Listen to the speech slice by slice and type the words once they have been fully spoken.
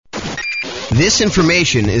This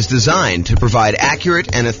information is designed to provide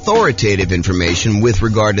accurate and authoritative information with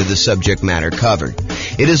regard to the subject matter covered.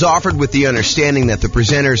 It is offered with the understanding that the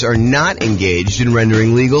presenters are not engaged in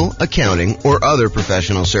rendering legal, accounting, or other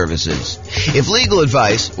professional services. If legal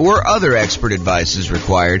advice or other expert advice is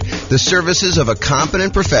required, the services of a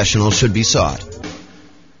competent professional should be sought.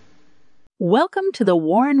 Welcome to the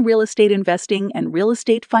Warren Real Estate Investing and Real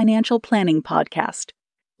Estate Financial Planning Podcast.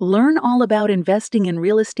 Learn all about investing in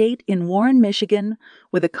real estate in Warren, Michigan,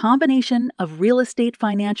 with a combination of real estate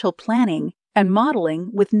financial planning and modeling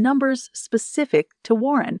with numbers specific to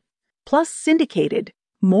Warren, plus syndicated,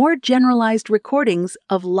 more generalized recordings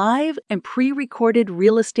of live and pre-recorded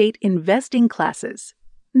real estate investing classes,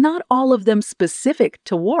 not all of them specific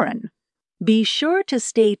to Warren. Be sure to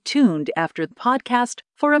stay tuned after the podcast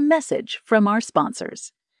for a message from our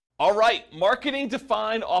sponsors. All right, marketing to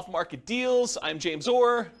find off-market deals. I'm James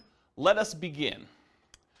Orr. Let us begin.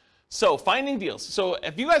 So, finding deals. So,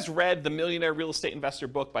 have you guys read the Millionaire Real Estate Investor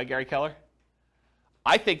book by Gary Keller?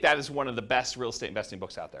 I think that is one of the best real estate investing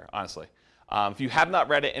books out there, honestly. If you have not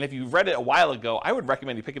read it, and if you read it a while ago, I would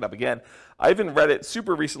recommend you pick it up again. I haven't read it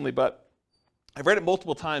super recently, but I've read it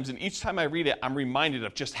multiple times, and each time I read it, I'm reminded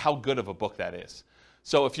of just how good of a book that is.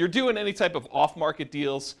 So, if you're doing any type of off-market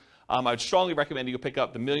deals, I would strongly recommend you pick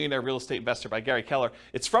up The Millionaire Real Estate Investor by Gary Keller.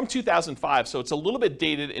 It's from 2005, so it's a little bit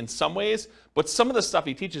dated in some ways, but some of the stuff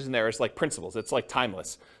he teaches in there is like principles. It's like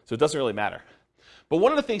timeless, so it doesn't really matter. But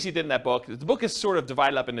one of the things he did in that book, the book is sort of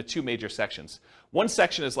divided up into two major sections. One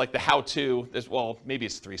section is like the how-to. Well, maybe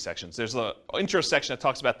it's three sections. There's an intro section that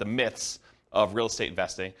talks about the myths of real estate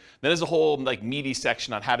investing. Then there's a whole like meaty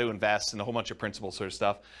section on how to invest and a whole bunch of principles sort of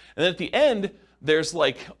stuff. And then at the end, there's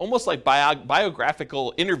like almost like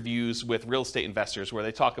biographical interviews with real estate investors where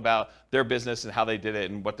they talk about their business and how they did it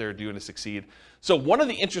and what they're doing to succeed. So one of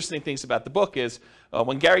the interesting things about the book is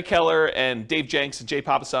when Gary Keller and Dave Jenks and Jay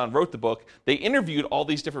Papasan wrote the book, they interviewed all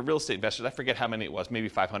these different real estate investors. I forget how many it was, maybe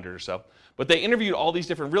 500 or so. But they interviewed all these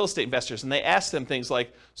different real estate investors and they asked them things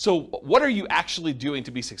like, so what are you actually doing to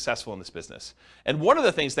be successful in this business? And one of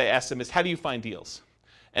the things they asked them is, how do you find deals?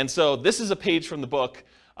 And so this is a page from the book.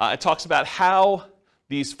 It talks about how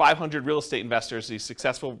these 500 real estate investors, these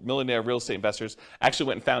successful millionaire real estate investors, actually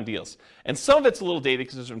went and found deals. And some of it's a little dated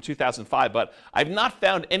because it's from 2005, but I've not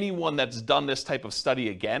found anyone that's done this type of study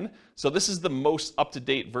again. So this is the most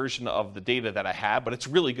up-to-date version of the data that I have, but it's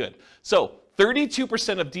really good. So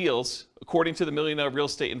 32% of deals, according to the Millionaire Real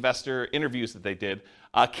Estate Investor interviews that they did,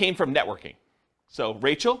 came from networking. So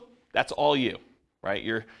Rachel, that's all you. Right?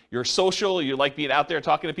 You're social, you like being out there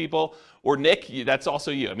talking to people, or Nick, that's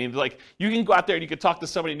also you. I mean, like, you can go out there and you could talk to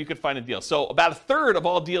somebody and you could find a deal. So about a third of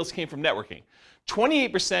all deals came from networking.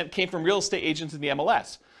 28% came from real estate agents in the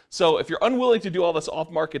MLS. So if you're unwilling to do all this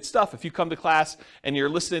off-market stuff, if you come to class and you're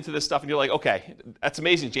listening to this stuff and you're like, okay, that's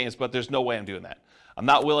amazing, James, but there's no way I'm doing that. I'm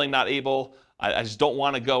not willing, not able. I just don't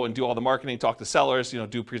want to go and do all the marketing, talk to sellers,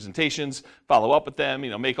 do presentations, follow up with them,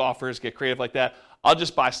 make offers, get creative like that. I'll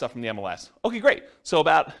just buy stuff from the MLS. Okay, great. So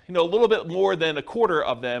about, a little bit more than a quarter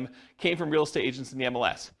of them came from real estate agents in the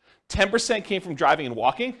MLS. 10% came from driving and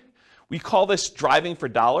walking. We call this driving for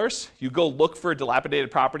dollars. You go look for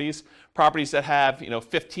dilapidated properties that have,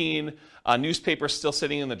 15 newspapers still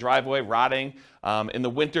sitting in the driveway, rotting. In the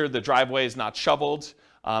winter, the driveway is not shoveled.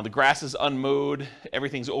 The grass is unmowed.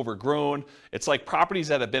 Everything's overgrown. It's like properties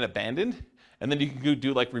that have been abandoned. And then you can go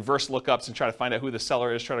do like reverse lookups and try to find out who the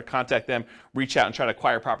seller is, try to contact them, reach out and try to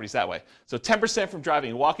acquire properties that way. So 10% from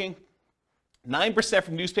driving and walking, 9%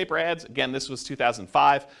 from newspaper ads. Again, this was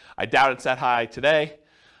 2005. I doubt it's that high today.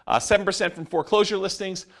 7% from foreclosure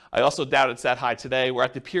listings. I also doubt it's that high today. We're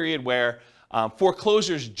at the period where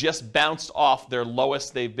foreclosures just bounced off their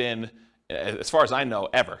lowest they've been, as far as I know,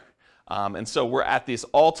 ever. And so we're at these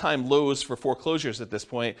all-time lows for foreclosures at this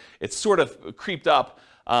point. It's sort of creeped up.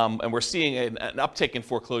 And we're seeing an uptick in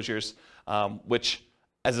foreclosures, which,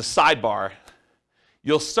 as a sidebar,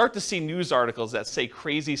 you'll start to see news articles that say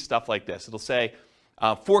crazy stuff like this. It'll say,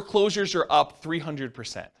 foreclosures are up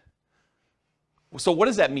 300%. So what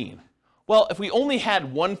does that mean? Well, if we only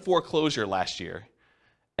had one foreclosure last year,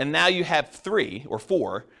 and now you have 3 or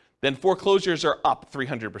 4, then foreclosures are up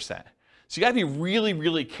 300%. So you gotta be really,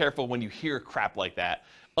 really careful when you hear crap like that.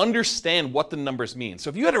 Understand what the numbers mean. So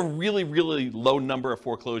if you had a really, really low number of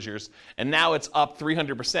foreclosures and now it's up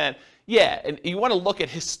 300%, yeah, and you want to look at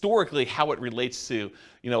historically how it relates to,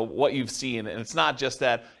 what you've seen. And it's not just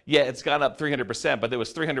that, yeah, it's gone up 300%, but there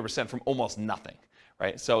was 300% from almost nothing,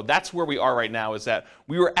 right? So that's where we are right now, is that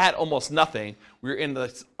we were at almost nothing. We were in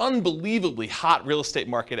this unbelievably hot real estate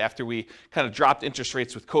market after we kind of dropped interest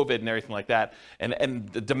rates with COVID and everything like that. And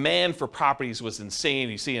the demand for properties was insane.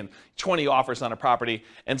 You see 20 offers on a property.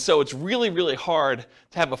 And so it's really, really hard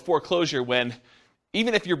to have a foreclosure when,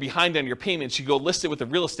 even if you're behind on your payments, you go list it with a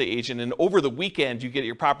real estate agent, and over the weekend you get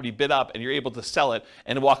your property bid up and you're able to sell it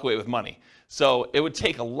and walk away with money. So it would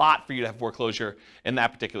take a lot for you to have foreclosure in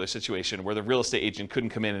that particular situation where the real estate agent couldn't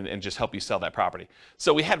come in and just help you sell that property.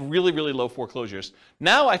 So we had really, really low foreclosures.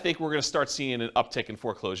 Now I think we're going to start seeing an uptick in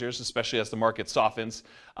foreclosures, especially as the market softens.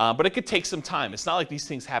 But it could take some time. It's not like these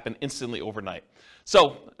things happen instantly overnight.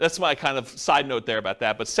 So that's my kind of side note there about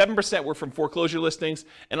that. But 7% were from foreclosure listings.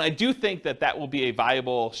 And I do think that that will be a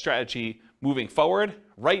viable strategy moving forward.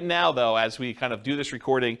 Right now, though, as we kind of do this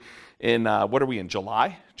recording in, what are we in,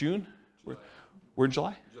 July? June? We're in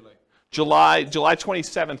July? July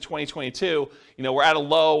 27th, 2022. We're at a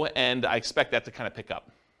low, and I expect that to kind of pick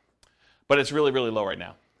up. But it's really, really low right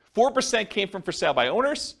now. 4% came from for sale by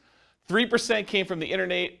owners. 3% came from the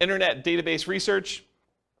internet database research.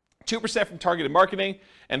 2% from targeted marketing,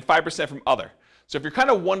 and 5% from other. So if you're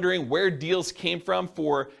kind of wondering where deals came from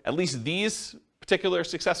for at least these particular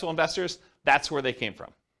successful investors, that's where they came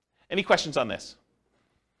from. Any questions on this?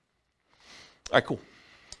 All right, cool.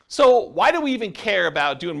 So why do we even care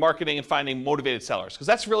about doing marketing and finding motivated sellers? Because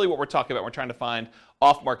that's really what we're talking about. We're trying to find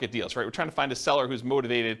off-market deals, right? We're trying to find a seller who's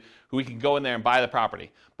motivated, who we can go in there and buy the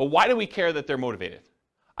property. But why do we care that they're motivated?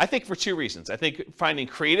 I think for two reasons. I think finding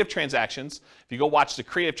creative transactions. If you go watch the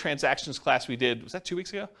creative transactions class we did, was that 2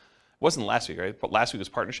 weeks ago? It wasn't last week, right? But last week was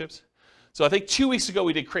partnerships. So I think 2 weeks ago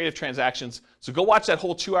we did creative transactions. So go watch that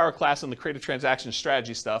whole 2-hour class on the creative transaction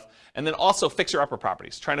strategy stuff. And then also fixer-upper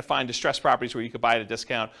properties, trying to find distressed properties where you could buy at a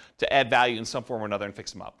discount to add value in some form or another and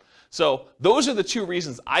fix them up. So those are the two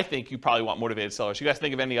reasons I think you probably want motivated sellers. You guys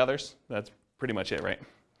think of any others? That's pretty much it, right?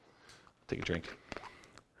 Take a drink.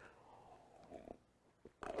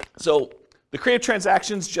 So the creative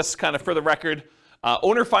transactions, just kind of for the record,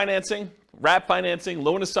 owner financing, wrap financing,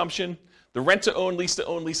 loan assumption, the rent-to-own,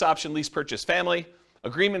 lease option, lease purchase family,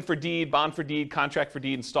 agreement for deed, bond for deed, contract for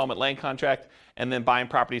deed, installment land contract, and then buying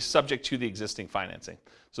properties subject to the existing financing.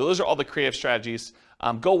 So those are all the creative strategies.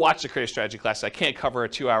 Go watch the creative strategy class. I can't cover a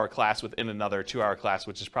 2-hour class within another 2-hour class,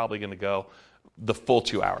 which is probably going to go the full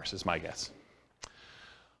 2 hours is my guess.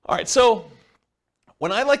 All right, so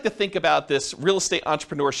when I like to think about this real estate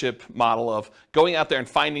entrepreneurship model of going out there and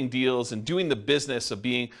finding deals and doing the business of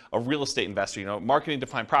being a real estate investor, marketing to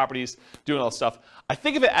find properties, doing all that stuff, I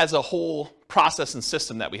think of it as a whole process and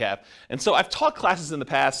system that we have. And so I've taught classes in the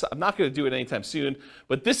past. I'm not going to do it anytime soon,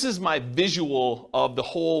 but this is my visual of the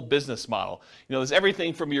whole business model. There's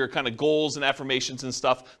everything from your kind of goals and affirmations and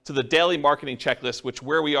stuff to the daily marketing checklist, which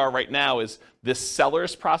where we are right now is this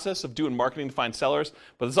sellers process of doing marketing to find sellers,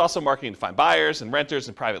 but there's also marketing to find buyers and renters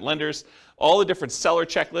and private lenders. All the different seller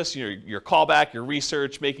checklists, your callback, your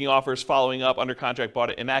research, making offers, following up, under contract, bought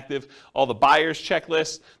it, inactive, all the buyers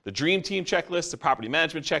checklist, the dream team checklist, the property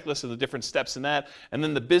management checklist, and the different steps in that, and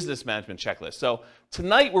then the business management checklist. So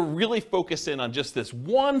tonight we're really focused in on just this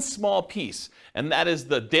one small piece, and that is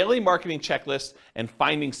the daily marketing checklist and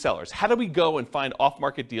finding sellers. How do we go and find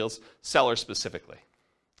off-market deals, sellers specifically?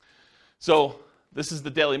 So this is the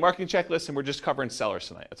daily marketing checklist, and we're just covering sellers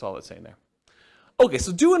tonight. That's all it's saying there. Okay,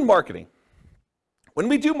 so doing marketing. When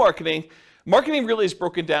we do marketing, marketing really is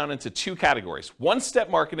broken down into two categories: one-step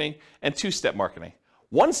marketing and two-step marketing.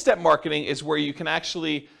 One-step marketing is where you can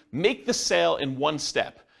actually make the sale in one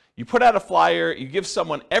step. You put out a flyer, you give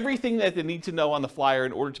someone everything that they need to know on the flyer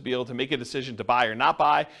in order to be able to make a decision to buy or not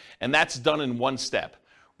buy, and that's done in one step.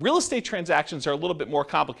 Real estate transactions are a little bit more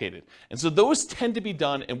complicated, and so those tend to be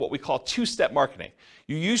done in what we call two-step marketing.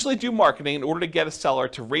 You usually do marketing in order to get a seller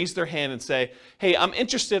to raise their hand and say, hey, I'm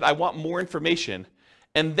interested, I want more information,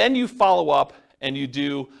 and then you follow up and you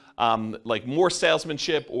do like more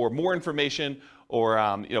salesmanship or more information or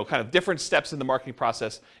kind of different steps in the marketing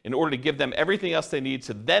process in order to give them everything else they need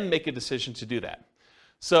to then make a decision to do that.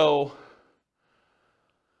 So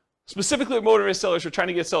specifically with motivated sellers, we're trying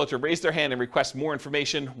to get sellers to raise their hand and request more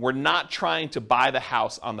information. We're not trying to buy the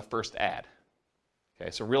house on the first ad.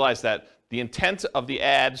 Okay, so realize that the intent of the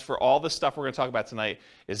ads for all the stuff we're going to talk about tonight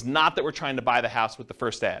is not that we're trying to buy the house with the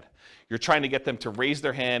first ad. You're trying to get them to raise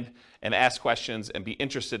their hand and ask questions and be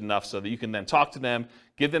interested enough so that you can then talk to them,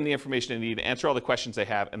 give them the information they need, answer all the questions they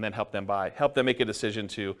have, and then help them buy, help them make a decision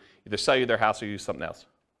to either sell you their house or use something else.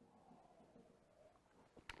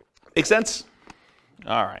 Make sense?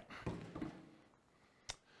 All right.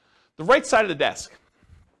 The right side of the desk.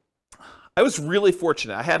 I was really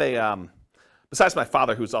fortunate. I had besides my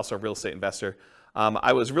father, who's also a real estate investor,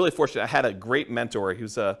 I was really fortunate. I had a great mentor. He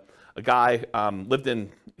was a guy, lived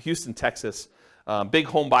in Houston, Texas, big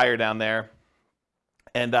home buyer down there.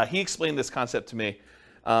 And he explained this concept to me.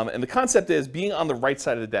 And the concept is being on the right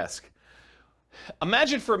side of the desk.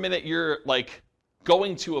 Imagine for a minute you're like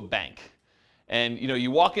going to a bank. And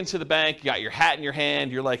you walk into the bank, you got your hat in your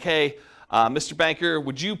hand, you're like, hey, Mr. Banker,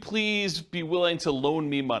 would you please be willing to loan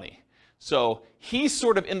me money? So he's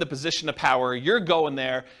sort of in the position of power. You're going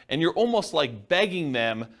there, and you're almost like begging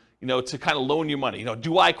them, to kind of loan you money.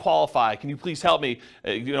 Do I qualify? Can you please help me?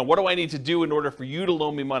 What do I need to do in order for you to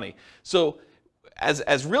loan me money? So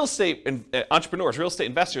as real estate entrepreneurs, real estate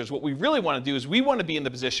investors, what we really want to do is we want to be in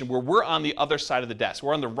the position where we're on the other side of the desk.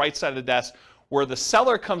 We're on the right side of the desk where the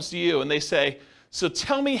seller comes to you and they say, so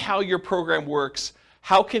tell me how your program works.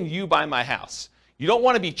 How can you buy my house? You don't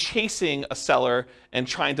want to be chasing a seller and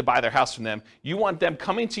trying to buy their house from them. You want them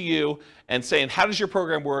coming to you and saying, how does your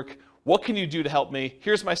program work? What can you do to help me?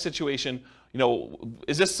 Here's my situation.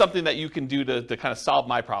 Is this something that you can do to kind of solve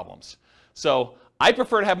my problems? So I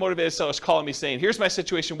prefer to have motivated sellers calling me saying, here's my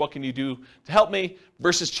situation, what can you do to help me?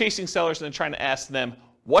 Versus chasing sellers and then trying to ask them,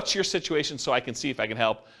 what's your situation so I can see if I can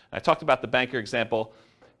help? And I talked about the banker example.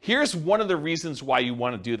 Here's one of the reasons why you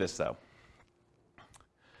want to do this though.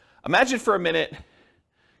 Imagine for a minute,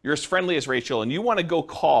 you're as friendly as Rachel and you want to go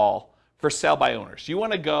call for sale by owners. You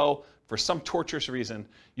want to go for some torturous reason.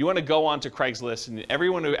 You want to go onto Craigslist and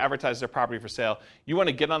everyone who advertises their property for sale, you want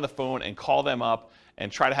to get on the phone and call them up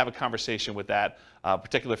and try to have a conversation with that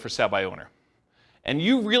particular for sale by owner. And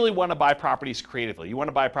you really want to buy properties creatively. You want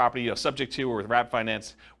to buy property subject to or with wrap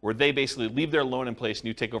finance where they basically leave their loan in place and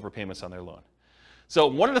you take over payments on their loan. So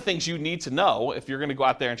one of the things you need to know if you're going to go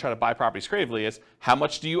out there and try to buy properties creatively is how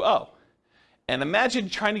much do you owe? And imagine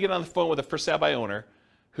trying to get on the phone with a for sale by owner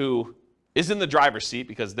who is in the driver's seat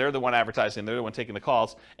because they're the one advertising, they're the one taking the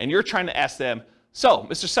calls, and you're trying to ask them, so,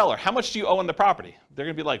 Mr. Seller, how much do you owe on the property? They're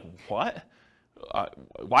going to be like, what?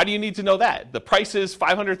 Why do you need to know that? The price is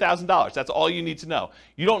 $500,000. That's all you need to know.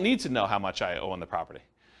 You don't need to know how much I owe on the property.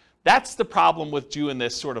 That's the problem with doing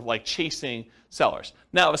this sort of like chasing sellers.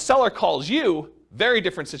 Now, if a seller calls you, very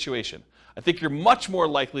different situation. I think you're much more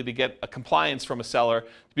likely to get a compliance from a seller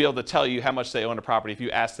to be able to tell you how much they own a property if you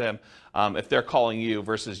ask them if they're calling you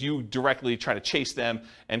versus you directly try to chase them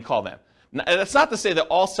and call them. Now, that's not to say that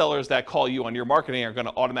all sellers that call you on your marketing are going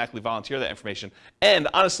to automatically volunteer that information. And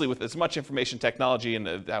honestly, with as much information technology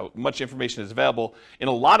and how much information is available in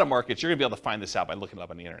a lot of markets, you're going to be able to find this out by looking it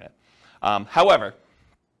up on the internet. However,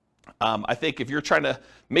 I think if you're trying to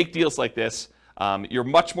make deals like this, you're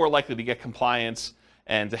much more likely to get compliance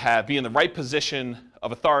and to be in the right position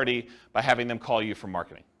of authority by having them call you for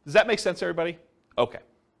marketing. Does that make sense, everybody? Okay.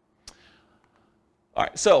 All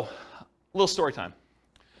right, so a little story time.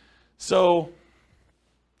 So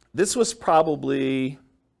this was probably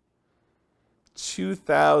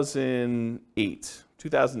 2008,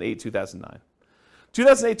 2009.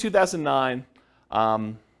 2009,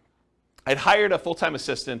 I'd hired a full-time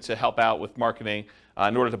assistant to help out with marketing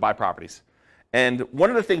in order to buy properties. And one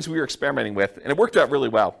of the things we were experimenting with, and it worked out really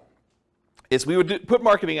well, is we would put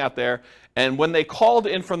marketing out there, and when they called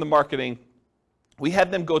in from the marketing, we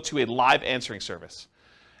had them go to a live answering service.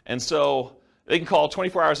 And so they can call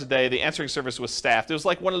 24 hours a day. The answering service was staffed. It was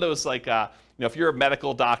like one of those, like, if you're a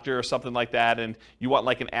medical doctor or something like that, and you want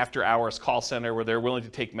like an after-hours call center where they're willing to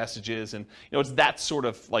take messages, and it's that sort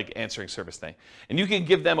of like answering service thing. And you can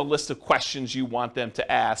give them a list of questions you want them to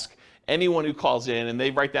ask anyone who calls in, and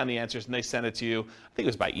they write down the answers and they send it to you. I think it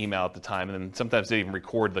was by email at the time, and then sometimes they even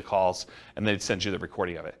record the calls and they'd send you the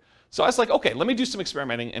recording of it. So I was like, okay, let me do some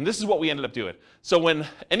experimenting, and this is what we ended up doing. So when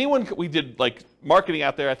we did like marketing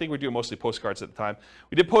out there, I think we were doing mostly postcards at the time.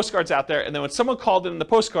 We did postcards out there, and then when someone called in the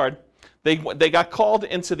postcard, they got called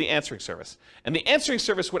into the answering service. And the answering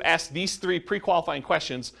service would ask these 3 pre-qualifying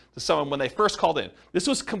questions to someone when they first called in. This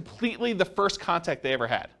was completely the first contact they ever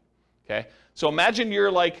had. Okay? So imagine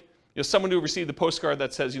you're like, someone who received the postcard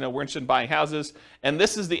that says, we're interested in buying houses, and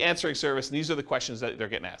this is the answering service, and these are the questions that they're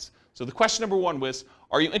getting asked. So the question number 1 was,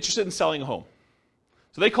 are you interested in selling a home?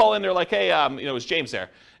 So they call in, they're like, hey, is James there?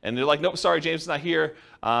 And they're like, nope, sorry, James is not here.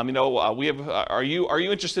 Are you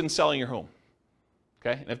interested in selling your home?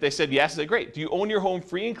 Okay, and if they said yes, they said, great. Do you own your home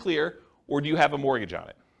free and clear, or do you have a mortgage on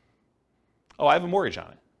it? Oh, I have a mortgage on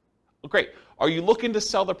it. Well, great. Are you looking to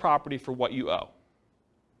sell the property for what you owe?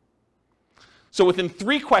 So within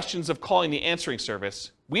 3 questions of calling the answering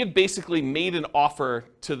service, we had basically made an offer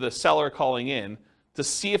to the seller calling in to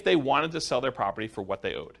see if they wanted to sell their property for what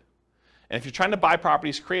they owed. And if you're trying to buy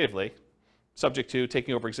properties creatively, subject to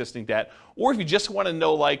taking over existing debt, or if you just want to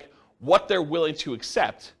know like what they're willing to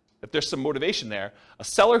accept, if there's some motivation there, a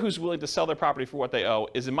seller who's willing to sell their property for what they owe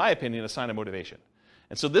is, in my opinion, a sign of motivation.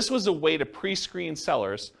 And so this was a way to pre-screen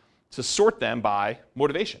sellers to sort them by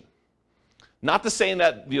motivation. Not to say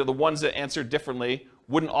that the ones that answered differently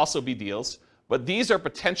wouldn't also be deals, but these are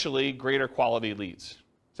potentially greater quality leads.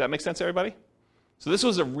 Does that make sense, everybody? So this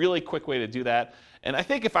was a really quick way to do that. And I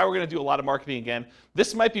think if I were going to do a lot of marketing again,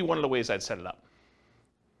 this might be one of the ways I'd set it up.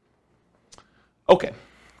 Okay,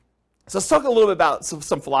 so let's talk a little bit about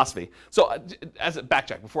some philosophy. So as a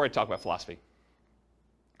backtrack, before I talk about philosophy,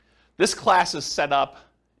 this class is set up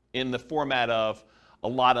in the format of a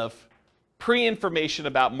lot of pre-information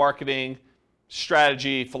about marketing,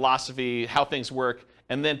 strategy, philosophy, how things work.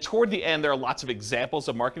 And then toward the end, there are lots of examples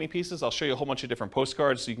of marketing pieces. I'll show you a whole bunch of different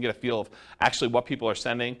postcards so you can get a feel of actually what people are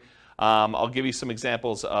sending. I'll give you some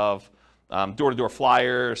examples of door-to-door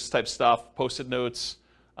flyers type stuff, post-it notes.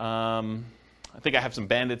 I think I have some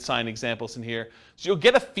bandit sign examples in here. So you'll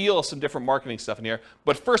get a feel of some different marketing stuff in here.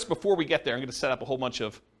 But first, before we get there, I'm going to set up a whole bunch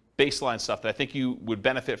of baseline stuff that I think you would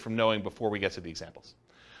benefit from knowing before we get to the examples.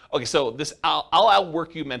 Okay, so this I'll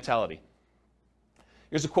outwork you mentality.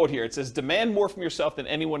 Here's a quote here. It says, demand more from yourself than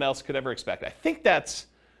anyone else could ever expect. I think it's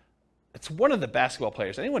one of the basketball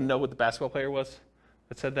players. Anyone know what the basketball player was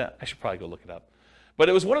that said that? I should probably go look it up. But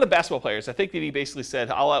it was one of the basketball players. I think that he basically said,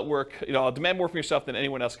 I'll demand more from yourself than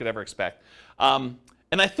anyone else could ever expect. And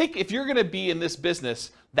I think if you're going to be in this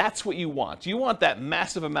business, that's what you want. You want that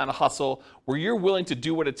massive amount of hustle where you're willing to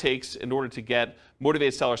do what it takes in order to get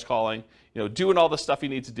motivated sellers calling, doing all the stuff you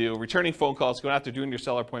need to do, returning phone calls, going out there doing your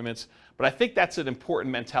seller appointments. But I think that's an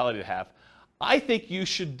important mentality to have. I think you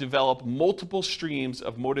should develop multiple streams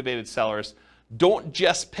of motivated sellers. Don't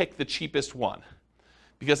just pick the cheapest one.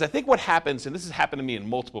 Because I think what happens, and this has happened to me in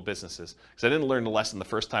multiple businesses, because I didn't learn the lesson the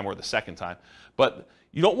first time or the second time, but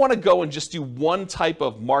you don't want to go and just do one type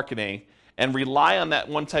of marketing and rely on that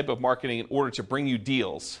one type of marketing in order to bring you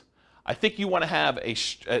deals. I think you want to have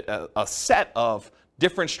a set of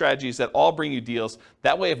different strategies that all bring you deals.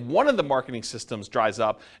 That way, if one of the marketing systems dries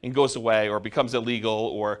up and goes away or becomes illegal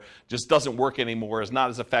or just doesn't work anymore, is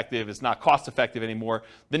not as effective, is not cost effective anymore,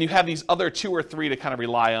 then you have these other 2 or 3 to kind of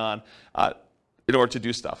rely on in order to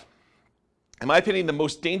do stuff. In my opinion, the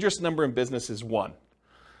most dangerous number in business is 1.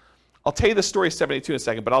 I'll tell you the story of 72 in a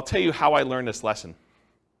second, but I'll tell you how I learned this lesson.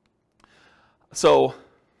 So,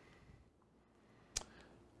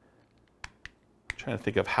 I'm trying to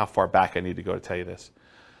think of how far back I need to go to tell you this.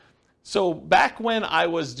 So back when I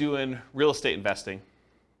was doing real estate investing,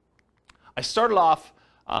 I started off,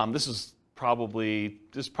 this is probably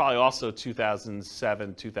also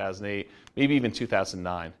 2007, 2008, maybe even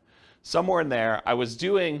 2009. Somewhere in there, I was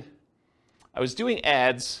doing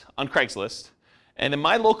ads on Craigslist, and in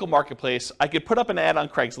my local marketplace, I could put up an ad on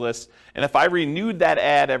Craigslist, and if I renewed that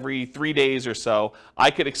ad every 3 days or so, I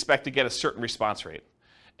could expect to get a certain response rate.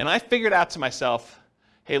 And I figured out to myself,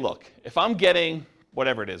 hey, look, if I'm getting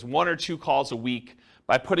whatever it is, 1 or 2 calls a week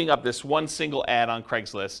by putting up this one single ad on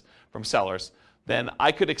Craigslist from sellers, then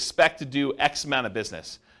I could expect to do X amount of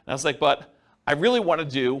business. And I was like, but I really want to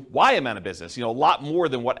do Y amount of business, a lot more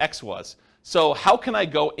than what X was. So how can I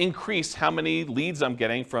go increase how many leads I'm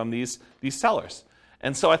getting from these sellers?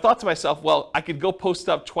 And so I thought to myself, well, I could go post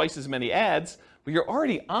up twice as many ads, but you're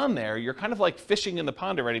already on there. You're kind of like fishing in the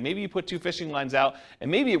pond already. Maybe you put 2 fishing lines out, and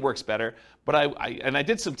maybe it works better. But I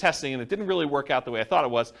did some testing, and it didn't really work out the way I thought it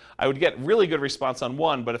was. I would get really good response on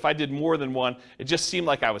one, but if I did more than one, it just seemed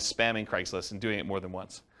like I was spamming Craigslist and doing it more than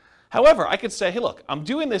once. However, I could say, hey, look, I'm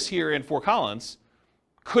doing this here in Fort Collins.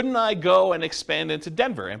 Couldn't I go and expand into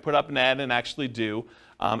Denver and put up an ad and actually do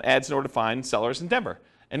ads in order to find sellers in Denver?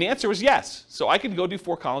 And the answer was yes. So I could go do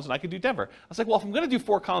Fort Collins and I could do Denver. I was like, well, if I'm going to do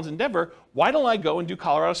Fort Collins and Denver, why don't I go and do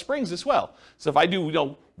Colorado Springs as well? So if I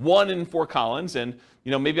do 1 in Fort Collins and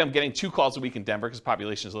maybe I'm getting 2 calls a week in Denver because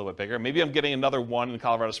population is a little bit bigger. Maybe I'm getting another 1 in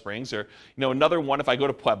Colorado Springs, or another 1 if I go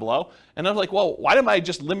to Pueblo. And I'm like, well, why am I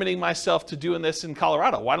just limiting myself to doing this in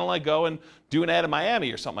Colorado? Why don't I go and do an ad in Miami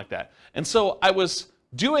or something like that? And so I was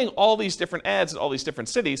doing all these different ads in all these different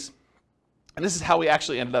cities. And this is how we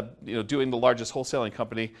actually ended up doing the largest wholesaling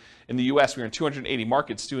company in the US. We were in 280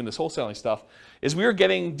 markets doing this wholesaling stuff. Is we were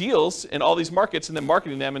getting deals in all these markets and then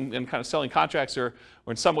marketing them and kind of selling contracts or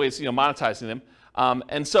in some ways monetizing them.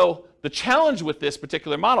 And so the challenge with this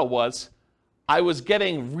particular model was I was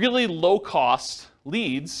getting really low cost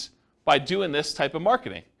leads by doing this type of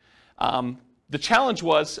marketing. The challenge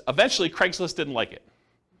was eventually Craigslist didn't like it,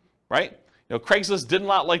 right? Craigslist did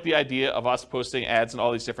not like the idea of us posting ads in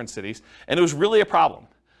all these different cities, and it was really a problem.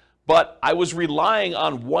 But I was relying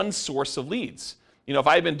on one source of leads. if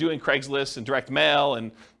I had been doing Craigslist and direct mail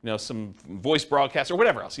and some voice broadcasts or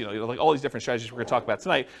whatever else, like all these different strategies we're going to talk about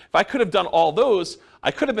tonight, if I could have done all those, I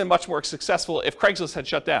could have been much more successful if Craigslist had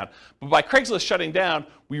shut down. But by Craigslist shutting down,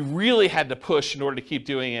 we really had to push in order to keep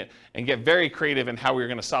doing it and get very creative in how we were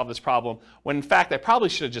going to solve this problem, when in fact I probably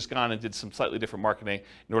should have just gone and did some slightly different marketing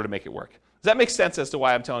in order to make it work. Does that make sense as to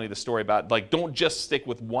why I'm telling you the story about, don't just stick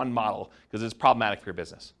with one model because it's problematic for your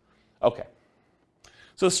business? Okay.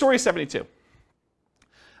 So the story is 72.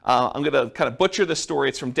 I'm going to kind of butcher this story.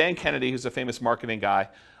 It's from Dan Kennedy, who's a famous marketing guy,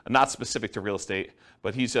 not specific to real estate,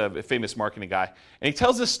 but he's a famous marketing guy. And he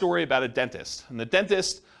tells this story about a dentist. And the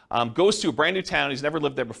dentist goes to a brand new town. He's never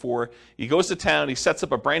lived there before. He goes to town. He sets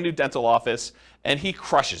up a brand new dental office, and he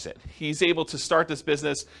crushes it. He's able to start this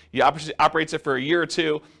business. He operates it for a year or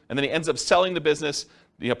two, and then he ends up selling the business,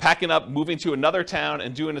 packing up, moving to another town,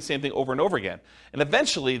 and doing the same thing over and over again. And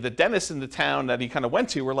eventually, the dentists in the town that he kind of went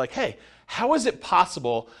to were like, hey, how is it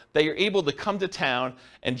possible that you're able to come to town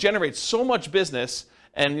and generate so much business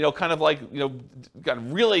and,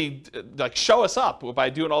 really show us up by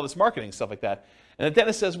doing all this marketing, stuff like that? And the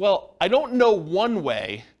dentist says, well, I don't know one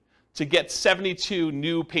way to get 72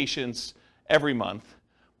 new patients every month,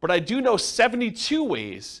 but I do know 72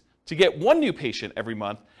 ways to get one new patient every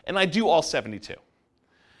month, and I do all 72.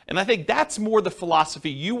 And I think that's more the philosophy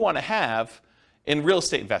you want to have in real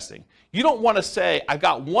estate investing. You don't want to say, I've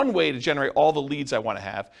got one way to generate all the leads I want to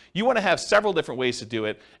have. You want to have several different ways to do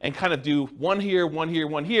it and kind of do one here, one here,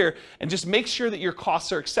 one here, and just make sure that your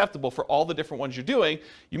costs are acceptable for all the different ones you're doing.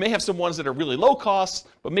 You may have some ones that are really low cost,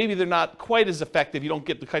 but maybe they're not quite as effective. You don't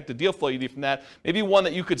get the type of deal flow you need from that. Maybe one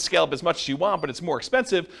that you could scale up as much as you want, but it's more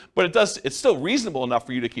expensive, but it's still reasonable enough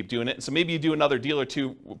for you to keep doing it. And so maybe you do another deal or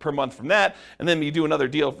two per month from that, and then you do another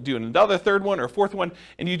deal, do another third one or fourth one,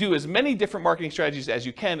 and you do as many different marketing strategies as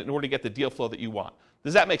you can in order to get the deal flow that you want.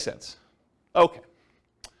 Does that make sense? Okay.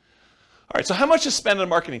 All right, so how much to spend on a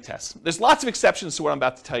marketing test? There's lots of exceptions to what I'm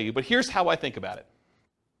about to tell you, but here's how I think about it.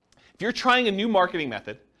 If you're trying a new marketing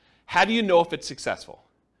method, how do you know if it's successful?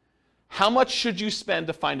 How much should you spend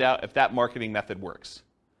to find out if that marketing method works?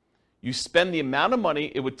 You spend the amount of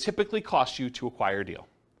money it would typically cost you to acquire a deal,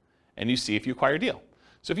 and you see if you acquire a deal.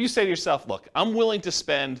 So if you say to yourself, look, I'm willing to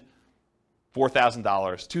spend $4,000,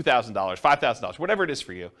 $2,000, $5,000, whatever it is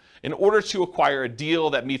for you, in order to acquire a deal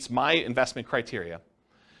that meets my investment criteria,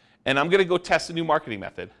 and I'm going to go test a new marketing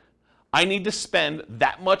method, I need to spend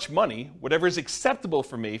that much money, whatever is acceptable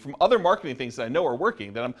for me from other marketing things that I know are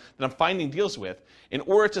working, that I'm finding deals with, in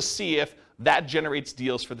order to see if that generates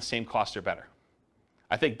deals for the same cost or better.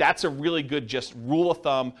 I think that's a really good just rule of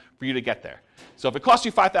thumb for you to get there. So if it costs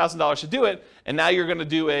you $5,000 to do it, and now you're going to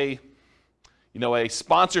do a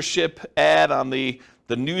sponsorship ad on the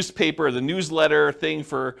newspaper, the newsletter thing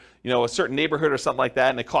for, a certain neighborhood or something like that,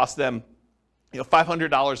 and it costs them,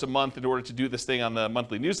 $500 a month in order to do this thing on the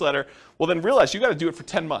monthly newsletter, well, then realize you got to do it for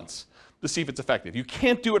 10 months to see if it's effective. You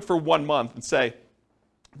can't do it for 1 month and say,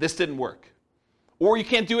 this didn't work. Or you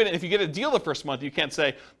can't do it, and if you get a deal the first month, you can't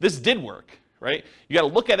say, this did work, right? You got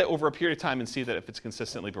to look at it over a period of time and see that if it's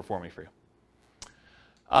consistently performing for you.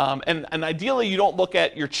 And ideally, you don't look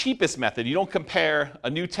at your cheapest method. You don't compare a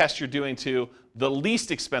new test you're doing to the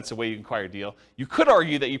least expensive way you can acquire a deal. You could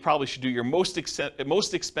argue that you probably should do your most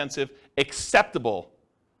expensive, acceptable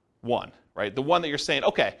one, right? The one that you're saying,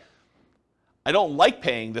 okay, I don't like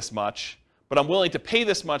paying this much, but I'm willing to pay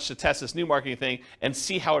this much to test this new marketing thing and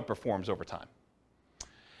see how it performs over time.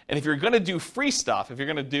 And if you're going to do free stuff, if you're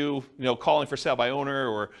going to do, calling for sale by owner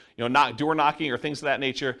or, door knocking or things of that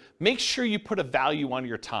nature, make sure you put a value on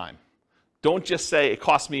your time. Don't just say it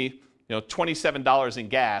cost me, $27 in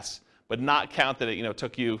gas, but not count that it,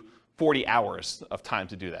 took you 40 hours of time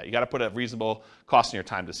to do that. You got to put a reasonable cost on your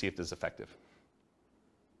time to see if this is effective.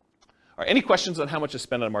 All right, any questions on how much to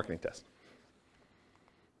spend on a marketing test?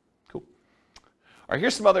 Cool. All right,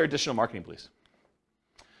 here's some other additional marketing beliefs.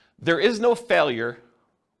 There is no failure,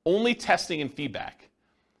 only testing and feedback.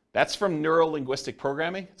 That's from neuro-linguistic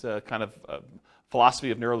programming. It's a kind of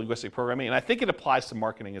philosophy of neuro-linguistic programming, and I think it applies to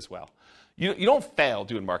marketing as well. You don't fail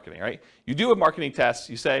doing marketing, right? You do a marketing test,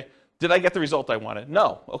 you say, did I get the result I wanted?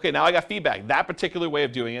 No. Okay, now I got feedback. That particular way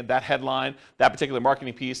of doing it, that headline, that particular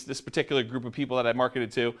marketing piece, this particular group of people that I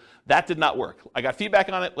marketed to, that did not work. I got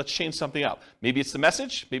feedback on it, let's change something up. Maybe it's the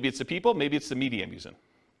message, maybe it's the people, maybe it's the media I'm using.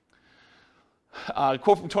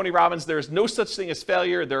 Quote from Tony Robbins, there is no such thing as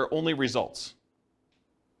failure, there are only results.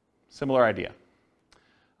 Similar idea.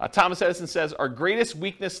 Thomas Edison says, our greatest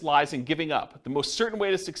weakness lies in giving up. The most certain way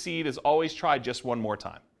to succeed is always try just one more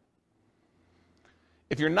time.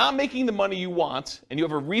 If you're not making the money you want and you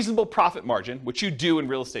have a reasonable profit margin, which you do in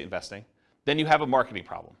real estate investing, then you have a marketing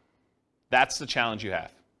problem. That's the challenge you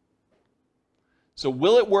have. So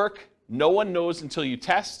will it work? No one knows until you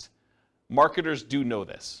test. Marketers do know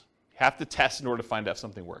this. You have to test in order to find out if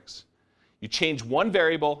something works. You change one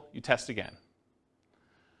variable, you test again.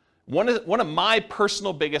 One of my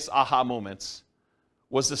personal biggest aha moments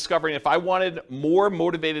was discovering if I wanted more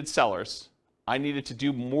motivated sellers, I needed to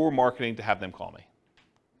do more marketing to have them call me.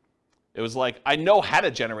 It was like, I know how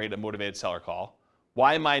to generate a motivated seller call.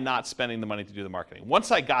 Why am I not spending the money to do the marketing?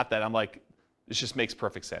 Once I got that, I'm like, this just makes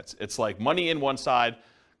perfect sense. It's like money in one side,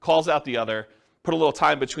 calls out the other, put a little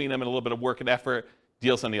time between them and a little bit of work and effort,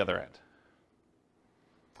 deals on the other end.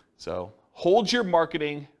 So hold your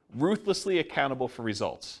marketing ruthlessly accountable for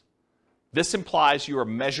results. This implies you are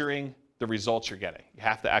measuring the results you're getting. You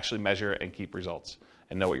have to actually measure and keep results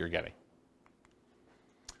and know what you're getting.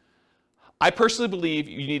 I personally believe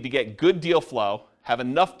you need to get good deal flow, have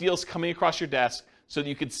enough deals coming across your desk so that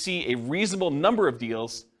you can see a reasonable number of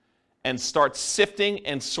deals and start sifting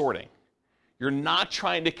and sorting. You're not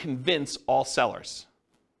trying to convince all sellers.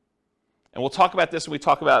 And we'll talk about this when we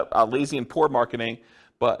talk about lazy and poor marketing,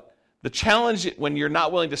 but the challenge when you're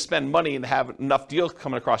not willing to spend money and have enough deals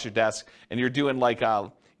coming across your desk and you're doing like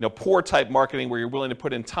poor type marketing where you're willing to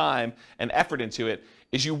put in time and effort into it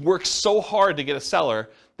is you work so hard to get a seller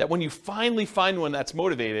that when you finally find one that's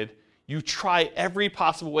motivated, you try every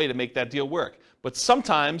possible way to make that deal work. But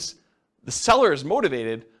sometimes the seller is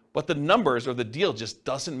motivated, but the numbers or the deal just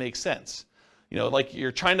doesn't make sense. Like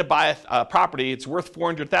you're trying to buy a property, it's worth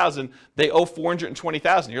 $400,000, they owe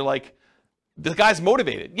 $420,000. You're like, the guy's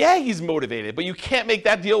motivated. Yeah, he's motivated, but you can't make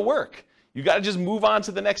that deal work. You got to just move on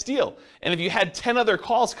to the next deal. And if you had 10 other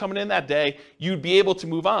calls coming in that day, you'd be able to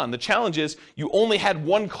move on. The challenge is you only had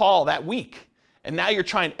one call that week, and now you're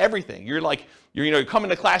trying everything. You're like, you're coming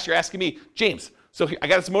to class, you're asking me, James, so I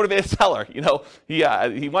got this motivated seller.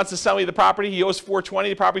 He wants to sell me the property. He owes $420.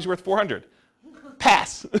 The property's worth $400.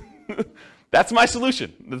 Pass. That's my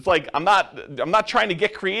solution. It's like I'm not trying to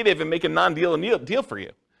get creative and make a non-deal deal for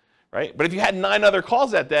you, right? But if you had 9 other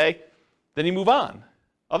calls that day, then you move on.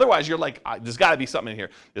 Otherwise, you're like, there's got to be something in here.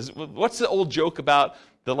 What's the old joke about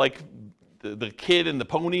the kid and the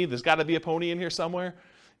pony? There's got to be a pony in here somewhere,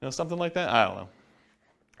 something like that. I don't know.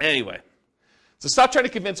 Anyway, so stop trying to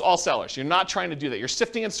convince all sellers. You're not trying to do that. You're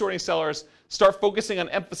sifting and sorting sellers. Start focusing on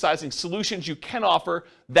emphasizing solutions you can offer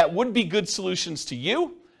that would be good solutions to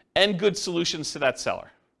you and good solutions to that seller.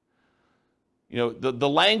 The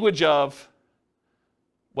language of,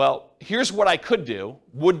 well, here's what I could do.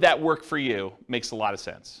 Would that work for you? Makes a lot of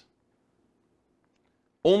sense.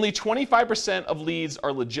 Only 25% of leads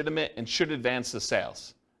are legitimate and should advance to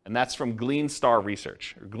sales. And that's from Gleanstar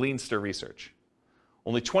Research.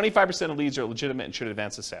 Only 25% of leads are legitimate and should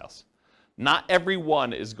advance to sales. Not every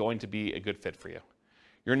one is going to be a good fit for you.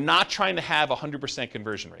 You're not trying to have 100%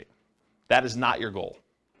 conversion rate. That is not your goal.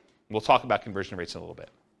 We'll talk about conversion rates in a little bit.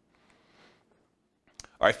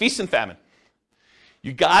 All right, feast and famine.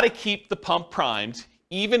 You got to keep the pump primed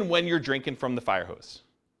even when you're drinking from the fire hose.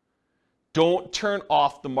 Don't turn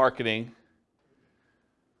off the marketing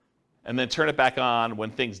and then turn it back on when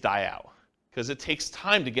things die out, because it takes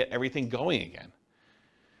time to get everything going again.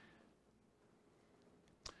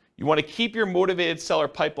 You want to keep your motivated seller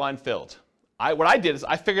pipeline filled. What I did is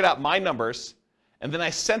I figured out my numbers, and then I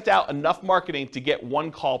sent out enough marketing to get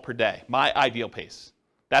 1 call per day, my ideal pace.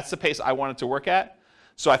 That's the pace I wanted to work at.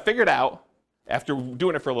 So I figured out, after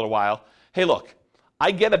doing it for a little while, hey, look,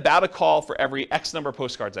 I get about a call for every X number of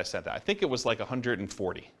postcards I sent out. I think it was like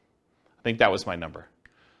 140. I think that was my number.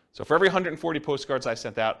 So for every 140 postcards I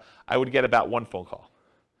sent out, I would get about 1 phone call.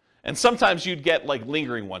 And sometimes you'd get like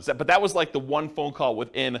lingering ones, but that was like the 1 phone call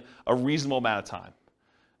within a reasonable amount of time.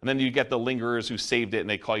 And then you get the lingerers who saved it and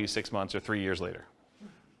they call you 6 months or 3 years later.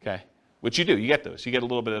 Okay? Which you do, you get those. You get a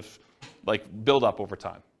little bit of like build up over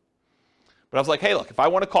time. But I was like, hey, look, if I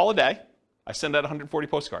want to call a day, I send out 140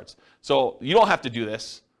 postcards. So you don't have to do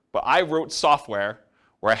this, but I wrote software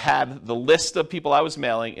where I had the list of people I was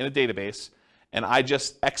mailing in a database, and I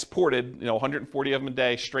just exported 140 of them a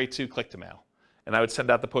day straight to Click-to-Mail. And I would send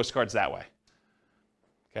out the postcards that way.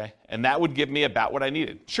 Okay? And that would give me about what I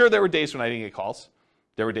needed. Sure, there were days when I didn't get calls.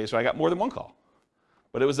 There were days when I got more than 1 call.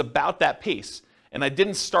 But it was about that pace. And I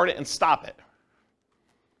didn't start it and stop it.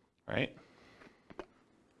 Right?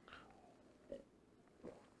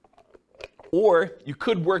 Or you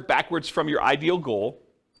could work backwards from your ideal goal.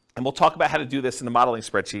 And we'll talk about how to do this in the modeling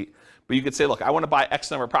spreadsheet. But you could say, look, I want to buy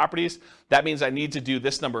X number of properties. That means I need to do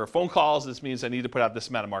this number of phone calls. This means I need to put out this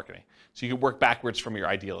amount of marketing. So you can work backwards from your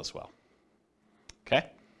ideal as well. Okay?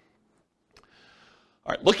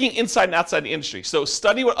 All right, looking inside and outside the industry. So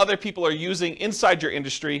study what other people are using inside your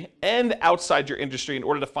industry and outside your industry in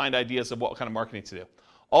order to find ideas of what kind of marketing to do.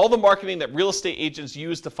 All the marketing that real estate agents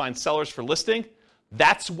use to find sellers for listing,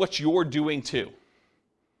 that's what you're doing too.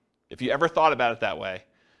 If you ever thought about it that way,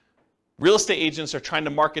 real estate agents are trying to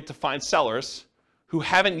market to find sellers who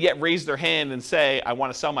haven't yet raised their hand and say, I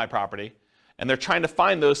want to sell my property. And they're trying to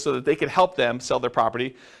find those so that they can help them sell their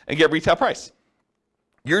property and get retail price.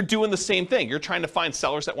 You're doing the same thing. You're trying to find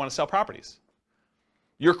sellers that want to sell properties.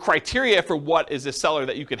 Your criteria for what is a seller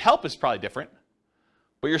that you can help is probably different,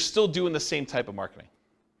 but you're still doing the same type of marketing.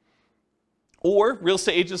 Or real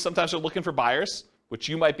estate agents sometimes are looking for buyers, which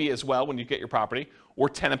you might be as well when you get your property, or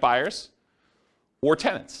tenant buyers, or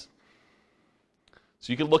tenants.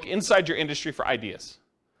 So you can look inside your industry for ideas.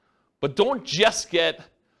 But don't just get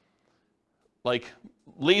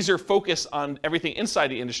laser focus on everything inside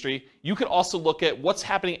the industry. You can also look at what's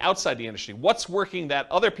happening outside the industry, what's working that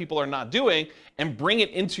other people are not doing, and bring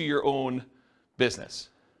it into your own business.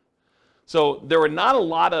 So there were not a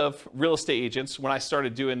lot of real estate agents when I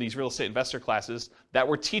started doing these real estate investor classes that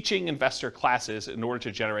were teaching investor classes in order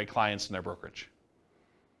to generate clients in their brokerage.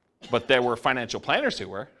 But there were financial planners who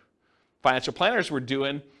were. Financial planners were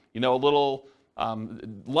doing, a little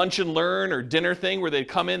lunch and learn or dinner thing where they'd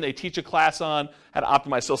come in, they teach a class on how to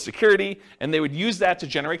optimize Social Security, and they would use that to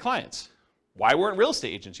generate clients. Why weren't real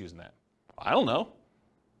estate agents using that? I don't know.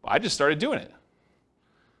 I just started doing it.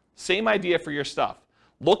 Same idea for your stuff.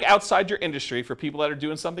 Look outside your industry for people that are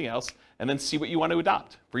doing something else, and then see what you want to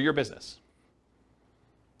adopt for your business.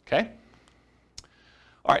 Okay?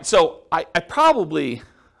 All right, so I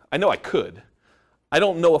know I could. I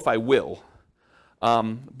don't know if I will,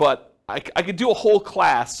 but I could do a whole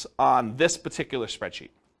class on this particular spreadsheet.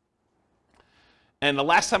 And the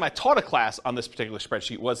last time I taught a class on this particular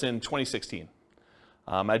spreadsheet was in 2016.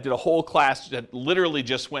 I did a whole class that literally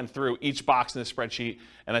just went through each box in the spreadsheet,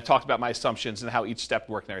 and I talked about my assumptions and how each step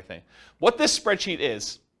worked and everything. What this spreadsheet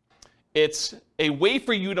is, it's a way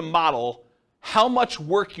for you to model how much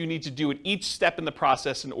work you need to do at each step in the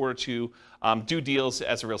process in order to do deals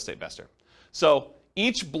as a real estate investor. So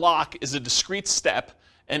each block is a discrete step,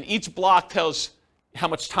 and each block tells how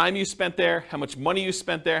much time you spent there, how much money you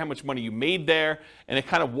spent there, how much money you made there, and it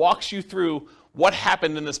kind of walks you through what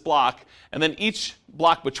happened in this block, and then each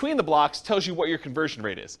block between the blocks tells you what your conversion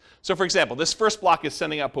rate is. So for example, this first block is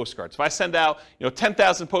sending out postcards. If I send out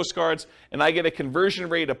 10,000 postcards and I get a conversion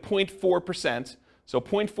rate of 0.4%, so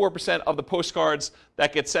 0.4% of the postcards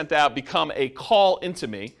that get sent out become a call into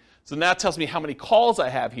me. So now it tells me how many calls I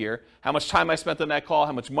have here, how much time I spent on that call,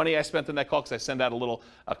 how much money I spent on that call, because I send out a little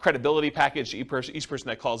credibility package to each person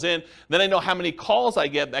that calls in. Then I know how many calls I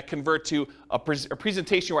get that convert to a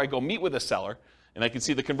presentation where I go meet with a seller, and I can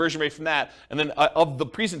see the conversion rate from that. And then of the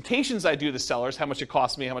presentations I do to sellers, how much it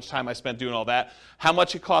costs me, how much time I spent doing all that, how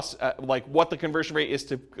much it costs, what the conversion rate is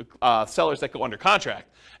to sellers that go under contract.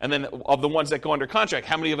 And then of the ones that go under contract,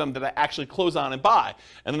 how many of them did I actually close on and buy?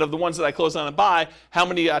 And then of the ones that I close on and buy, how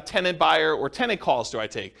many tenant buyer or tenant calls do I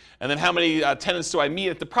take? And then how many tenants do I meet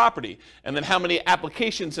at the property? And then how many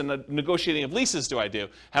applications and the negotiating of leases do I do?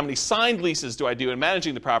 How many signed leases do I do in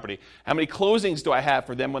managing the property? How many closings do I have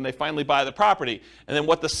for them when they finally buy the property? And then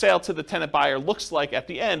what the sale to the tenant buyer looks like at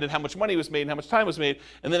the end, and how much money was made and how much time was made.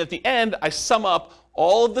 And then at the end, I sum up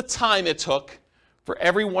all of the time it took for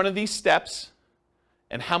every one of these steps,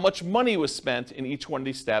 and how much money was spent in each one of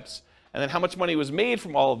these steps, and then how much money was made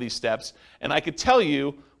from all of these steps. And I could tell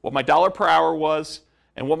you what my dollar per hour was,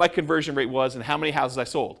 and what my conversion rate was, and how many houses I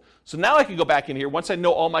sold. So now I can go back in here, once I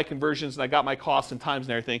know all my conversions and I got my costs and times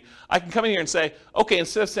and everything, I can come in here and say, okay,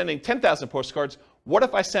 instead of sending 10,000 postcards, what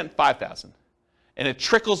if I sent 5,000? And it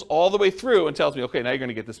trickles all the way through and tells me, okay, now you're going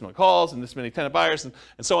to get this many calls and this many tenant buyers and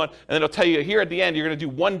so on. And then it'll tell you here at the end, you're going to do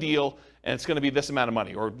one deal and it's going to be this amount of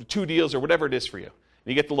money, or 2 deals, or whatever it is for you.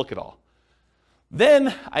 And you get to look at all.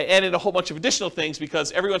 Then I added a whole bunch of additional things,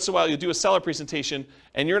 because every once in a while you'll do a seller presentation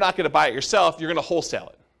and you're not going to buy it yourself, you're going to wholesale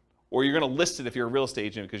it. Or you're going to list it if you're a real estate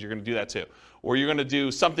agent, because you're going to do that too. Or you're going to do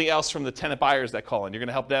something else from the tenant buyers that call in. You're going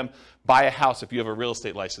to help them buy a house if you have a real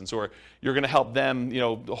estate license. Or you're going to help them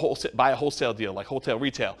buy a wholesale deal, like wholesale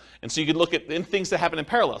retail. And so you can look at things that happen in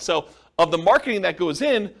parallel. So of the marketing that goes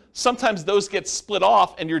in, sometimes those get split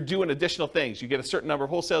off and you're doing additional things. You get a certain number of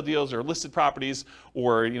wholesale deals or listed properties,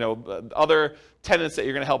 or other tenants that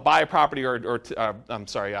you're going to help buy a property,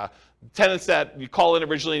 tenants that you call in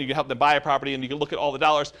originally and you can help them buy a property, and you can look at all the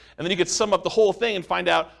dollars, and then you can sum up the whole thing and find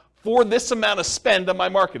out, for this amount of spend on my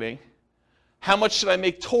marketing, how much should I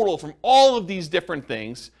make total from all of these different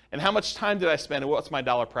things, and how much time did I spend, and what's my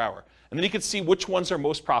dollar per hour? And then you can see which ones are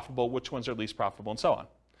most profitable, which ones are least profitable, and so on.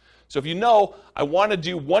 So if you know, I want to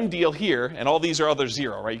do one deal here, and all these are other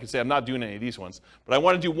 0, right? You can say, I'm not doing any of these ones, but I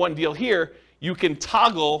want to do one deal here, you can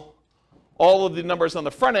toggle all of the numbers on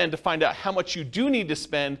the front end to find out how much you do need to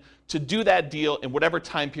spend to do that deal in whatever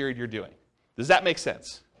time period you're doing. Does that make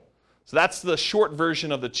sense? So that's the short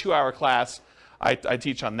version of the 2-hour class I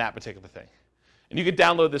teach on that particular thing. And you can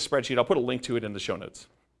download this spreadsheet. I'll put a link to it in the show notes.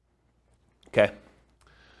 Okay.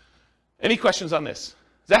 Any questions on this?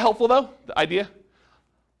 Is that helpful, though, the idea?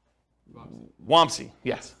 Wamsi,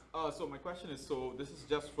 yes. So my question is, so this is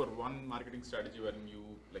just for one marketing strategy when you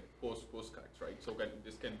like post postcards, right? So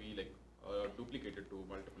this can be like duplicated to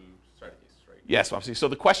multiple strategies, right? Yes, Wamsi. So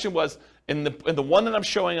the question was, in the one that I'm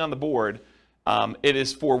showing on the board, it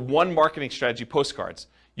is for one marketing strategy, postcards.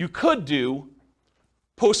 You could do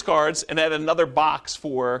postcards and add another box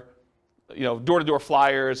for door-to-door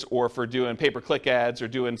flyers or for doing pay-per-click ads or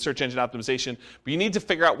doing search engine optimization. But you need to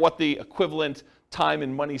figure out what the equivalent time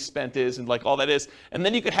and money spent is and like all that is. And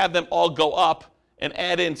then you could have them all go up and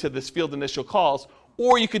add into this field initial calls.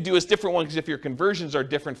 Or you could do a different one because if your conversions are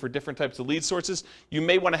different for different types of lead sources, you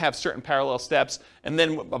may want to have certain parallel steps and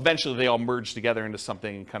then eventually they all merge together into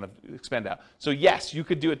something and kind of expand out. So yes, you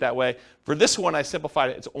could do it that way. For this one, I simplified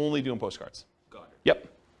it. It's only doing postcards. Got it.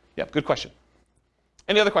 Yep, good question.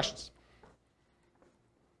 Any other questions?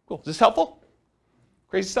 Cool. Is this helpful?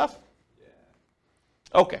 Crazy stuff?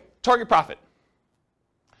 Yeah. Okay. Target profit.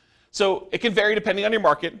 So it can vary depending on your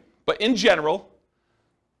market, but in general,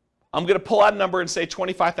 I'm going to pull out a number and say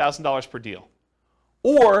 $25,000 per deal,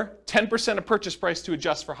 or 10% of purchase price to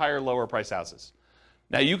adjust for higher, lower price houses.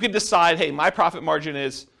 Now you could decide, hey, my profit margin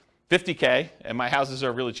is $50K and my houses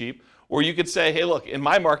are really cheap, or you could say, hey, look, in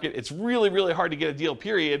my market, it's really, really hard to get a deal,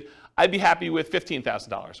 period. I'd be happy with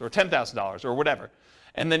 $15,000 or $10,000 or whatever.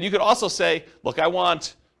 And then you could also say, look, I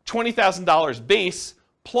want $20,000 base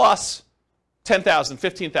plus $10,000,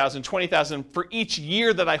 $15,000, $20,000 for each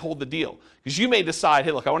year that I hold the deal. Because you may decide,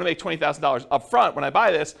 hey, look, I want to make $20,000 up front when I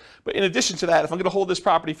buy this, but in addition to that, if I'm going to hold this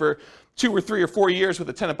property for 2 or 3 or 4 years with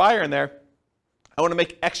a tenant buyer in there, I want to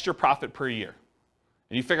make extra profit per year.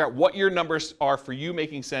 And you figure out what your numbers are for you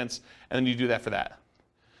making sense, and then you do that for that.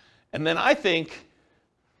 And then I think,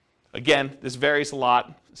 again, this varies a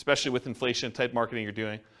lot, especially with inflation type marketing you're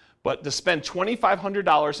doing, but to spend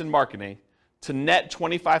 $2,500 in marketing to net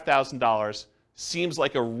 $25,000 seems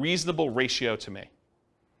like a reasonable ratio to me.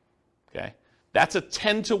 Okay? That's a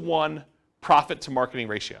 10-to-1 profit to marketing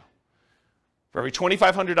ratio. For every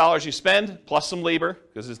 $2,500 you spend, plus some labor,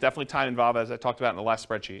 because there's definitely time involved, as I talked about in the last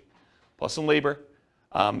spreadsheet, plus some labor.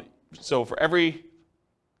 So for every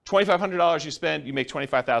 $2,500 you spend, you make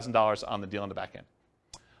 $25,000 on the deal on the back end.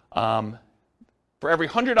 For every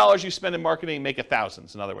 $100 you spend in marketing, make 1,000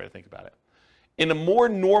 is another way to think about it. In a more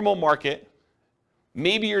normal market,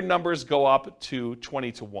 maybe your numbers go up to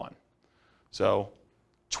 20-to-1. So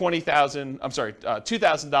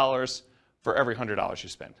 $2,000 for every $100 you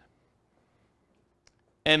spend.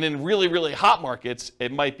 And in really, really hot markets,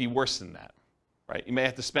 it might be worse than that, right? You may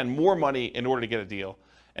have to spend more money in order to get a deal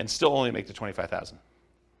and still only make the $25,000.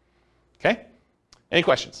 Okay? Any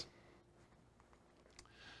questions?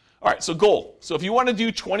 All right, so goal. So if you want to do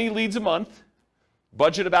 20 leads a month,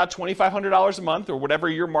 budget about $2,500 a month or whatever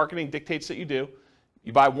your marketing dictates that you do.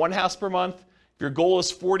 You buy one house per month. If your goal is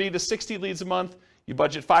 40 to 60 leads a month, you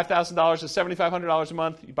budget $5,000 to $7,500 a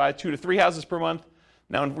month. You buy 2 to 3 houses per month.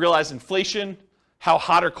 Now realize inflation, how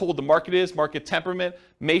hot or cold the market is, market temperament,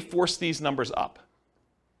 may force these numbers up.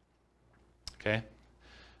 Okay?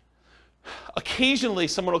 Occasionally,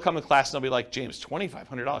 someone will come to class and they'll be like, James,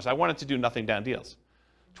 $2,500. I wanted to do nothing down deals.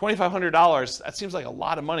 $2,500, that seems like a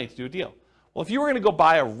lot of money to do a deal. Well, if you were going to go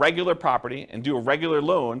buy a regular property and do a regular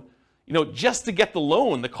loan, just to get the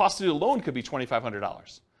loan, the cost to do a loan could be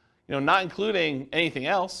 $2,500. Not including anything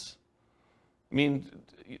else. I mean,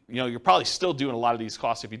 you're probably still doing a lot of these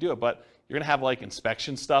costs if you do it, but you're going to have like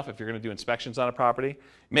inspection stuff if you're going to do inspections on a property. You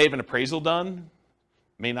may have an appraisal done.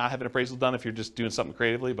 May not have an appraisal done if you're just doing something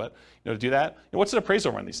creatively, but to do that. What's an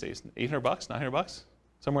appraisal run these days? $800, $900,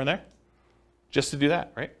 somewhere in there? Just to do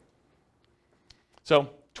that, right? So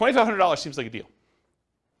 $2,500 seems like a deal.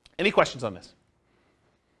 Any questions on this?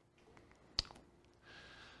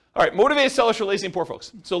 All right, motivated sellers for lazy and poor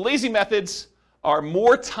folks. So lazy methods are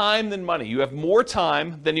more time than money. You have more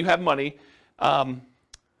time than you have money. I'm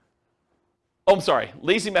sorry,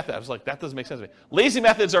 lazy method. I was like, that doesn't make sense to me. Lazy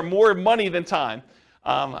methods are more money than time.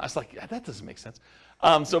 I was like, yeah, that doesn't make sense.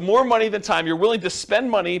 So more money than time. You're willing to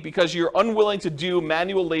spend money because you're unwilling to do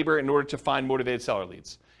manual labor in order to find motivated seller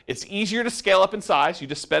leads. It's easier to scale up in size. You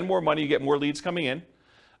just spend more money, you get more leads coming in.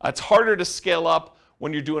 It's harder to scale up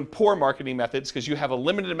when you're doing poor marketing methods because you have a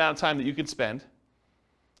limited amount of time that you can spend.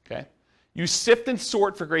 Okay? You sift and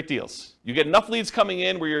sort for great deals. You get enough leads coming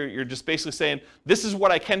in where you're just basically saying, this is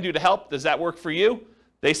what I can do to help. Does that work for you?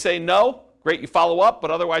 They say no. Great, you follow up, but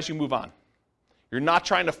otherwise you move on. You're not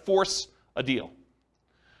trying to force a deal.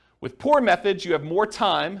 With poor methods, you have more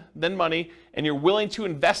time than money, and you're willing to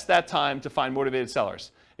invest that time to find motivated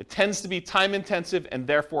sellers. It tends to be time intensive and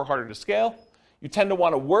therefore harder to scale. You tend to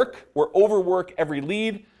want to work or overwork every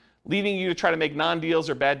lead, leading you to try to make non-deals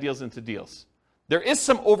or bad deals into deals. There is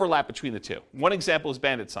some overlap between the two. One example is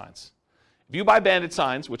bandit signs. If you buy bandit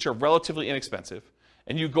signs, which are relatively inexpensive,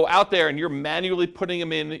 and you go out there and you're manually putting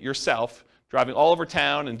them in yourself, driving all over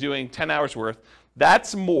town and doing 10 hours worth,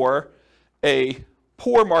 that's more a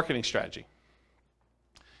poor marketing strategy.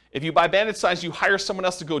 If you buy bandit signs, you hire someone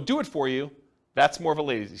else to go do it for you, that's more of a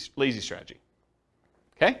lazy strategy.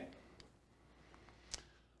 Okay?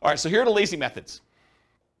 All right, so here are the lazy methods.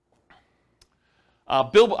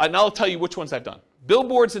 And I'll tell you which ones I've done.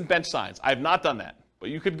 Billboards and bench signs. I have not done that. But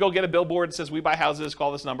you could go get a billboard that says, we buy houses,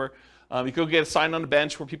 call this number. You could go get a sign on the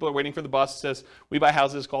bench where people are waiting for the bus that says, we buy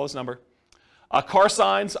houses, call this number. Car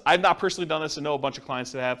signs, I've not personally done this. I know a bunch of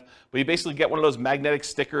clients that have. But you basically get one of those magnetic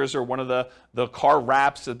stickers or one of the car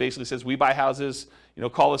wraps that basically says, we buy houses,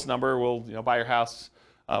 call this number, we'll buy your house.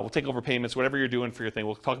 We'll take over payments, whatever you're doing for your thing.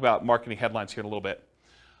 We'll talk about marketing headlines here in a little bit.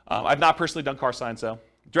 I've not personally done car signs, though.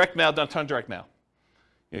 Direct mail, done a ton of direct mail.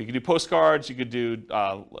 You could do postcards, you could do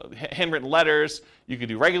handwritten letters, you could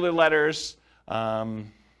do regular letters,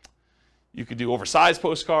 you could do oversized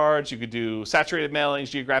postcards, you could do saturated mailings,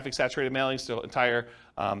 geographic saturated mailings to entire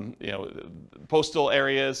postal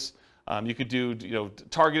areas. You could do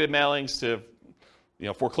targeted mailings to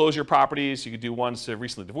foreclosure properties. You could do ones to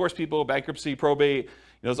recently divorced people, bankruptcy, probate.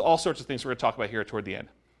 There's all sorts of things we're going to talk about here toward the end.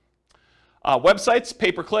 Websites,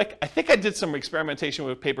 pay-per-click. I think I did some experimentation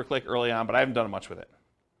with pay-per-click early on, but I haven't done much with it.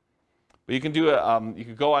 But you can do you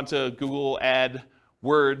could go onto Google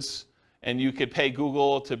AdWords, and you could pay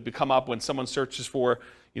Google to come up when someone searches for,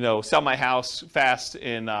 sell my house fast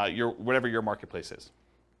in whatever your marketplace is.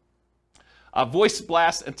 Voice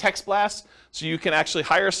blast and text blast, so you can actually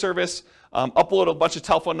hire a service, upload a bunch of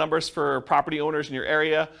telephone numbers for property owners in your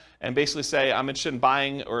area, and basically say, I'm interested in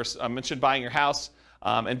buying, or I'm interested in buying your house.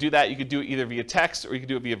 And do that. You could do it either via text or you could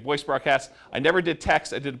do it via voice broadcast. I never did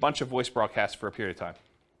text. I did a bunch of voice broadcasts for a period of time.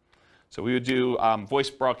 So we would do voice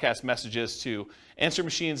broadcast messages to answer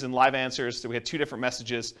machines and live answers. So we had 2 different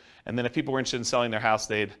messages. And then if people were interested in selling their house,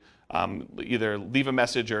 they'd either leave a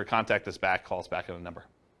message or contact us back, call us back on a number.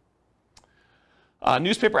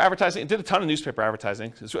 Newspaper advertising. I did a ton of newspaper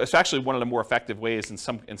advertising. It's actually one of the more effective ways in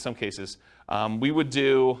some cases. We would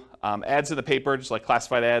do ads in the paper, just like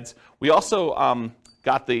classified ads. We also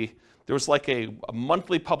got there was like a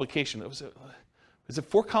monthly publication. Was it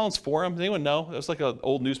Fort Collins Forum? Does anyone know? It was like an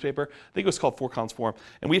old newspaper. I think it was called Fort Collins Forum.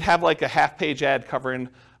 And we'd have like a half-page ad covering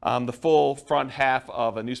the full front half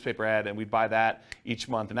of a newspaper ad, and we'd buy that each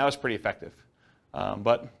month. And that was pretty effective.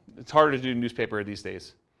 But it's harder to do newspaper these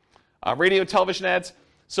days. Radio and television ads.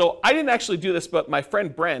 So I didn't actually do this, but my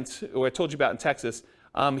friend Brent, who I told you about in Texas,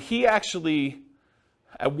 he actually,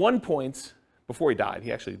 at one point, before he died,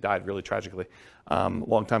 he actually died really tragically a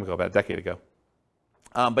long time ago, about a decade ago.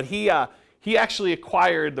 But he actually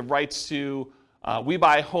acquired the rights to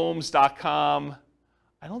WeBuyHomes.com.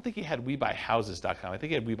 I don't think he had WeBuyHouses.com. I think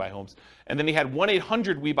he had WeBuyHomes. And then he had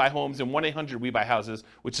 1-800-WeBuyHomes and 1-800-WeBuyHouses,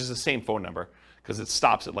 which is the same phone number because it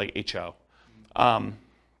stops at like HO.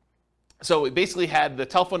 So it basically had the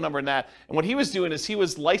telephone number and that. And what he was doing is he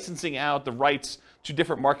was licensing out the rights to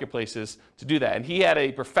different marketplaces to do that. And he had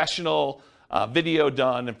a professional video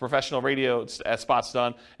done and professional radio spots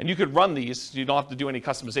done. And you could run these. You don't have to do any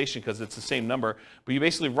customization because it's the same number. But you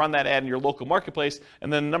basically run that ad in your local marketplace,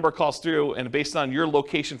 and then the number calls through. And based on your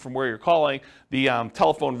location from where you're calling, the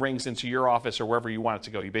telephone rings into your office or wherever you want it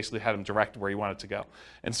to go. You basically had them direct where you want it to go.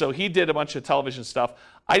 And so he did a bunch of television stuff.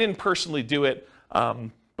 I didn't personally do it.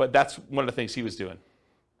 But that's one of the things he was doing.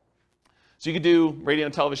 So you could do radio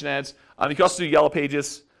and television ads. You can also do Yellow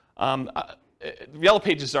Pages. Yellow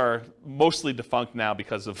Pages are mostly defunct now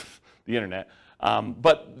because of the internet.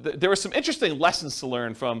 But there were some interesting lessons to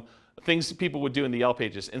learn from things people would do in the Yellow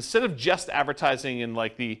Pages. Instead of just advertising in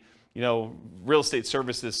like the real estate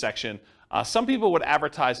services section, some people would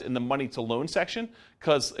advertise in the money to loan section.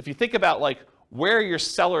 Because if you think about like where your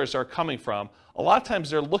sellers are coming from, a lot of times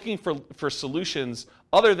they're looking for solutions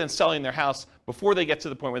other than selling their house before they get to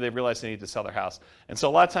the point where they realize they need to sell their house. And so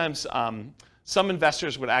a lot of times some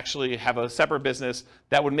investors would actually have a separate business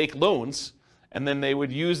that would make loans, and then they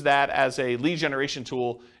would use that as a lead generation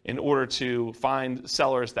tool in order to find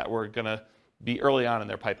sellers that were going to be early on in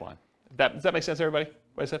their pipeline. Does that make sense, everybody?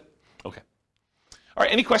 What I said? Okay. All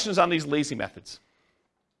right, any questions on these lazy methods?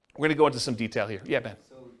 We're going to go into some detail here. Yeah, Ben.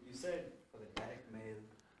 So you said for the direct mail,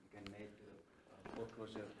 you can make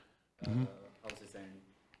foreclosure houses and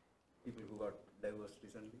people who got divorced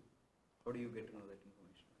recently. How do you get to know that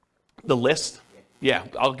information? The list? Yeah,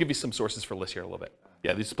 I'll give you some sources for lists here in a little bit.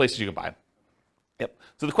 Yeah, these are places you can buy them. Yep.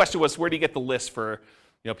 So the question was, where do you get the list for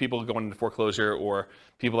people going into foreclosure or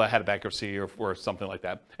people that had a bankruptcy or something like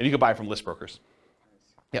that? And you can buy it from list brokers.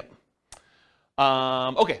 Yep.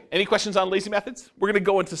 Okay, any questions on lazy methods? We're going to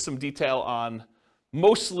go into some detail on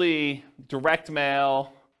mostly direct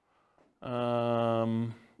mail.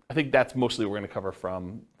 I think that's mostly what we're going to cover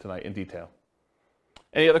from tonight in detail.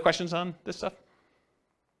 Any other questions on this stuff?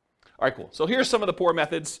 All right, cool. So here's some of the poor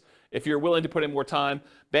methods. If you're willing to put in more time,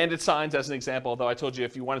 bandit signs as an example, although I told you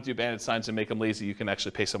if you want to do bandit signs and make them lazy, you can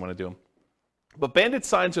actually pay someone to do them. But bandit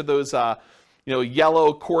signs are those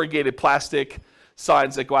yellow corrugated plastic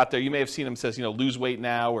signs that go out there. You may have seen them, says, lose weight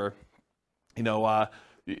now, or,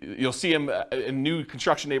 you'll see them in new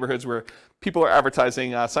construction neighborhoods where people are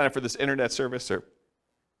advertising, sign up for this internet service or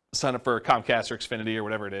sign up for Comcast or Xfinity or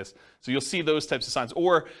whatever it is. So you'll see those types of signs.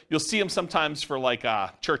 Or you'll see them sometimes for like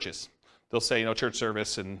churches. They'll say, church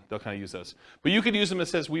service, and they'll kind of use those. But you could use them that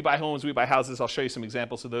says, we buy homes, we buy houses. I'll show you some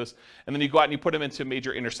examples of those. And then you go out and you put them into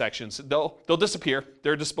major intersections. They'll disappear.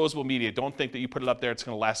 They're disposable media. Don't think that you put it up there, it's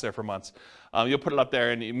going to last there for months. You'll put it up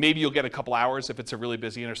there, and maybe you'll get a couple hours if it's a really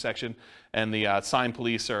busy intersection, and the sign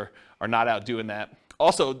police are not out doing that.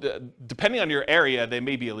 Also, depending on your area, they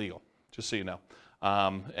may be illegal, just so you know.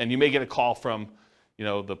 And you may get a call from,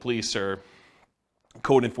 the police or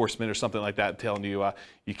code enforcement or something like that telling you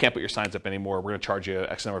you can't put your signs up anymore. We're going to charge you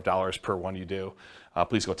X number of dollars per one you do.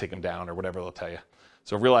 Please go take them down or whatever they'll tell you.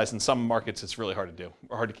 So realize in some markets it's really hard to do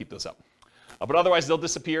or hard to keep those up. But otherwise they'll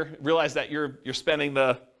disappear. Realize that you're spending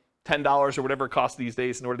the $10 or whatever it costs these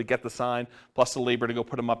days in order to get the sign plus the labor to go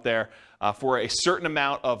put them up there for a certain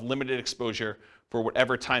amount of limited exposure for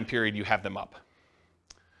whatever time period you have them up.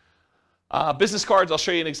 Business cards, I'll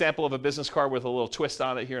show you an example of a business card with a little twist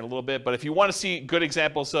on it here in a little bit. But if you want to see good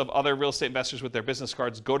examples of other real estate investors with their business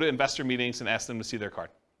cards, go to investor meetings and ask them to see their card.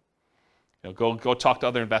 Go talk to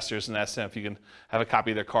other investors and ask them if you can have a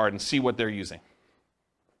copy of their card and see what they're using.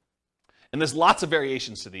 And there's lots of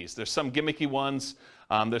variations to these. There's some gimmicky ones.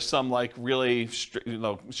 There's some like really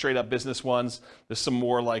straight up business ones. There's some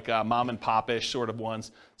more like mom and pop-ish sort of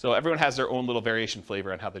ones. So everyone has their own little variation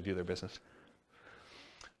flavor on how they do their business.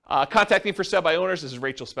 Contacting for sale by owners. This is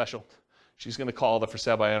Rachel's special. She's going to call the for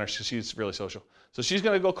sale by owners because she's really social. So she's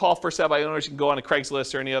going to go call for sale by owners. You can go on a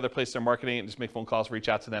Craigslist or any other place they're marketing it and just make phone calls, reach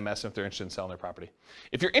out to them, ask them if they're interested in selling their property.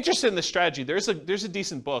 If you're interested in this strategy, there's a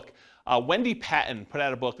decent book. Wendy Patton put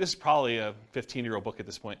out a book. This is probably a 15-year-old book at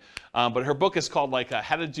this point. But her book is called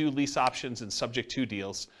How to Do Lease Options and Subject to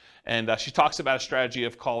Deals. And she talks about a strategy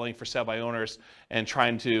of calling for sale by owners and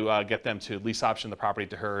trying to get them to lease option the property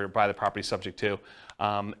to her or buy the property subject to.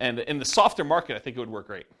 And in the softer market, I think it would work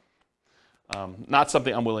great. Not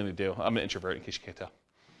something I'm willing to do. I'm an introvert, in case you can't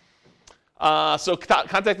tell. So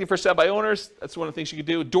contacting for sale by owners, that's one of the things you could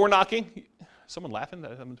do. Door knocking. Someone laughing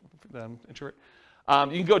that I'm an introvert?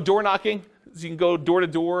 You can go door knocking. So you can go door to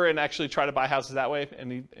door and actually try to buy houses that way.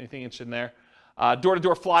 Anything interested in there? Door to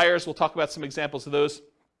door flyers. We'll talk about some examples of those.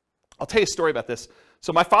 I'll tell you a story about this.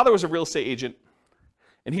 So my father was a real estate agent,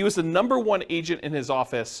 and he was the #1 agent in his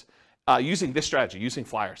office using this strategy, using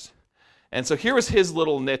flyers. And so here was his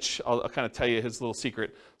little niche. I'll kind of tell you his little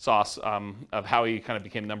secret sauce of how he kind of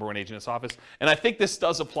became #1 agent in his office. And I think this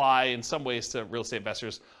does apply in some ways to real estate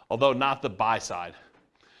investors, although not the buy side.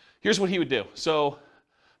 Here's what he would do. So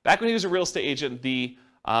back when he was a real estate agent, the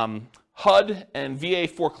HUD and VA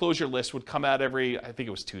foreclosure list would come out every, I think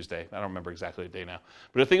it was Tuesday. I don't remember exactly the day now.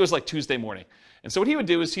 But I think it was like Tuesday morning. And so what he would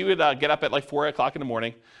do is he would get up at like 4 o'clock in the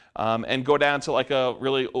morning and go down to like a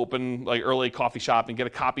really open, like early coffee shop and get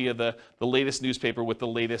a copy of the latest newspaper with the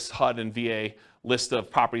latest HUD and VA list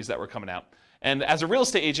of properties that were coming out. And as a real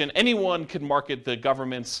estate agent, anyone could market the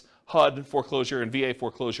government's HUD foreclosure and VA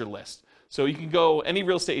foreclosure list. So you can go, any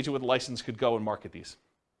real estate agent with a license could go and market these.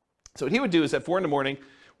 So what he would do is at 4 in the morning,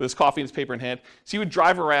 with his coffee and his paper in hand, so he would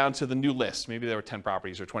drive around to the new list. Maybe there were 10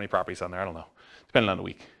 properties or 20 properties on there, I don't know, depending on the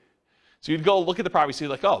week. So you'd go look at the properties, so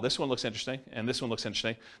you'd like, oh, this one looks interesting, and this one looks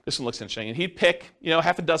interesting, this one looks interesting. And he'd pick,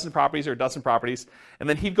 half a dozen properties or a dozen properties, and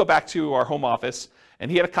then he'd go back to our home office, and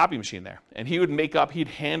he had a copy machine there. And he would he'd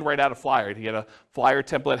hand write out a flyer. He had a flyer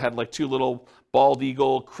template, had like 2 little bald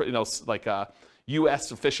eagle, like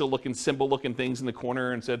U.S. official-looking, symbol-looking things in the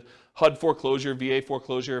corner and said, HUD foreclosure, VA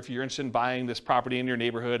foreclosure, if you're interested in buying this property in your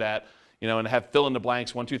neighborhood at, and have fill in the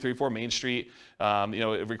blanks, 1, 2, 3, 4 Main Street,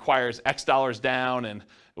 it requires X dollars down and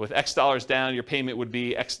with X dollars down, your payment would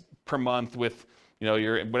be X per month with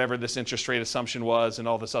your whatever this interest rate assumption was and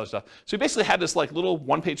all this other stuff. So he basically had this like little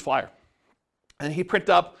one-page flyer. And he'd print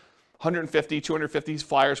up 150, 250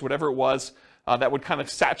 flyers, whatever it was, that would kind of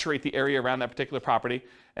saturate the area around that particular property.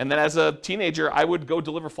 And then as a teenager, I would go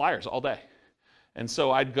deliver flyers all day. And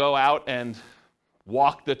so I'd go out and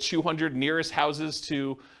walk the 200 nearest houses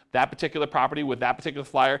to that particular property with that particular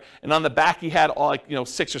flyer. And on the back, he had all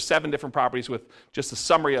 6 or 7 different properties with just a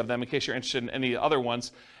summary of them in case you're interested in any other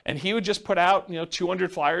ones. And he would just put out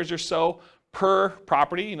 200 flyers or so per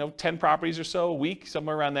property, 10 properties or so a week,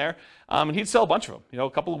 somewhere around there. And he'd sell a bunch of them, a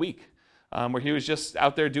couple a week, where he was just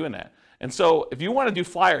out there doing that. And so if you want to do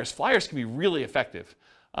flyers can be really effective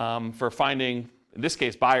for finding, in this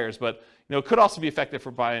case, buyers, but it could also be effective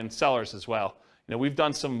for buying sellers as well. We've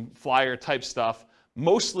done some flyer type stuff.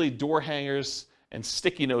 Mostly door hangers and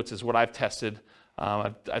sticky notes is what I've tested.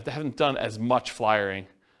 I haven't done as much flyering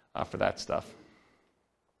for that stuff.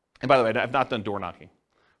 And by the way, I've not done door knocking,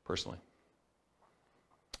 personally.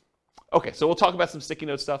 Okay, so we'll talk about some sticky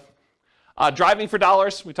note stuff. Driving for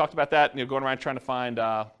dollars, we talked about that, going around trying to find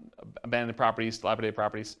abandoned properties, dilapidated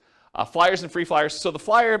properties. Flyers and free flyers. So the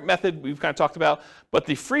flyer method we've kind of talked about, but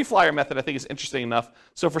the free flyer method I think is interesting enough.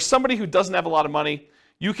 So for somebody who doesn't have a lot of money,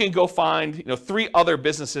 you can go find 3 other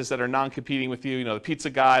businesses that are non-competing with you, the pizza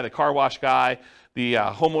guy, the car wash guy, the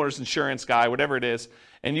homeowner's insurance guy, whatever it is,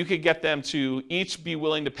 and you could get them to each be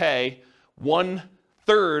willing to pay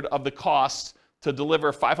 1/3 of the cost to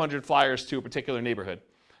deliver 500 flyers to a particular neighborhood.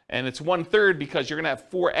 And it's 1/3 because you're going to have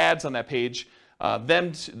 4 ads on that page,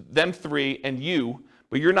 them 3 and you,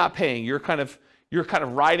 but you're not paying. You're kind of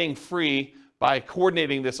riding free by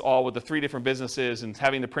coordinating this all with the 3 different businesses and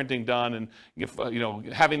having the printing done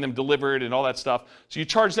and having them delivered and all that stuff. So you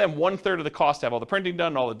charge them 1/3 of the cost to have all the printing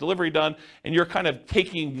done, all the delivery done, and you're kind of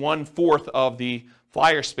taking 1/4 of the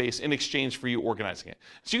flyer space in exchange for you organizing it.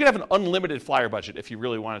 So you can have an unlimited flyer budget if you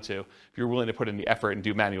really wanted to, if you're willing to put in the effort and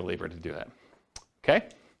do manual labor to do that. Okay?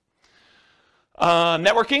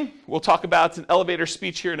 Networking, we'll talk about an elevator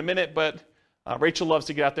speech here in a minute, but Rachel loves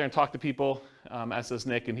to get out there and talk to people, as does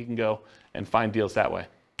Nick, and he can go and find deals that way.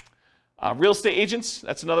 Real estate agents,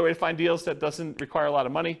 that's another way to find deals that doesn't require a lot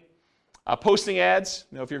of money. Posting ads,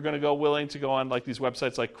 if you're going to go willing to go on like these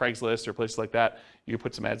websites like Craigslist or places like that, you can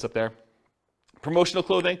put some ads up there. Promotional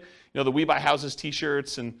clothing, the We Buy Houses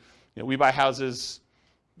t-shirts and We Buy Houses,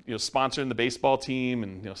 sponsoring the baseball team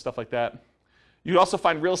and stuff like that. You can also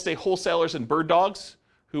find real estate wholesalers and bird dogs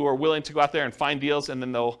who are willing to go out there and find deals, and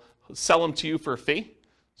then they'll sell them to you for a fee.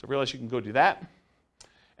 So realize you can go do that.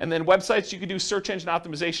 And then websites, you can do search engine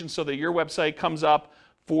optimization so that your website comes up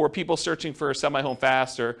for people searching for Semi Home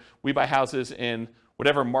Fast or We Buy Houses in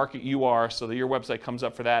whatever market you are, so that your website comes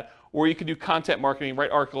up for that. Or you can do content marketing, write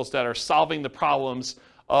articles that are solving the problems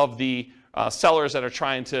of the sellers that are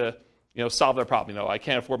trying to solve their problem. I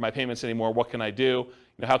can't afford my payments anymore. What can I do?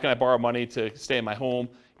 How can I borrow money to stay in my home?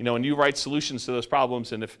 And you write solutions to those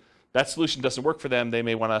problems. And if that solution doesn't work for them, they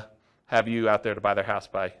may want to have you out there to buy their house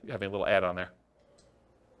by having a little ad on there.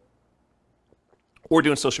 Or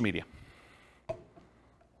doing social media.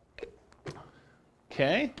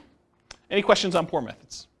 Okay. Any questions on poor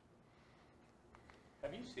methods?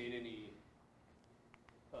 Have you seen any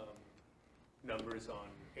numbers on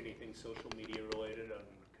anything social media related on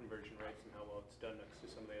conversion rates and how well it's done next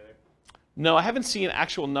to some of the other? No, I haven't seen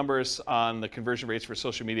actual numbers on the conversion rates for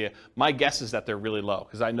social media. My guess is that they're really low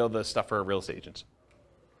because I know the stuff for real estate agents.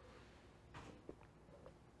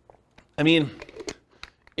 I mean,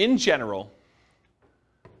 in general,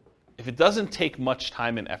 if it doesn't take much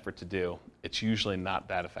time and effort to do, it's usually not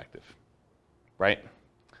that effective, right?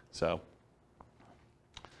 So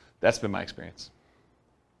that's been my experience.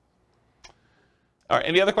 All right,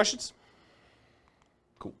 any other questions?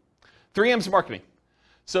 Cool. 3 M's marketing.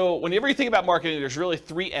 So whenever you think about marketing, there's really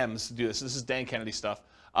 3 M's to do this. This is Dan Kennedy stuff.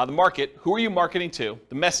 The market, who are you marketing to?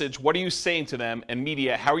 The message, what are you saying to them? And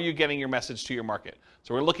media, how are you getting your message to your market?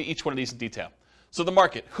 So we're going to look at each one of these in detail. So the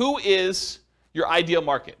market, who is your ideal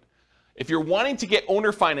market? If you're wanting to get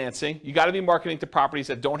owner financing, you got to be marketing to properties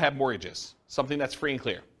that don't have mortgages, something that's free and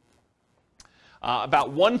clear.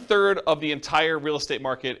 About 1/3 of the entire real estate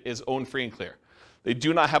market is owned free and clear. They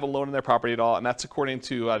do not have a loan in their property at all, and that's according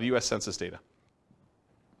to the U.S. Census data.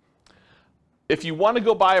 If you want to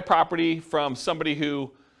go buy a property from somebody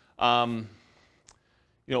who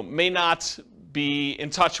may not be in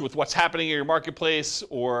touch with what's happening in your marketplace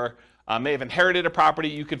or may have inherited a property,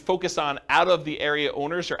 you can focus on out-of-the-area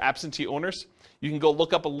owners or absentee owners. You can go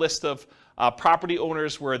look up a list of property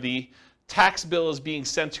owners where the tax bill is being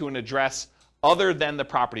sent to an address other than the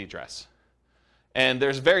property address. And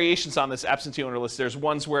there's variations on this absentee owner list. There's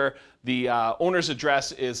ones where the owner's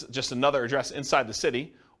address is just another address inside the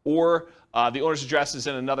city, or the owner's address is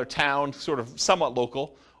in another town, sort of somewhat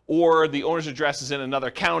local, or the owner's address is in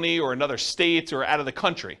another county or another state or out of the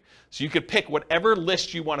country. So you could pick whatever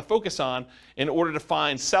list you want to focus on in order to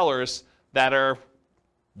find sellers that are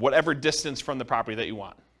whatever distance from the property that you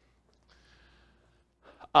want.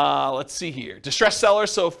 Let's see here. Distressed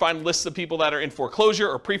sellers, so find lists of people that are in foreclosure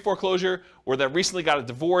or pre-foreclosure, or that recently got a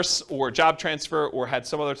divorce or a job transfer or had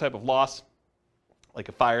some other type of loss, like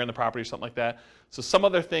a fire in the property or something like that. So some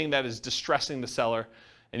other thing that is distressing the seller,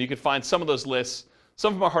 and you can find some of those lists.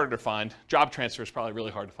 Some of them are harder to find. Job transfer is probably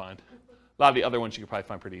really hard to find. A lot of the other ones you can probably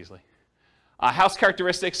find pretty easily. House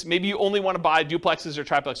characteristics, maybe you only want to buy duplexes or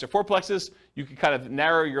triplexes or fourplexes. You can kind of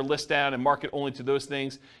narrow your list down and market only to those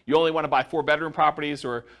things. You only want to buy 4-bedroom properties,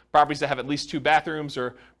 or properties that have at least 2 bathrooms,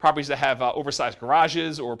 or properties that have oversized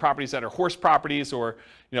garages, or properties that are horse properties, or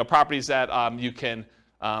properties that you can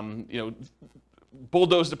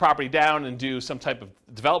bulldoze the property down and do some type of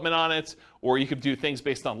development on it, or you could do things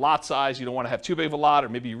based on lot size. You don't want to have too big of a lot, or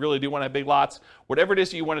maybe you really do want to have big lots. Whatever it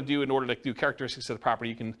is that you want to do in order to do characteristics of the property,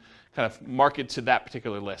 you can kind of market to that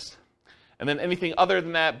particular list. And then anything other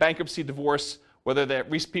than that, bankruptcy, divorce, whether they're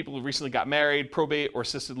people who recently got married, probate, or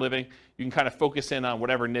assisted living, you can kind of focus in on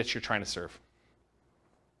whatever niche you're trying to serve.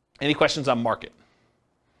 Any questions on market?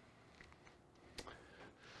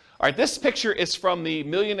 All right, this picture is from the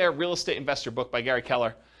Millionaire Real Estate Investor book by Gary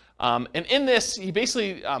Keller. And in this, he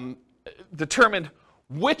basically determined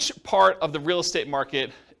which part of the real estate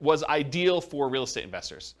market was ideal for real estate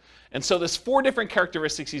investors. And so there's 4 different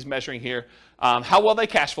characteristics he's measuring here. How well they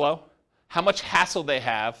cash flow, how much hassle they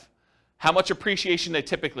have, how much appreciation they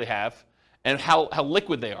typically have, and how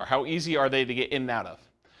liquid they are, how easy are they to get in and out of.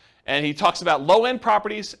 And he talks about low-end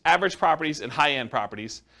properties, average properties, and high-end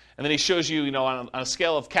properties. And then he shows you, on a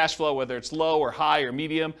scale of cash flow, whether it's low or high or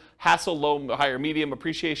medium, hassle, low, high or medium,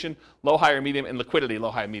 appreciation, low, high or medium, and liquidity,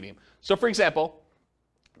 low, high, medium. So for example,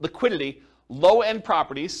 liquidity, low-end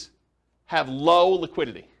properties have low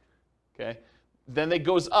liquidity. Okay? Then it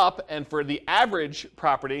goes up, and for the average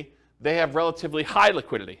property, they have relatively high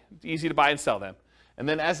liquidity. It's easy to buy and sell them. And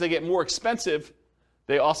then as they get more expensive,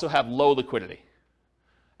 they also have low liquidity.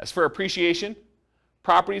 As for appreciation,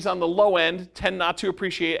 properties on the low end tend not to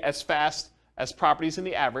appreciate as fast as properties in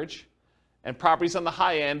the average, and properties on the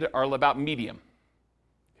high end are about medium.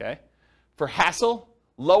 Okay? For hassle,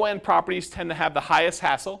 low-end properties tend to have the highest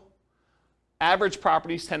hassle, average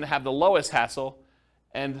properties tend to have the lowest hassle,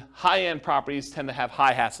 and high-end properties tend to have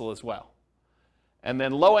high hassle as well. And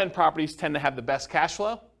then low-end properties tend to have the best cash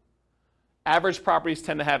flow, average properties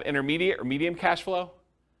tend to have intermediate or medium cash flow,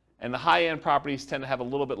 and the high-end properties tend to have a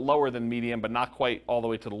little bit lower than medium, but not quite all the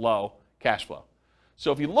way to the low cash flow.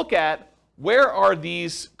 So if you look at where are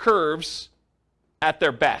these curves at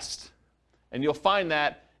their best, and you'll find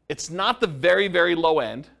that it's not the very, very low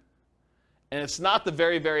end, and it's not the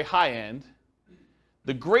very, very high end.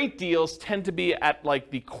 The great deals tend to be at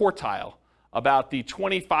like the quartile, about the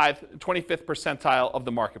 25th percentile of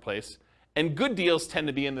the marketplace, and good deals tend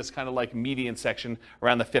to be in this kind of like median section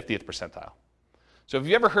around the 50th percentile. So if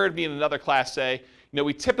you ever heard me in another class say,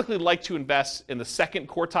 we typically like to invest in the second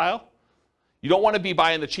quartile. You don't want to be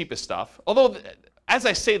buying the cheapest stuff. Although, as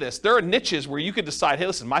I say this, there are niches where you could decide, hey,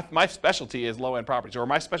 listen, my specialty is low-end properties, or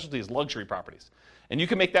my specialty is luxury properties. And you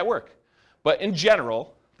can make that work. But in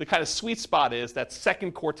general, the kind of sweet spot is that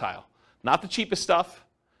second quartile. Not the cheapest stuff,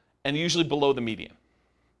 and usually below the median.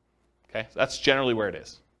 Okay, so that's generally where it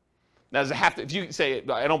is. Now, does it have to, if you say,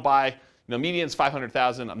 I don't buy, median's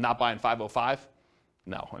 500,000, I'm not buying 505.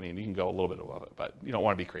 No, you can go a little bit above it, but you don't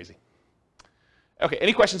want to be crazy. Okay,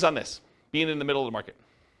 any questions on this? Being in the middle of the market.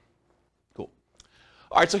 Cool.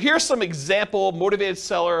 All right, so here's some example motivated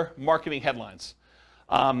seller marketing headlines.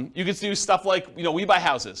 You could do stuff like, we buy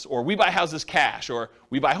houses, or we buy houses cash, or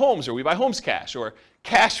we buy homes, or we buy homes cash, or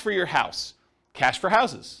cash for your house, cash for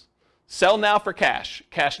houses. Sell now for cash,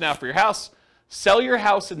 cash now for your house. Sell your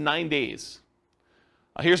house in 9 days.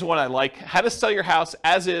 Here's one I like. How to sell your house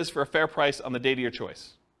as is for a fair price on the date of your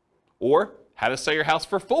choice. Or how to sell your house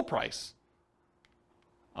for full price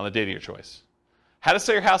on the date of your choice. How to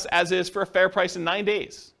sell your house as is for a fair price in 9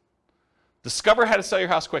 days. Discover how to sell your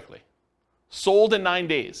house quickly. Sold in 9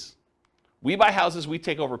 days. We buy houses, we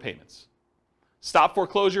take over payments. Stop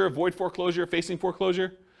foreclosure, avoid foreclosure, facing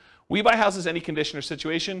foreclosure. We buy houses any condition or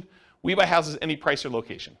situation. We buy houses any price or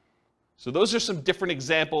location. So those are some different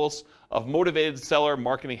examples of motivated seller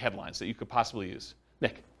marketing headlines that you could possibly use.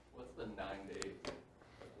 Nick? What's the 9 days?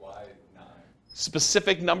 Why 9?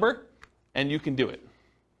 Specific number, and you can do it.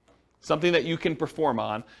 something that you can perform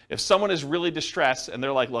on. If someone is really distressed and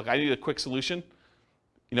they're like, look, I need a quick solution,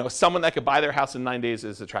 someone that could buy their house in 9 days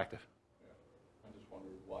is attractive. Yeah. I just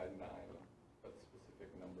wondered why 9, that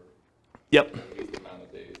specific number. Yep. The amount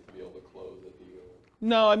of days to be able to close a deal.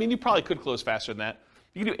 No, I mean, you probably could close faster than that.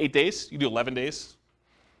 You can do 8 days. You can do 11 days.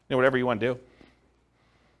 Whatever you want to do.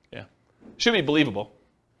 Yeah. Should be believable.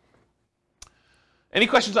 Any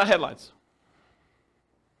questions on headlines?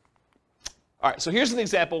 All right, so here's an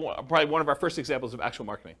example, probably one of our first examples of actual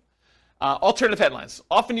marketing. Alternative headlines,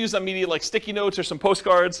 often used on media like sticky notes or some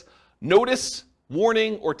postcards. Notice,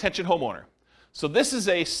 warning, or attention homeowner. So this is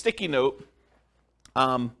a sticky note.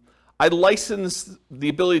 I licensed the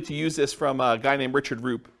ability to use this from a guy named Richard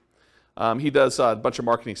Roop. He does a bunch of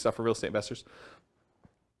marketing stuff for real estate investors.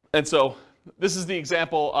 And so this is the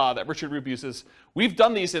example that Richard Roop uses. We've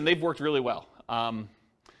done these and they've worked really well.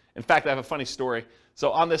 In fact, I have a funny story.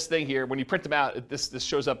 So on this thing here, when you print them out, this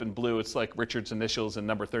shows up in blue. It's like Richard's initials and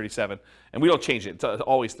number 37. And we don't change it. It's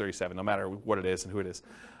always 37, no matter what it is and who it is.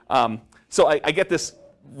 So I get this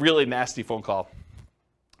really nasty phone call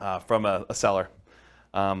from a seller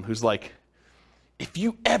who's like, if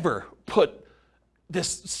you ever put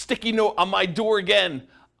this sticky note on my door again,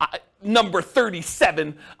 number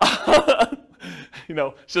 37.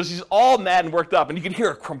 So she's all mad and worked up, and you can hear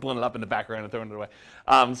her crumpling it up in the background and throwing it away.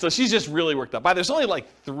 So she's just really worked up. There's only like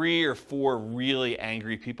 3 or 4 really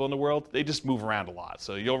angry people in the world. They just move around a lot,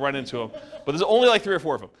 so you'll run into them. But there's only like 3 or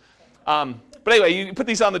 4 of them. But anyway, you put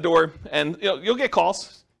these on the door, and you'll get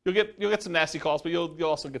calls. You'll get some nasty calls, but you'll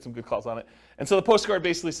also get some good calls on it. And so the postcard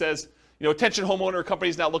basically says, attention homeowner,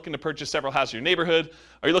 companies now looking to purchase several houses in your neighborhood.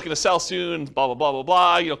 Are you looking to sell soon? Blah, blah, blah,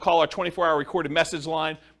 blah, blah. Call our 24-hour recorded message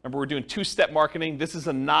line. Remember, we're doing 2-step marketing. This is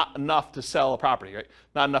not enough to sell a property, right?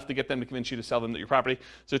 Not enough to get them to convince you to sell them your property.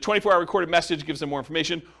 So 24-hour recorded message gives them more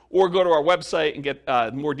information. Or go to our website and get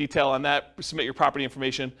more detail on that. Submit your property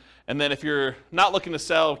information. And then if you're not looking to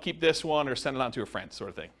sell, keep this one or send it on to a friend,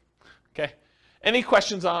 sort of thing. Okay? Any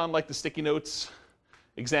questions on like the sticky notes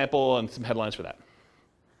example and some headlines for that?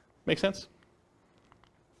 Make sense?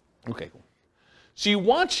 Okay, cool. So you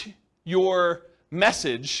want your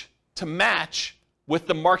message to match with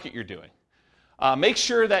the market you're doing. Make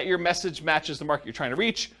sure that your message matches the market you're trying to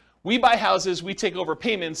reach. We buy houses, we take over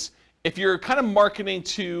payments. If you're kind of marketing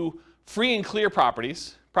to free and clear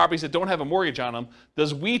properties that don't have a mortgage on them,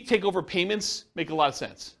 does we take over payments make a lot of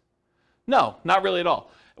sense? No, not really at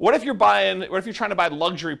all. What if you're trying to buy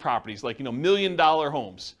luxury properties like, $1 million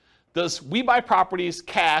homes? Does we buy properties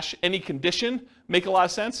cash, any condition, make a lot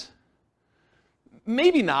of sense?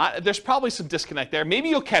 Maybe not. There's probably some disconnect there. Maybe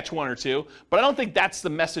you'll catch 1 or 2, but I don't think that's the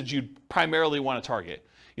message you'd primarily want to target.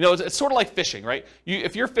 It's sort of like fishing, right?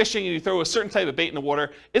 If you're fishing and you throw a certain type of bait in the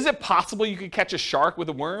water, is it possible you could catch a shark with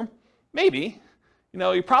a worm? Maybe.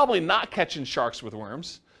 You're probably not catching sharks with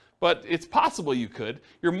worms, but it's possible you could.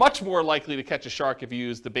 You're much more likely to catch a shark if you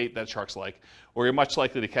use the bait that sharks like, or you're much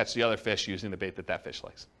likely to catch the other fish using the bait that fish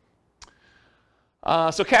likes.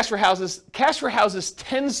 So cash for houses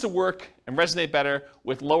tends to work and resonate better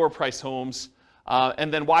with lower priced homes.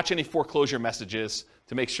 And then watch any foreclosure messages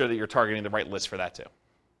to make sure that you're targeting the right list for that too.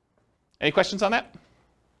 Any questions on that?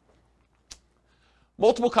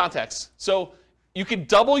 Multiple contacts. So you can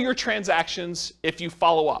double your transactions if you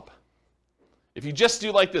follow up. If you just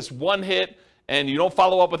do like this one hit and you don't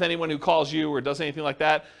follow up with anyone who calls you or does anything like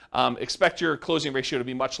that, expect your closing ratio to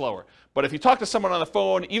be much lower. But if you talk to someone on the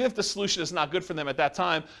phone, even if the solution is not good for them at that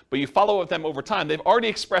time, but you follow up with them over time, they've already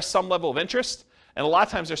expressed some level of interest, and a lot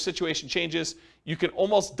of times their situation changes. You can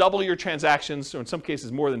almost double your transactions, or in some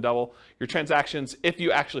cases more than double your transactions if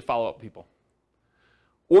you actually follow up with people.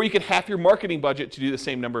 Or you can half your marketing budget to do the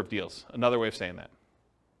same number of deals. Another way of saying that.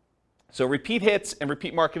 So repeat hits and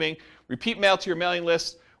repeat marketing, repeat mail to your mailing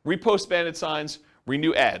list, repost banded signs,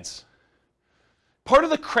 renew ads. Part of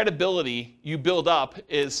the credibility you build up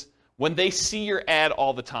is when they see your ad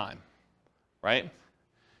all the time, right?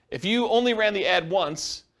 If you only ran the ad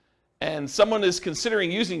once and someone is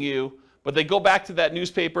considering using you, but they go back to that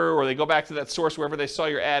newspaper or they go back to that source wherever they saw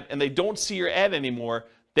your ad and they don't see your ad anymore,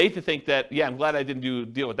 they think that, yeah, I'm glad I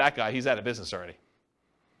didn't deal with that guy. He's out of business already.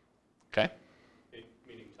 Okay?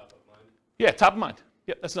 Meaning top of mind? Yeah, top of mind.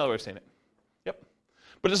 Yep, that's another way of saying it. Yep.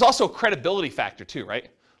 But there's also a credibility factor too, right?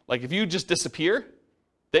 Like if you just disappear,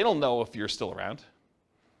 they don't know if you're still around.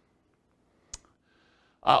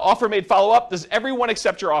 Offer made follow-up. Does everyone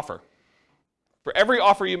accept your offer? For every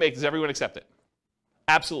offer you make, does everyone accept it?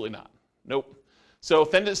 Absolutely not. Nope. So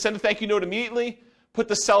send a thank you note immediately. Put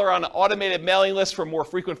the seller on an automated mailing list for more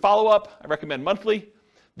frequent follow-up. I recommend monthly.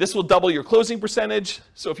 This will double your closing percentage.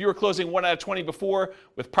 So if you were closing 1 out of 20 before,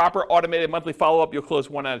 with proper automated monthly follow-up, you'll close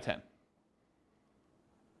 1 out of 10.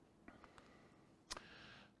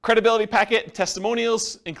 Credibility packet and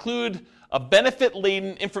testimonials include a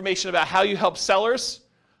benefit-laden information about how you help sellers,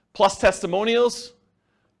 plus testimonials.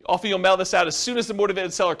 Often you'll mail this out as soon as the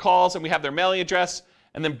motivated seller calls, and we have their mailing address,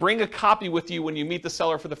 and then bring a copy with you when you meet the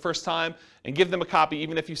seller for the first time, and give them a copy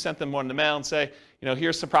even if you sent them one in the mail, and say,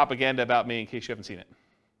 here's some propaganda about me in case you haven't seen it.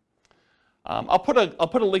 I'll put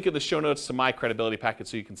a link in the show notes to my credibility packet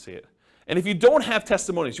so you can see it. And if you don't have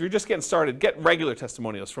testimonials, if you're just getting started, get regular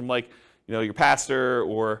testimonials from your pastor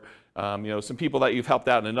or some people that you've helped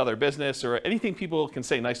out in another business, or anything people can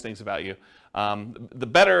say nice things about you. The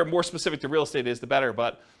better, more specific to real estate is, the better.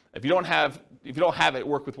 But if you don't have it,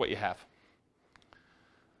 work with what you have.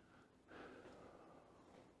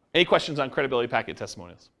 Any questions on credibility packet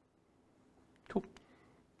testimonials? Cool.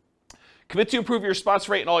 Commit to improve your response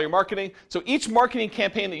rate in all your marketing. So each marketing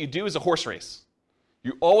campaign that you do is a horse race.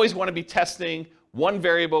 You always want to be testing one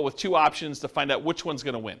variable with two options to find out which one's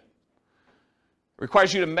going to win. It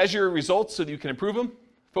requires you to measure your results so that you can improve them.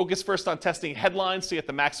 Focus first on testing headlines to get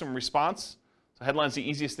the maximum response. So headlines are the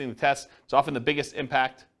easiest thing to test. It's often the biggest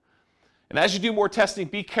impact. And as you do more testing,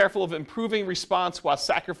 be careful of improving response while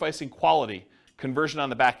sacrificing quality, conversion on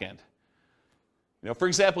the back end. For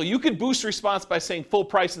example, you could boost response by saying full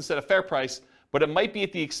price instead of fair price, but it might be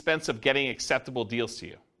at the expense of getting acceptable deals to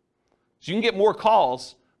you. So you can get more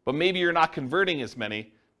calls, but maybe you're not converting as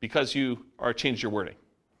many because you changed your wording.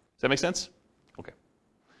 Does that make sense? Okay.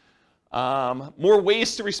 More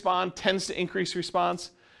ways to respond tends to increase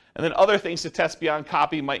response. And then other things to test beyond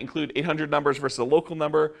copy might include 800 numbers versus a local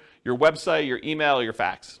number, your website, your email, or your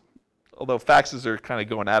fax. Although faxes are kind of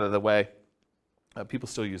going out of the way, people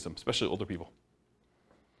still use them, especially older people.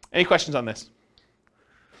 Any questions on this?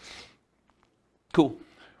 Cool.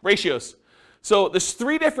 Ratios. So there's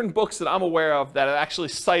 3 different books that I'm aware of that have actually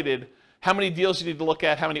cited how many deals you need to look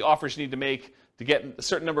at, how many offers you need to make to get a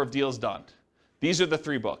certain number of deals done. These are the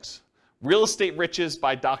 3 books. Real Estate Riches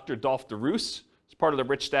by Dr. Dolph DeRoos. It's part of the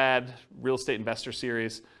Rich Dad Real Estate Investor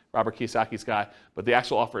series, Robert Kiyosaki's guy. But the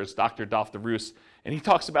actual author is Dr. Dolph DeRoos. And he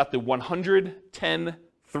talks about the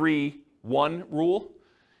 100-10-3-1 rule.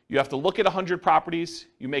 You have to look at 100 properties.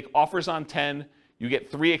 You make offers on 10. You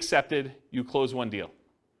get 3 accepted. You close 1 deal.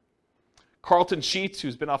 Carlton Sheets,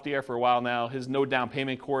 who's been off the air for a while now, his no down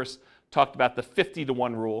payment course talked about the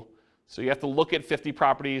 50-1 rule. So you have to look at 50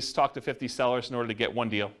 properties, talk to 50 sellers in order to get 1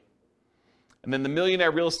 deal. And then the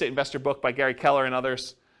Millionaire Real Estate Investor book by Gary Keller and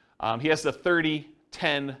others, he has the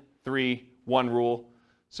 30-10-3-1 rule.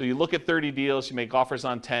 So you look at 30 deals, you make offers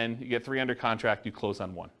on 10, you get 3 under contract, you close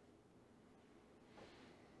on 1.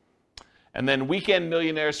 And then Weekend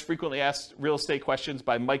Millionaires, Frequently Asked Real Estate Questions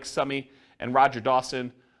by Mike Summey and Roger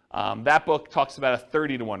Dawson. That book talks about a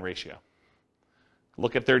 30-1 ratio.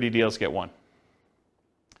 Look at 30 deals, get 1.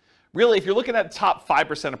 Really, if you're looking at the top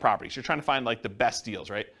 5% of properties, you're trying to find the best deals,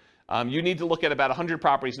 right? You need to look at about 100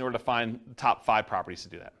 properties in order to find the top 5 properties to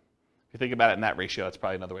do that. If you think about it in that ratio, that's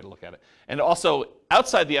probably another way to look at it. And also,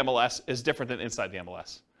 outside the MLS is different than inside the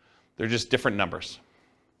MLS. They're just different numbers.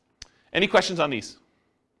 Any questions on these?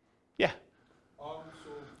 Yeah. So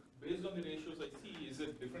based on the ratios I see, is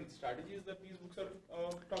it different strategies that these books are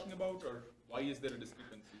talking about, or why is there a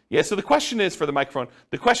discrepancy? Yeah, so the question is, for the microphone,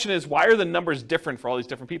 the question is, why are the numbers different for all these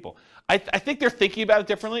different people? I think they're thinking about it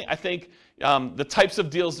differently. I think the types of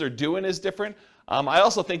deals they're doing is different. I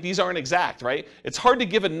also think these aren't exact, right? It's hard to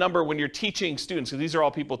give a number when you're teaching students, because these are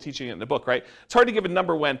all people teaching it in the book, right? It's hard to give a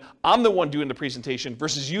number when I'm the one doing the presentation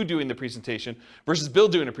versus you doing the presentation versus Bill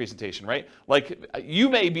doing the presentation, right? You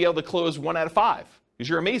may be able to close 1 out of 5 because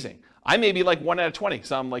you're amazing. I may be 1 out of 20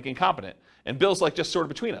 because I'm incompetent. And Bill's just sort of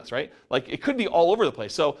between us, right? It could be all over the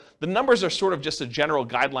place. So the numbers are sort of just a general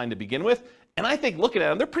guideline to begin with. And I think looking at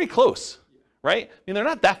them, they're pretty close, right? I mean, they're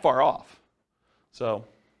not that far off. So.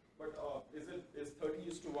 But is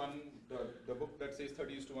 30:1, the book that says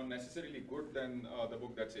 30:1 necessarily good than the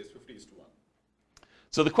book that says 50:1?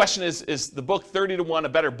 So the question is the book 30-1 a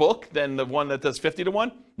better book than the one that does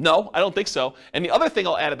 50-1? No, I don't think so. And the other thing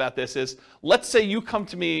I'll add about this is, let's say you come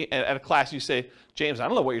to me at a class, you say, James, I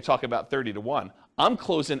don't know what you're talking about 30-1. I'm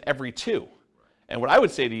closing every 2. And what I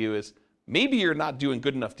would say to you is, maybe you're not doing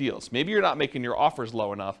good enough deals. Maybe you're not making your offers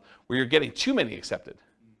low enough where you're getting too many accepted,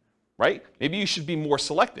 right? Maybe you should be more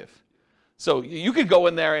selective. So you could go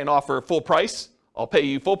in there and offer full price. I'll pay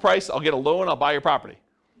you full price. I'll get a loan. I'll buy your property.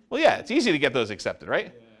 Well, yeah, it's easy to get those accepted,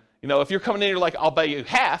 right? Yeah. If you're coming in, you're like, I'll pay you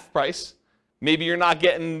half price. Maybe you're not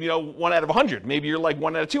getting, 1 out of 100. Maybe you're 1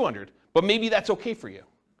 out of 200. But maybe that's okay for you.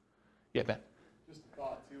 Yeah, Ben. Just a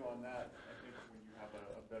thought too on that. I think when you have a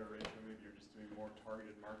better ratio, maybe you're just doing more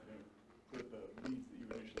targeted marketing with the leads that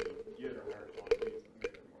you initially get are higher quality leads and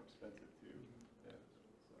make them more expensive too. Yeah.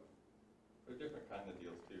 So. They're different kind of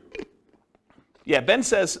deals too, Yeah, Ben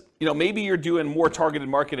says, maybe you're doing more targeted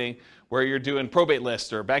marketing where you're doing probate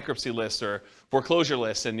lists or bankruptcy lists or foreclosure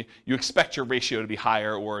lists, and you expect your ratio to be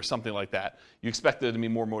higher or something like that. You expect it to be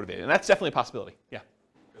more motivated, and that's definitely a possibility. Yeah.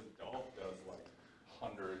 Because Dolph does like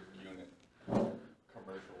 100-unit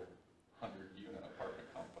commercial, 100-unit apartment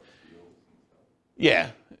complex deals and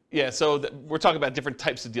stuff. Yeah. So we're talking about different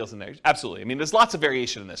types of deals in there. Absolutely. I mean, there's lots of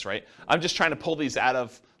variation in this, right? I'm just trying to pull these out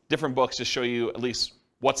of different books to show you at least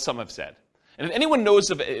what some have said. And if anyone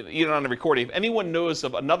knows of, even on the recording, if anyone knows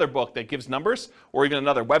of another book that gives numbers, or even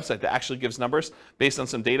another website that actually gives numbers based on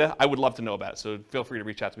some data, I would love to know about it. So feel free to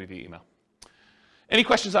reach out to me via email. Any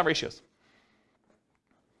questions on ratios?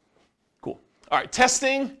 Cool. All right,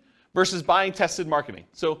 testing versus buying tested marketing.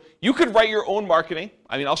 So you could write your own marketing.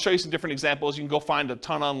 I mean, I'll show you some different examples. You can go find a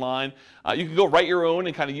ton online. You can go write your own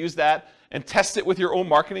and kind of use that and test it with your own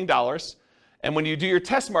marketing dollars. And when you do your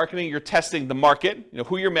test marketing, you're testing the market,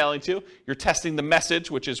 who you're mailing to. You're testing the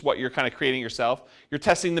message, which is what you're kind of creating yourself. You're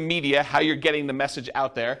testing the media, how you're getting the message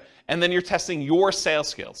out there. And then you're testing your sales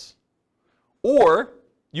skills. Or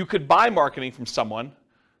you could buy marketing from someone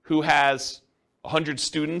who has 100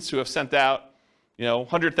 students who have sent out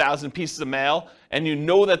 100,000 pieces of mail, and you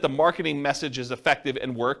know that the marketing message is effective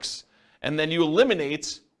and works, and then you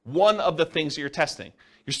eliminate one of the things that you're testing.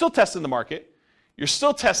 You're still testing the market. You're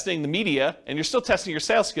still testing the media, and you're still testing your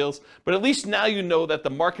sales skills, but at least now you know that the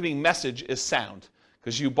marketing message is sound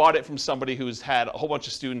because you bought it from somebody who's had a whole bunch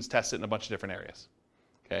of students test it in a bunch of different areas.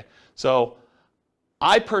 Okay, so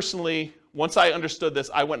I personally, once I understood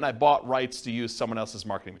this, I went and I bought rights to use someone else's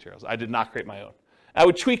marketing materials. I did not create my own. I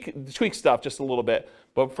would tweak stuff just a little bit,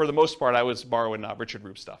 but for the most part, I was borrowing Richard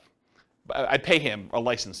Roop stuff. I'd pay him a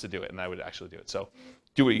license to do it, and I would actually do it. So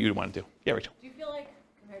do what you want to do. Yeah, Rachel. Do you feel like,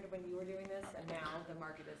 compared to when you were doing this, and now the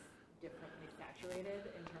market is differently saturated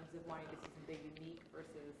in terms of wanting to see something unique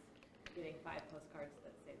versus getting 5 postcards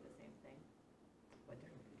that say the same thing? What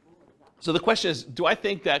different people? What is that? So the question is, do I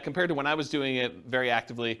think that compared to when I was doing it very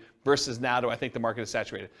actively versus now, do I think the market is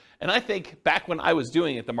saturated? And I think back when I was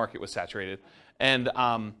doing it, the market was saturated. And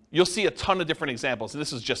you'll see a ton of different examples. And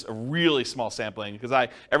this is just a really small sampling because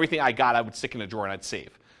everything I got, I would stick in a drawer and I'd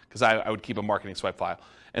save because I would keep a marketing swipe file.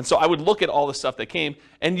 And so I would look at all the stuff that came,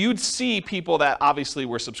 and you'd see people that obviously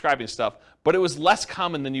were subscribing to stuff, but it was less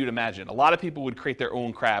common than you'd imagine. A lot of people would create their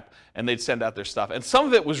own crap, and they'd send out their stuff. And some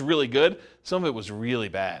of it was really good, some of it was really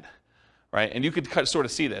bad, right? And you could sort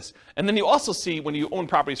of see this. And then you also see, when you own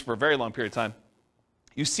properties for a very long period of time,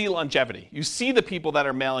 you see longevity. You see the people that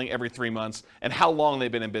are mailing every 3 months and how long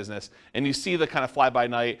they've been in business. And you see the kind of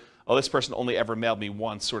fly-by-night, oh, this person only ever mailed me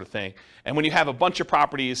once sort of thing. And when you have a bunch of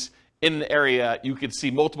properties in the area, you could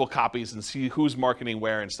see multiple copies and see who's marketing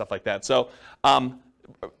where and stuff like that. So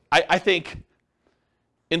I think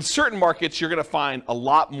in certain markets, you're going to find a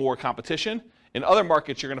lot more competition. In other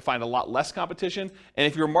markets, you're going to find a lot less competition. And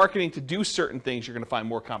if you're marketing to do certain things, you're going to find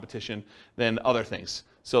more competition than other things.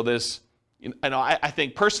 So there's, I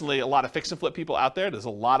think personally, a lot of fix and flip people out there. There's a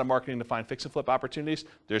lot of marketing to find fix and flip opportunities.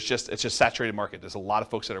 It's just saturated market. There's a lot of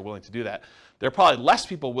folks that are willing to do that. There are probably less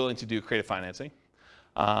people willing to do creative financing.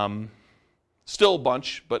 Still a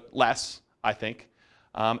bunch, but less, I think.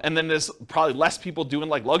 And then there's probably less people doing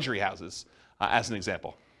like luxury houses, as an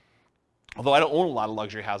example. Although I don't own a lot of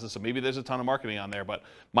luxury houses, so maybe there's a ton of marketing on there, but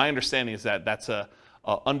my understanding is that that's a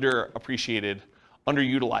underappreciated,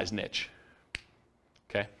 underutilized niche.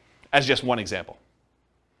 Okay? As just one example.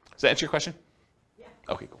 Does that answer your question? Yeah.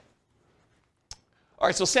 Okay, cool. All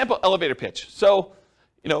right, so sample elevator pitch. So,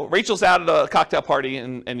 Rachel's out at a cocktail party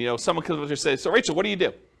and someone comes up and says, so Rachel, what do you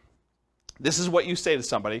do? This is what you say to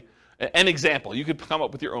somebody. An example. You could come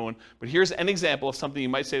up with your own, but here's an example of something you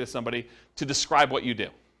might say to somebody to describe what you do.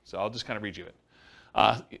 So I'll just kind of read you it.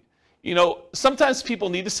 Sometimes people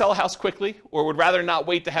need to sell a house quickly or would rather not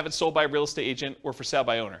wait to have it sold by a real estate agent or for sale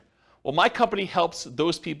by owner. Well, my company helps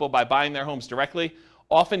those people by buying their homes directly,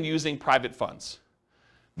 often using private funds.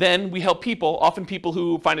 Then we help people, often people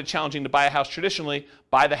who find it challenging to buy a house traditionally,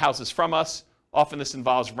 buy the houses from us. Often this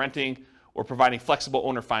involves renting or providing flexible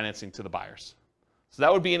owner financing to the buyers. So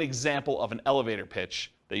that would be an example of an elevator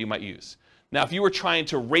pitch that you might use. Now, if you were trying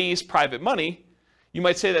to raise private money, you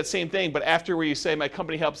might say that same thing, but after where you say my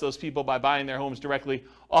company helps those people by buying their homes directly,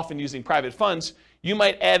 often using private funds, you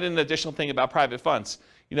might add in an additional thing about private funds.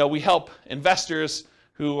 We help investors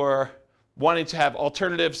who are wanting to have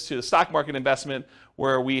alternatives to the stock market investment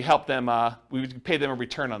where we help them, we pay them a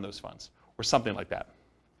return on those funds or something like that.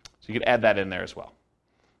 So you could add that in there as well.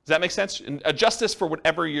 Does that make sense? And adjust this for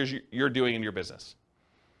whatever you're doing in your business.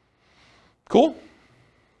 Cool?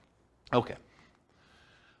 Okay.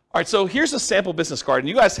 All right, so here's a sample business card, and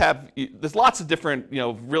you guys there's lots of different,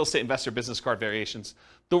 real estate investor business card variations.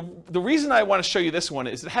 The reason I want to show you this one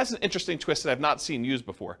is it has an interesting twist that I've not seen used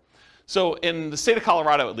before. So in the state of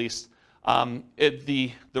Colorado, at least,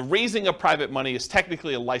 the raising of private money is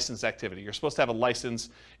technically a licensed activity. You're supposed to have a license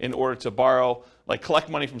in order to borrow, like collect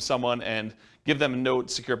money from someone and give them a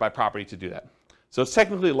note secured by property to do that. So it's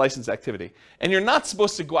technically a licensed activity. And you're not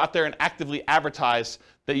supposed to go out there and actively advertise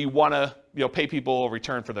that you want to pay people a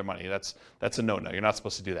return for their money. That's a no-no. You're not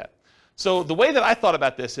supposed to do that. So the way that I thought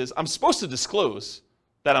about this is I'm supposed to disclose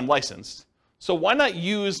that I'm licensed. So why not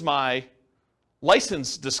use my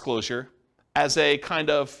license disclosure as a kind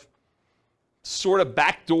of sort of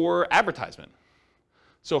backdoor advertisement?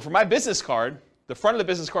 So for my business card, the front of the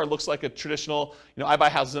business card looks like a traditional, I buy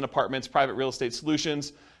houses and apartments, private real estate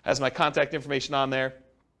solutions, has my contact information on there,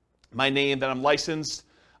 my name, that I'm licensed,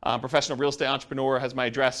 professional real estate entrepreneur, has my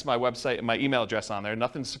address, my website, and my email address on there.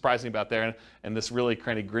 Nothing surprising about there, and this really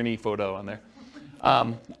kind of grinny photo on there,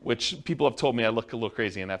 which people have told me I look a little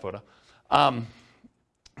crazy in that photo,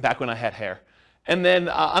 back when I had hair. And then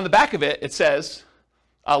on the back of it, it says,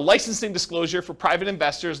 licensing disclosure for private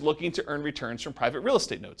investors looking to earn returns from private real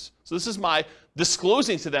estate notes. So this is my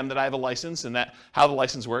disclosing to them that I have a license and how the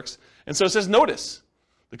license works. And so it says, notice,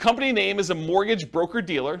 the company name is a mortgage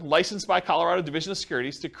broker-dealer licensed by Colorado Division of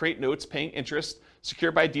Securities to create notes paying interest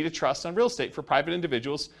secured by a deed of trust on real estate for private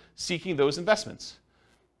individuals seeking those investments.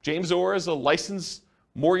 James Orr is a licensed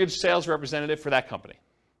mortgage sales representative for that company.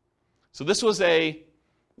 So this was a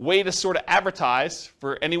way to sort of advertise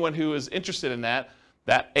for anyone who is interested in that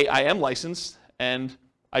I am licensed and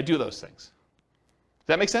I do those things. Does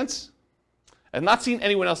that make sense? I've not seen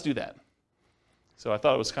anyone else do that. So I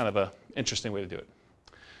thought it was kind of an interesting way to do it.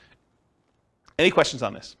 Any questions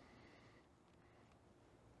on this?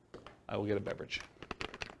 I will get a beverage.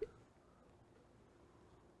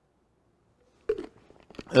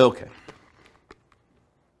 Okay.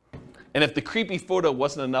 And if the creepy photo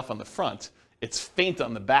wasn't enough on the front, it's faint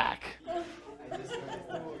on the back.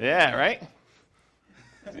 Yeah, right?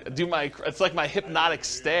 It's like my hypnotic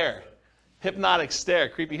stare. Hypnotic stare,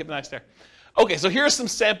 creepy hypnotic stare. Okay, so here's some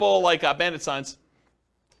sample bandit signs.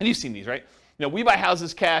 And you've seen these, right? We buy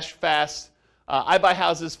houses cash, fast. I buy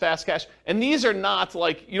houses, fast cash. And these are not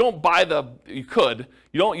you don't buy you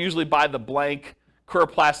don't usually buy the blank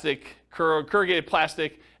corrugated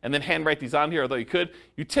plastic and then handwrite these on here, although you could.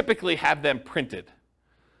 You typically have them printed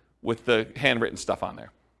with the handwritten stuff on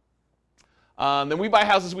there. Then we buy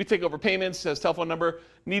houses, we take over payments, says telephone number.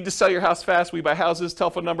 Need to sell your house fast, we buy houses,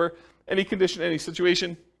 telephone number, any condition, any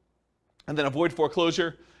situation. And then avoid foreclosure.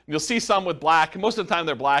 And you'll see some with black. Most of the time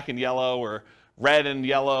they're black and yellow or red and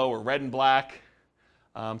yellow or red and black,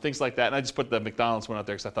 things like that. And I just put the McDonald's one out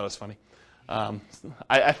there because I thought it was funny.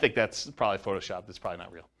 I think that's probably Photoshopped. It's probably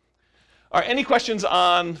not real. All right, any questions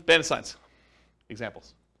on bandit signs?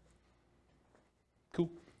 Examples? Cool.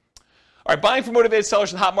 All right, buying for motivated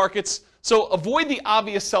sellers in hot markets. So avoid the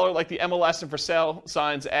obvious seller like the MLS and for sale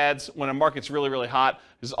signs ads when a market's really, really hot,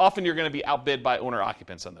 because often you're going to be outbid by owner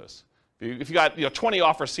occupants on those. If you got 20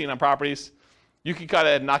 offers seen on properties, you can kind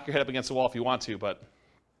of knock your head up against the wall if you want to, but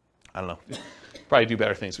I don't know. Probably do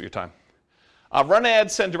better things with your time. Run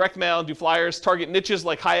ads, send direct mail, do flyers, target niches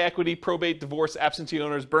like high equity, probate, divorce, absentee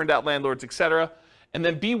owners, burned out landlords, etc. And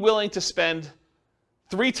then be willing to spend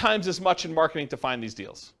 3 times as much in marketing to find these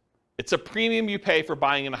deals. It's a premium you pay for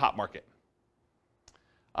buying in a hot market.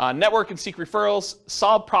 Network and seek referrals,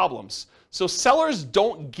 solve problems. So sellers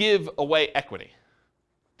don't give away equity.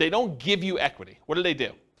 They don't give you equity. What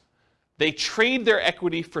do? They trade their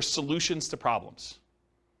equity for solutions to problems.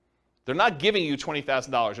 They're not giving you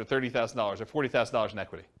 $20,000 or $30,000 or $40,000 in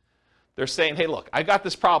equity. They're saying, hey, look, I got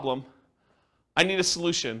this problem. I need a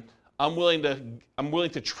solution. I'm willing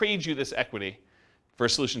to trade you this equity for a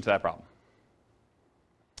solution to that problem.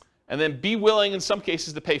 And then be willing, in some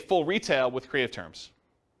cases, to pay full retail with creative terms.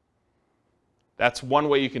 That's one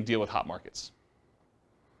way you can deal with hot markets.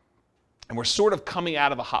 And we're sort of coming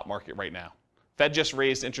out of a hot market right now. Fed just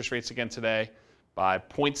raised interest rates again today by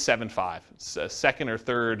 0.75. It's a second or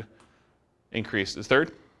third increase. Is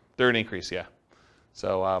third? Third increase, yeah.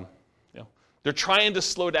 So, they're trying to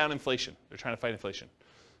slow down inflation. They're trying to fight inflation.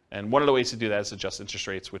 And one of the ways to do that is adjust interest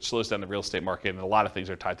rates, which slows down the real estate market, and a lot of things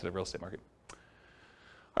are tied to the real estate market. All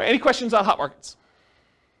right, any questions on hot markets?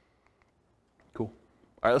 Cool.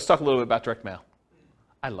 All right, let's talk a little bit about direct mail.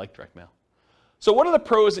 I like direct mail. So what are the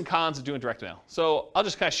pros and cons of doing direct mail? So I'll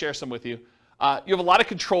just kind of share some with you. You have a lot of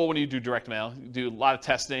control when you do direct mail. You do a lot of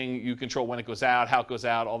testing. You control when it goes out, how it goes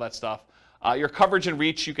out, all that stuff. Your coverage and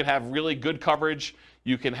reach, you can have really good coverage.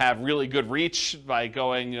 You can have really good reach by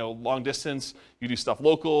going long distance. You do stuff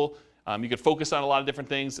local. You can focus on a lot of different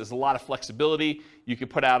things. There's a lot of flexibility. You can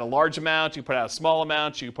put out a large amount. You can put out a small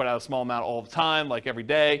amount. You can put out a small amount all the time, like every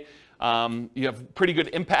day. You have pretty good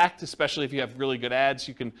impact, especially if you have really good ads.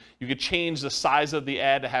 You could change the size of the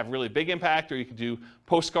ad to have really big impact, or you could do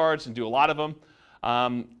postcards and do a lot of them.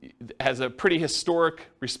 It has a pretty historic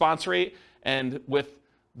response rate, and with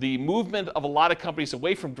the movement of a lot of companies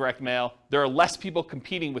away from direct mail, there are less people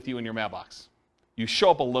competing with you in your mailbox. You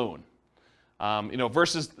show up alone.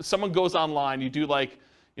 Versus someone goes online, you do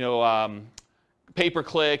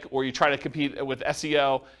pay-per-click, or you try to compete with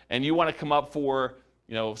SEO, and you want to come up for,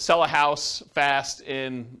 sell a house fast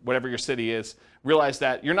in whatever your city is. Realize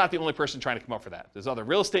that you're not the only person trying to come up for that. There's other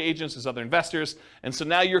real estate agents, there's other investors, and so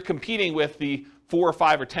now you're competing with the 4 or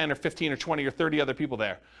 5 or 10 or 15 or 20 or 30 other people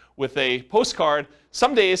there. With a postcard,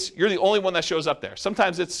 some days you're the only one that shows up there.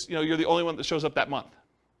 Sometimes it's, you're the only one that shows up that month.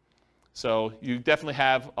 So you definitely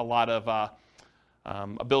have a lot of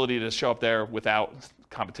ability to show up there without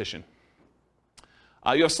competition.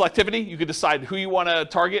 You have selectivity. You can decide who you want to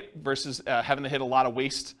target versus having to hit a lot of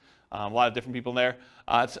waste, a lot of different people there.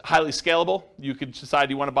 It's highly scalable. You could decide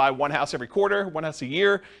you want to buy one house every quarter, one house a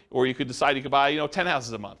year, or you could decide you could buy 10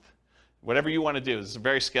 houses a month. Whatever you want to do. It's a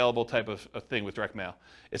very scalable type of thing with direct mail.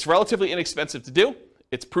 It's relatively inexpensive to do.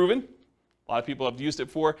 It's proven. A lot of people have used it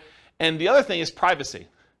for. And the other thing is privacy.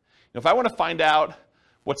 If I want to find out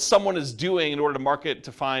what someone is doing in order to market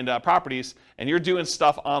to find properties, and you're doing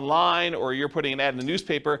stuff online or you're putting an ad in the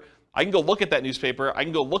newspaper, I can go look at that newspaper, I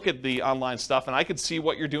can go look at the online stuff, and I can see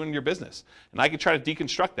what you're doing in your business. And I can try to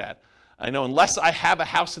deconstruct that. I know unless I have a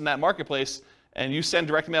house in that marketplace and you send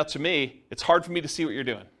direct mail to me, it's hard for me to see what you're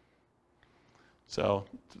doing. So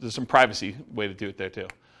there's some privacy way to do it there too.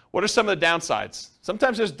 What are some of the downsides?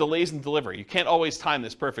 Sometimes there's delays in delivery. You can't always time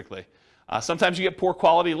this perfectly. Sometimes you get poor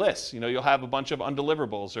quality lists. You'll have a bunch of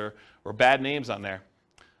undeliverables or bad names on there.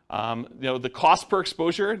 The cost per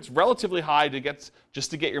exposure is relatively high to get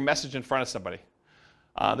your message in front of somebody.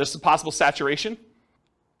 There's some possible saturation.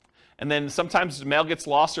 And then sometimes the mail gets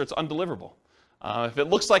lost or it's undeliverable. If it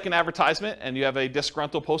looks like an advertisement and you have a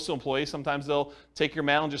disgruntled postal employee, sometimes they'll take your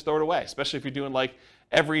mail and just throw it away, especially if you're doing like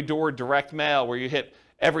every door direct mail where you hit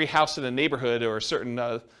every house in a neighborhood or a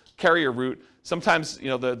certain carrier route. Sometimes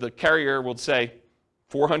the carrier will say,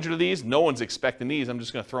 400 of these, no one's expecting these, I'm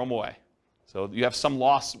just going to throw them away. So you have some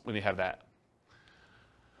loss when you have that.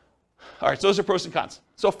 All right, so those are pros and cons.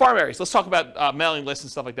 So farm areas, let's talk about mailing lists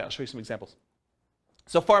and stuff like that. I'll show you some examples.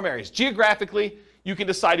 So farm areas, geographically, you can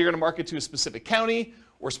decide you're going to market to a specific county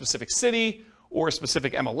or a specific city or a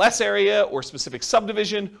specific MLS area or a specific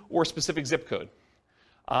subdivision or a specific zip code.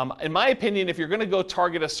 In my opinion, if you're going to go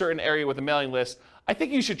target a certain area with a mailing list, I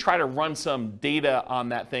think you should try to run some data on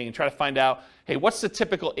that thing and try to find out, hey, what's the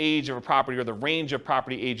typical age of a property or the range of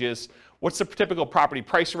property ages? What's the typical property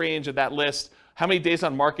price range of that list? How many days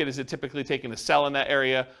on market is it typically taking to sell in that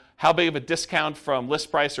area? How big of a discount from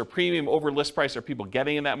list price or premium over list price are people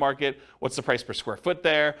getting in that market? What's the price per square foot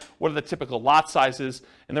there? What are the typical lot sizes?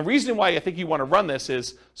 And the reason why I think you want to run this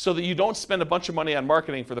is so that you don't spend a bunch of money on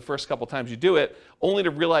marketing for the first couple times you do it, only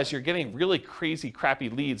to realize you're getting really crazy, crappy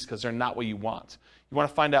leads because they're not what you want. You want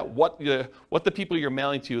to find out what the people you're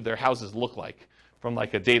mailing to, their houses look like from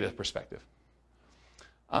like a data perspective.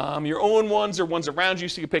 Your own ones or ones around you,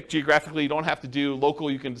 so you pick geographically. You don't have to do local.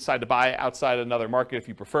 You can decide to buy outside another market if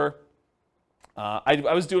you prefer. I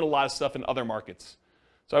was doing a lot of stuff in other markets.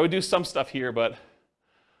 So I would do some stuff here, but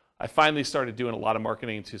I finally started doing a lot of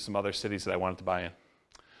marketing to some other cities that I wanted to buy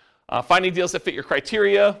in. Finding deals that fit your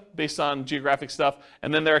criteria based on geographic stuff,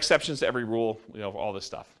 and then there are exceptions to every rule, all this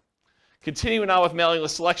stuff. Continuing on with mailing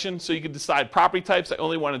list selection, so you can decide property types. I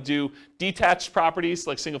only want to do detached properties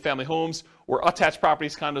like single-family homes or attached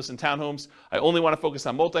properties, condos and townhomes. I only want to focus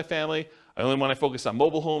on multifamily. I only want to focus on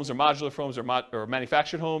mobile homes or modular homes or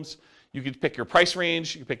manufactured homes. You can pick your price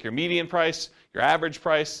range. You can pick your median price, your average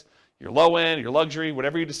price, your low end, your luxury,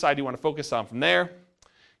 whatever you decide you want to focus on from there.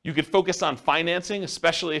 You could focus on financing,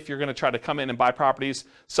 especially if you're going to try to come in and buy properties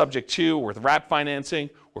subject to or with wrap financing,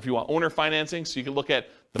 or if you want owner financing. So you can look at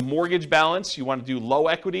the mortgage balance. You want to do low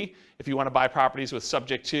equity if you want to buy properties with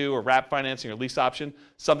subject to or wrap financing or lease option,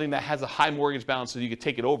 something that has a high mortgage balance so you could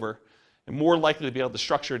take it over, and more likely to be able to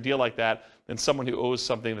structure a deal like that than someone who owes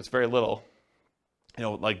something that's very little,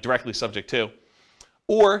 like directly subject to.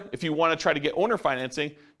 Or if you want to try to get owner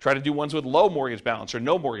financing, try to do ones with low mortgage balance or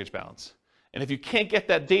no mortgage balance. And if you can't get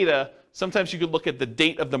that data, sometimes you could look at the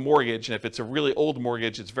date of the mortgage, and if it's a really old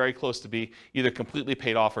mortgage, it's very close to be either completely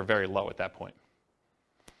paid off or very low at that point.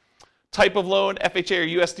 Type of loan, FHA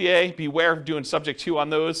or USDA, beware of doing subject to on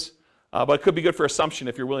those, but it could be good for assumption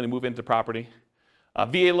if you're willing to move into property.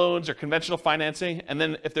 VA loans or conventional financing, and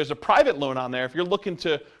then if there's a private loan on there, if you're looking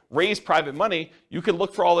to raise private money, you can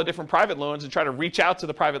look for all the different private loans and try to reach out to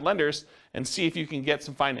the private lenders and see if you can get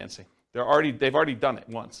some financing. They've already done it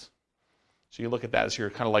once. So you look at that as your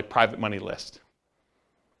kind of like private money list.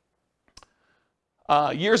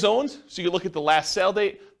 Years owned, so you look at the last sale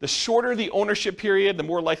date. The shorter the ownership period, the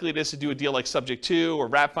more likely it is to do a deal like subject to or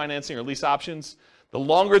wrap financing or lease options. The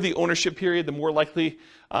longer the ownership period, the more likely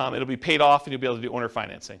it'll be paid off and you'll be able to do owner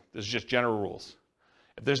financing. There's just general rules.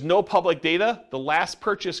 If there's no public data, the last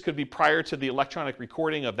purchase could be prior to the electronic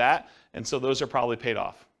recording of that, and so those are probably paid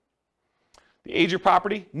off. The age of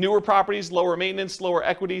property, newer properties, lower maintenance, lower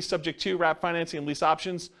equity, subject to wrap financing and lease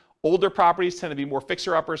options. Older properties tend to be more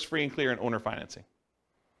fixer-uppers, free and clear, and owner financing.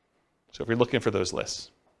 So if you're looking for those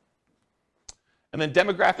lists. And then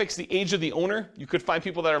demographics, the age of the owner. You could find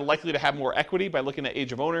people that are likely to have more equity by looking at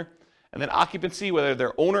age of owner. And then occupancy, whether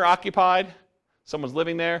they're owner occupied, someone's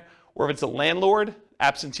living there, or if it's a landlord,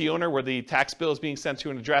 absentee owner, where the tax bill is being sent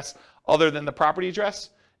to an address other than the property address.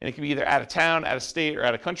 And it can be either out of town, out of state, or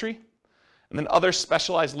out of country. And then other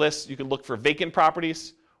specialized lists, you can look for vacant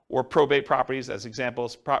properties or probate properties as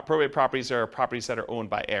examples. Probate properties are properties that are owned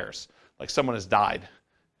by heirs, like someone has died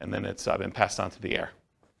and then it's been passed on to the heir.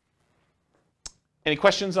 Any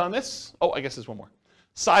questions on this? Oh, I guess there's one more.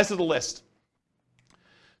 Size of the list.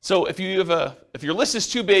 So if your list is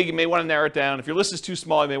too big, you may want to narrow it down. If your list is too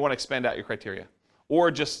small, you may want to expand out your criteria or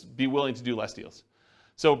just be willing to do less deals.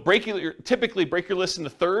 So typically break your list into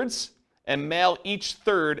thirds and mail each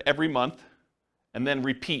third every month and then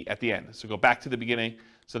repeat at the end. So go back to the beginning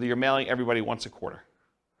so that you're mailing everybody once a quarter.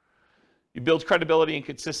 You build credibility and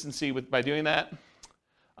consistency by doing that.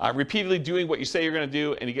 Repeatedly doing what you say you're going to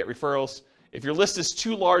do and you get referrals. If your list is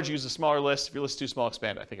too large, use a smaller list. If your list is too small,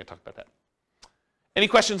 expand. I think I talked about that. Any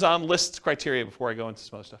questions on list criteria before I go into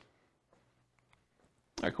some other stuff?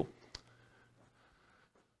 All right, cool.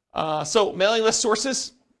 So mailing list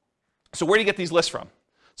sources. So where do you get these lists from?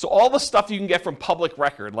 So all the stuff you can get from public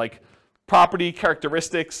record, like property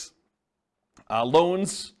characteristics,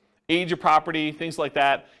 loans, age of property, things like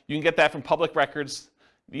that. You can get that from public records,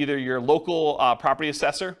 either your local property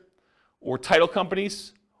assessor or title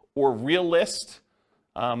companies or RealList.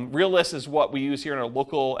 RealList is what we use here in our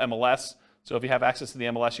local MLS. So if you have access to the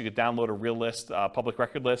MLS, you could download a RealList public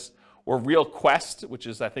record list, or RealQuest, which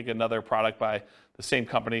is, I think, another product by the same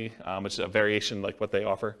company, which is a variation like what they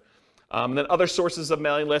offer. And then other sources of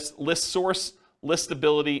mailing lists: ListSource,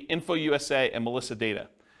 Listability, InfoUSA, and Melissa Data.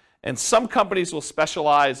 And some companies will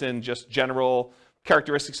specialize in just general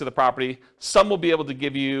characteristics of the property. Some will be able to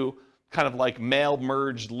give you kind of like mail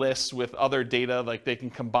merged lists with other data, like they can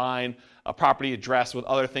combine a property address with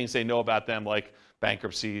other things they know about them, like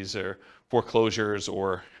bankruptcies or foreclosures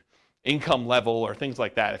or income level or things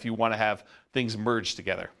like that, if you want to have things merged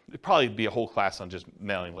together. It'd probably be a whole class on just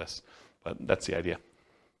mailing lists, but that's the idea.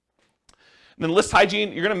 And then list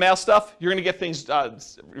hygiene, you're going to mail stuff, you're going to get things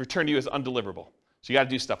returned to you as undeliverable. So you got to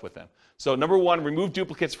do stuff with them. So number one, remove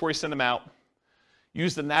duplicates before you send them out.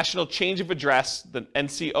 Use the National Change of Address, the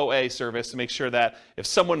NCOA service, to make sure that if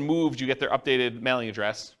someone moved, you get their updated mailing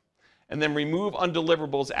address. And then remove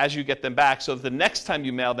undeliverables as you get them back so that the next time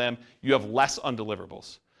you mail them, you have less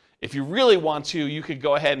undeliverables. If you really want to, you could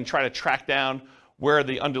go ahead and try to track down where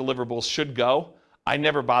the undeliverables should go. I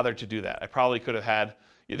never bothered to do that. I probably could have had,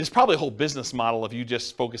 there's probably a whole business model of you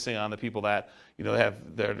just focusing on the people that that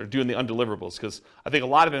are doing the undeliverables, because I think a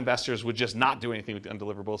lot of investors would just not do anything with the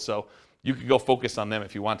undeliverables, so you could go focus on them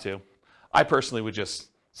if you want to. I personally would just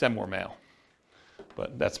send more mail,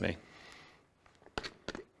 but that's me.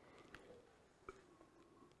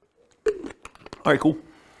 All right, cool.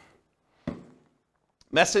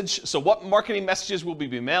 Message. So what marketing messages will we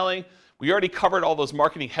be mailing? We already covered all those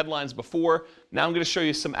marketing headlines before. Now I'm going to show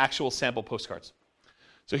you some actual sample postcards.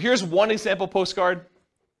 So here's one example postcard.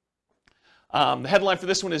 The headline for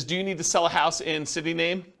this one is, do you need to sell a house in city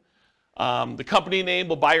name? The company name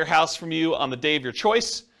will buy your house from you on the day of your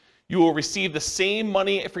choice. You will receive the same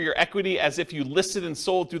money for your equity as if you listed and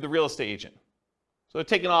sold through the real estate agent. So they're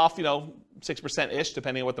taking off, 6%-ish,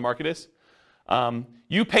 depending on what the market is.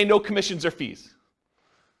 You pay no commissions or fees.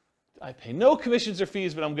 I pay no commissions or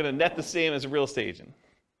fees, but I'm going to net the same as a real estate agent.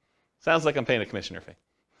 Sounds like I'm paying a commission or fee.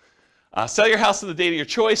 Sell your house on the date of your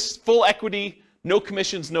choice, full equity, no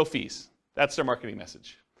commissions, no fees. That's their marketing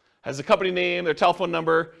message. Has the company name, their telephone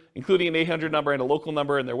number, including an 800 number and a local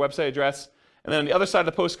number and their website address. And then on the other side of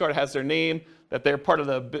the postcard has their name, that they're part of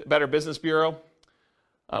the Better Business Bureau,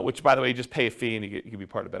 which, by the way, you just pay a fee and you can be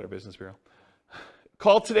part of Better Business Bureau.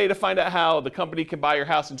 Call today to find out how the company can buy your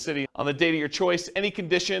house and city on the date of your choice. Any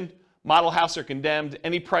condition, model house or condemned,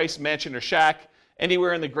 any price, mansion or shack,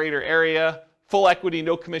 anywhere in the greater area, full equity,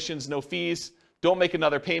 no commissions, no fees. Don't make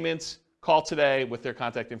another payment. Call today with their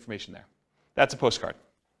contact information there. That's a postcard.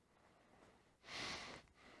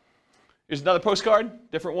 Here's another postcard,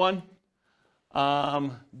 different one.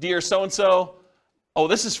 Dear so-and-so. Oh,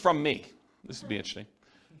 this is from me. This would be interesting.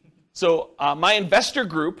 So my investor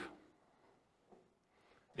group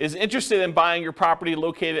is interested in buying your property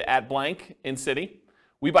located at blank in city.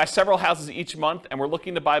 We buy several houses each month, and we're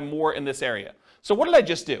looking to buy more in this area. So what did I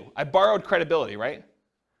just do? I borrowed credibility, right?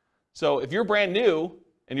 So if you're brand new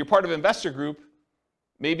and you're part of an investor group,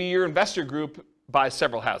 maybe your investor group buys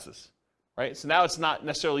several houses, right? So now it's not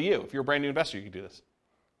necessarily you. If you're a brand new investor, you can do this.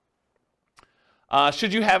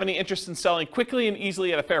 Should you have any interest in selling quickly and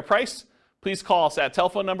easily at a fair price, please call us at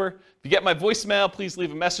telephone number. If you get my voicemail, please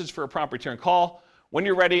leave a message for a prompt return call. When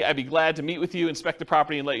you're ready, I'd be glad to meet with you, inspect the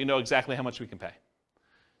property, and let you know exactly how much we can pay.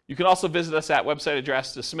 You can also visit us at website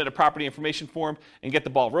address to submit a property information form and get the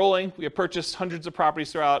ball rolling. We have purchased hundreds of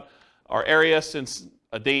properties throughout our area since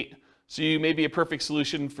a date, so you may be a perfect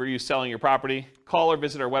solution for you selling your property. Call or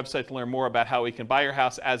visit our website to learn more about how we can buy your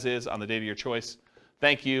house as is on the date of your choice.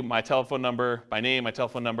 Thank you. My telephone number, my name, my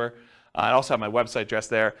telephone number. I also have my website address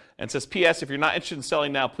there. And it says, P.S. If you're not interested in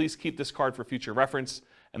selling now, please keep this card for future reference.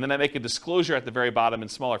 And then I make a disclosure at the very bottom in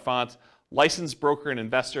smaller font. Licensed broker and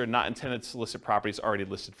investor not intended to solicit properties already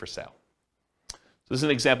listed for sale. So this is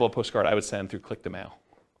an example of a postcard I would send through Click to Mail.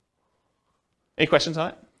 Any questions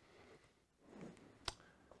on it?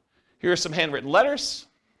 Here are some handwritten letters.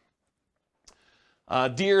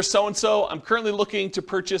 Dear so-and-so, I'm currently looking to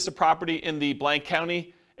purchase a property in the blank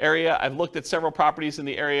county area. I've looked at several properties in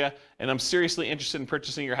the area, and I'm seriously interested in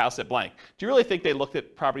purchasing your house at blank. Do you really think they looked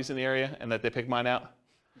at properties in the area and that they picked mine out?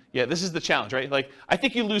 Yeah, this is the challenge, right? Like, I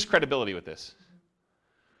think you lose credibility with this.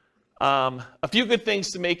 A few good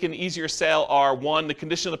things to make an easier sale are, 1, the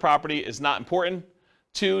condition of the property is not important.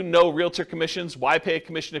 2, no realtor commissions. Why pay a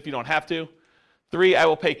commission if you don't have to? 3, I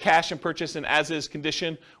will pay cash and purchase in as-is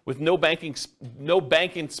condition with no bank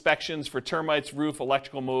inspections for termites, roof,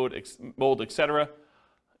 electrical mold, etc.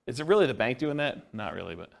 Is it really the bank doing that? Not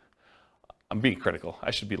really, but I'm being critical.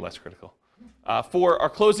 I should be less critical. 4, our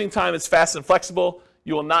closing time is fast and flexible.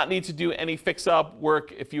 You will not need to do any fix-up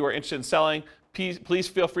work if you are interested in selling. Please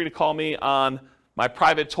feel free to call me on my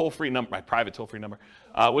private toll-free number,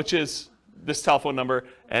 which is this telephone number,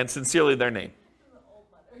 and sincerely their name.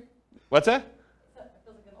 What's that? It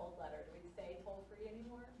feels like an old letter. Do we say toll-free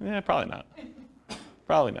anymore? Yeah, probably not.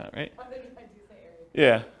 Probably not, right? I think I do say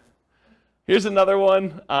area. Yeah. Here's another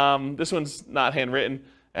one. This one's not handwritten.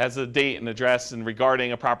 It has a date and address and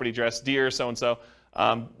regarding a property address. Dear so-and-so,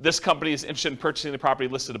 this company is interested in purchasing the property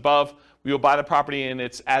listed above. We will buy the property in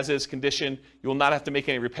its as-is condition. You will not have to make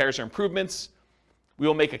any repairs or improvements. We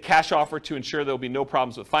will make a cash offer to ensure there will be no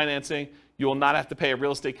problems with financing. You will not have to pay a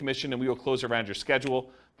real estate commission, and we will close around your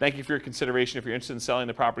schedule. Thank you for your consideration. If you're interested in selling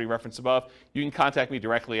the property referenced above, you can contact me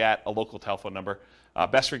directly at a local telephone number.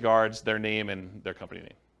 Best regards, their name and their company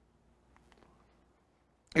name.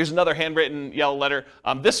 Here's another handwritten yellow letter.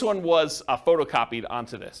 This one was photocopied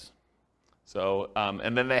onto this. So,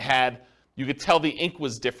 and then they had, you could tell the ink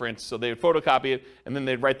was different, so they would photocopy it, and then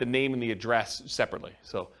they'd write the name and the address separately.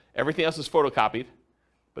 So everything else was photocopied,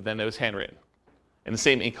 but then it was handwritten in the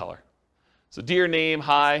same ink color. So dear name,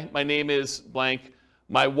 hi, my name is blank.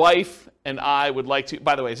 My wife and I would like to,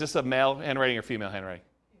 by the way, is this a male handwriting or female handwriting?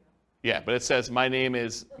 Yeah, but it says my name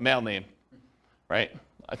is male name, right?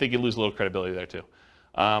 I think you lose a little credibility there too.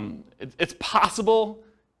 It's possible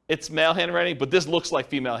it's male handwriting, but this looks like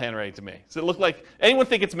female handwriting to me. Does it look like, anyone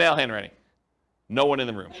think it's male handwriting? No one in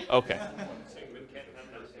the room. Okay.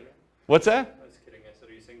 What's that? I was kidding. I said,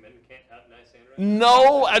 are you saying men can't have nice handwriting?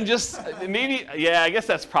 No, I'm just, maybe, yeah, I guess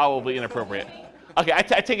that's probably inappropriate. Okay, I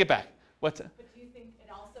take it back. What's that? But do you think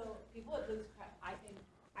it also, people would lose, I think,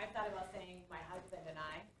 I've thought about saying my husband and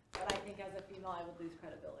I, but I think as a female I would lose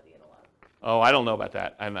credibility in a lot of. Oh, I don't know about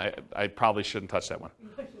that, and I probably shouldn't touch that one.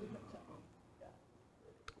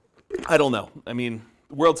 I don't know. I mean,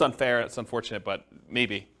 the world's unfair. It's unfortunate, but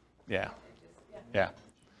maybe. Yeah. Yeah.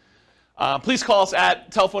 Please call us at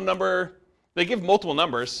telephone number. They give multiple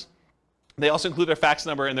numbers. They also include their fax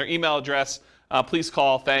number and their email address. Please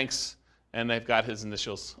call. Thanks. And they've got his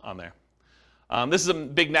initials on there. This is a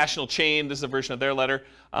big national chain. This is a version of their letter.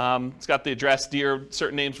 It's got the address, dear,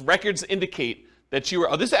 certain names. Records indicate that you are,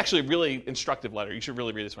 oh, this is actually a really instructive letter. You should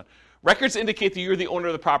really read this one. Records indicate that you're the owner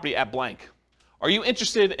of the property at blank. Are you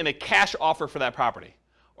interested in a cash offer for that property?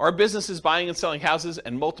 Our business is buying and selling houses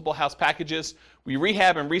and multiple house packages. We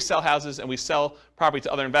rehab and resell houses, and we sell property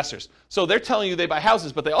to other investors. So they're telling you they buy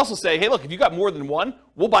houses, but they also say, hey, look, if you got more than one,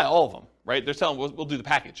 we'll buy all of them, right? They're telling we'll do the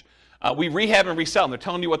package. We rehab and resell them. They're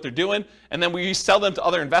telling you what they're doing, and then we resell them to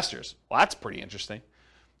other investors. Well, that's pretty interesting.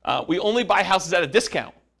 We only buy houses at a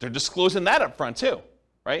discount. They're disclosing that up front too,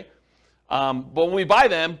 right? But when we buy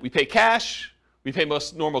them, we pay cash. We pay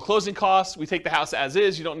most normal closing costs. We take the house as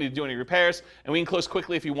is. You don't need to do any repairs, and we can close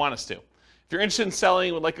quickly if you want us to. If you're interested in selling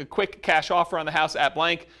and would like a quick cash offer on the house at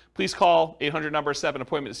blank, please call 800 number 7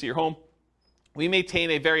 appointment to see your home. We maintain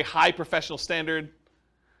a very high professional standard.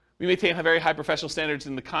 We maintain very high professional standards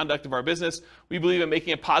in the conduct of our business. We believe in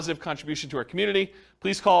making a positive contribution to our community.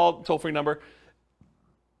 Please call toll-free number.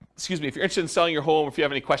 If you're interested in selling your home, or if you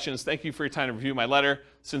have any questions, thank you for your time to review my letter.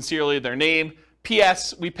 Sincerely, their name.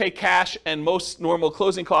 P.S. We pay cash and most normal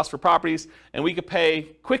closing costs for properties, and we could pay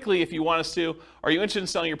quickly if you want us to. Are you interested in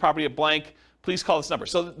selling your property at blank? Please call this number.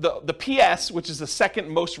 So the P.S., which is the second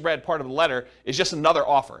most read part of the letter, is just another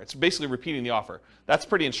offer. It's basically repeating the offer. That's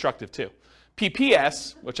pretty instructive too.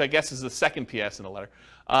 PPS, which I guess is the second PS in the letter,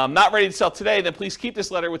 not ready to sell today, then please keep this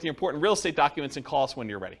letter with the important real estate documents and call us when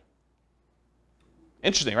you're ready.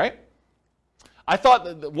 Interesting, right? I thought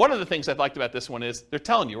that one of the things I liked about this one is they're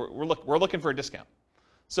telling you we're looking for a discount.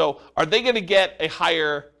 So are they going to get a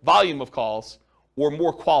higher volume of calls or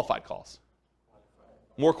more qualified calls?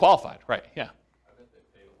 More qualified, right, yeah. I bet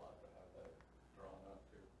they paid a lot to have that drawn up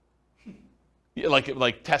too. Yeah,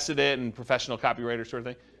 like tested it and professional copywriter sort of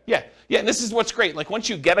thing? Yeah, and this is what's great. Like once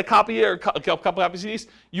you get a copy or a couple copies of these,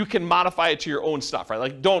 you can modify it to your own stuff, right?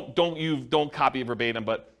 Like don't copy it verbatim,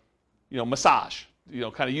 but massage.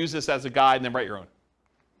 Kind of use this as a guide and then write your own.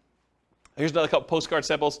 Here's another couple postcard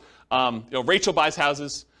samples. Rachel buys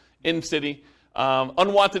houses in city.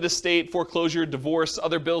 Unwanted estate, foreclosure, divorce,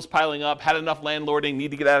 other bills piling up, had enough landlording,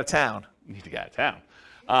 need to get out of town.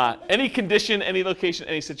 Any condition, any location,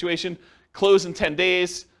 any situation, close in 10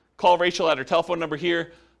 days. Call Rachel at her telephone number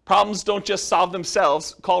here. Problems don't just solve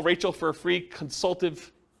themselves. Call Rachel for a free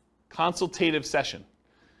consultative session.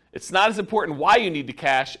 It's not as important why you need the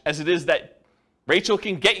cash as it is that Rachel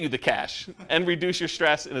can get you the cash and reduce your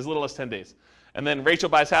stress in as little as 10 days. And then Rachel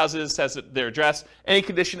buys houses, has their address, any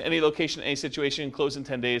condition, any location, any situation, close in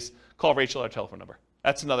 10 days. Call Rachel at her telephone number.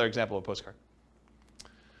 That's another example of a postcard.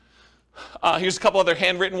 Here's a couple other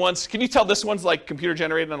handwritten ones. Can you tell this one's like computer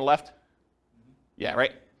generated on the left? Yeah,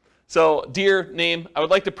 right? So, dear name, I would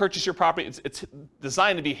like to purchase your property. It's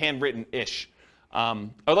designed to be handwritten-ish. I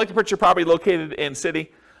would like to purchase your property located in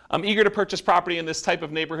city. I'm eager to purchase property in this type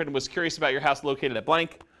of neighborhood and was curious about your house located at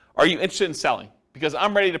blank. Are you interested in selling? Because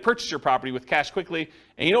I'm ready to purchase your property with cash quickly,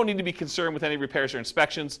 and you don't need to be concerned with any repairs or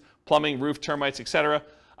inspections, plumbing, roof, termites, etc.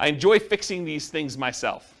 I enjoy fixing these things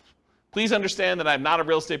myself. Please understand that I'm not a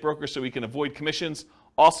real estate broker, so we can avoid commissions.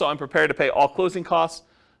 Also, I'm prepared to pay all closing costs.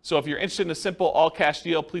 So if you're interested in a simple all-cash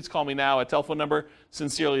deal, please call me now at telephone number.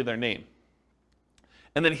 Sincerely, their name.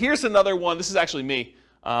 And then here's another one. This is actually me,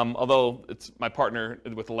 although it's my partner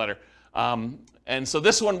with the letter. And so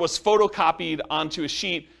this one was photocopied onto a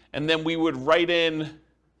sheet, and then we would write in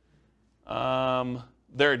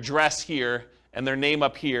their address here and their name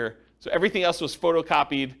up here. So everything else was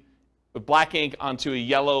photocopied with black ink onto a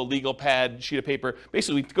yellow legal pad sheet of paper.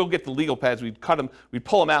 Basically, we'd go get the legal pads, we'd cut them, we'd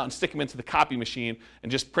pull them out and stick them into the copy machine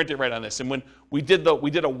and just print it right on this. And when we did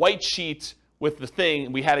a white sheet with the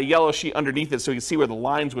thing, we had a yellow sheet underneath it so you could see where the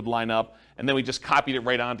lines would line up, and then we just copied it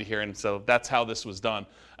right onto here, and so that's how this was done.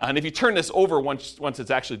 And if you turn this over once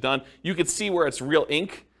it's actually done, you could see where it's real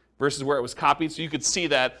ink versus where it was copied, so you could see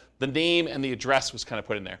that the name and the address was kind of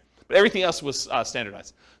put in there. But everything else was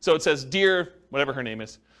standardized. So it says, dear, whatever her name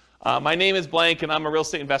is, my name is blank, and I'm a real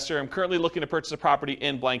estate investor. I'm currently looking to purchase a property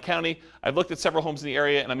in blank county. I've looked at several homes in the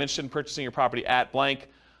area, and I'm interested in purchasing your property at blank.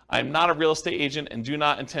 I'm not a real estate agent and do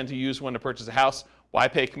not intend to use one to purchase a house. Why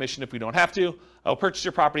pay a commission if we don't have to? I'll purchase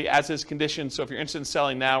your property as is conditioned, so if you're interested in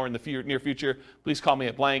selling now or in the near future, please call me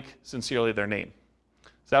at blank. Sincerely, their name.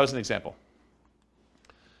 So that was an example.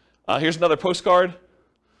 Here's another postcard.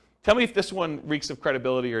 Tell me if this one reeks of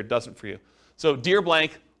credibility or doesn't for you. So, dear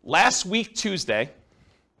blank, last week Tuesday,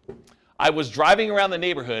 I was driving around the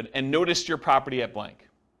neighborhood and noticed your property at blank.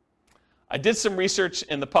 I did some research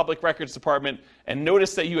in the public records department and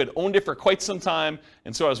noticed that you had owned it for quite some time,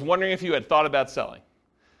 and so I was wondering if you had thought about selling.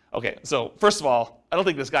 Okay, so first of all, I don't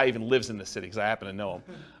think this guy even lives in this city because I happen to know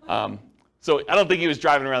him. So I don't think he was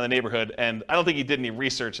driving around the neighborhood, and I don't think he did any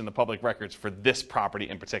research in the public records for this property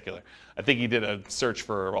in particular. I think he did a search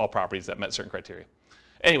for all properties that met certain criteria.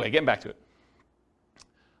 Anyway, getting back to it.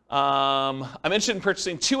 I'm interested in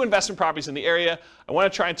purchasing 2 investment properties in the area. I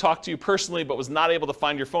want to try and talk to you personally, but was not able to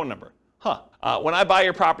find your phone number. When I buy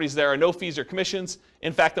your properties, there are no fees or commissions.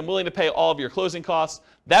 In fact, I'm willing to pay all of your closing costs.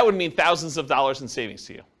 That would mean thousands of dollars in savings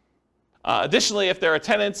to you. Additionally, if there are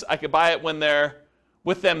tenants, I could buy it when they're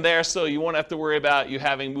with them there, so you won't have to worry about you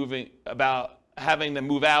having them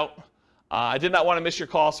move out. I did not want to miss your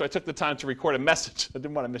call, so I took the time to record a message. I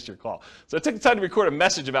didn't want to miss your call. So I took the time to record a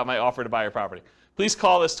message about my offer to buy your property. Please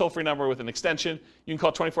call this toll-free number with an extension. You can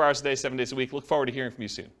call 24 hours a day, 7 days a week. Look forward to hearing from you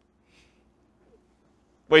soon.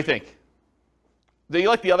 What do you think? Do you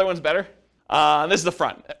like the other ones better? This is the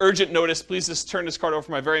front. Urgent notice. Please just turn this card over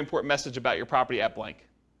for my very important message about your property at blank.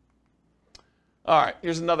 All right,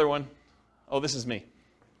 here's another one. Oh, this is me.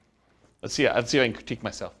 Let's see if I can critique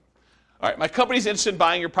myself. All right, my company's interested in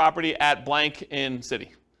buying your property at blank in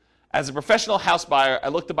city. As a professional house buyer, I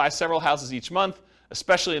look to buy several houses each month,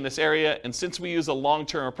 especially in this area, and since we use a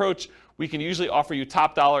long-term approach, we can usually offer you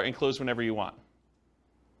top dollar and close whenever you want.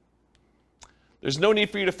 There's no need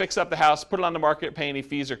for you to fix up the house, put it on the market, pay any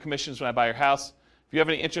fees or commissions when I buy your house. If you have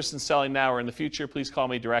any interest in selling now or in the future, please call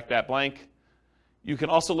me direct at blank. You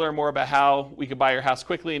can also learn more about how we can buy your house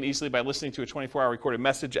quickly and easily by listening to a 24-hour recorded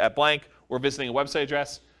message at blank or visiting a website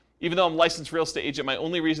address. Even though I'm a licensed real estate agent, my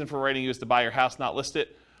only reason for writing you is to buy your house, not list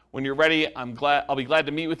it. When you're ready, I'll be glad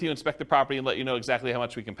to meet with you, inspect the property, and let you know exactly how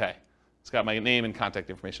much we can pay. It's got my name and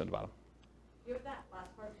contact information at the bottom. You have that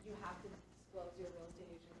last part, you have to disclose your real estate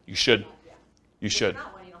agent. You should. Yeah. You should. If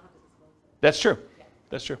not one, you don't have to disclose it. That's true. Yeah.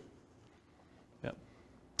 That's true. Yep.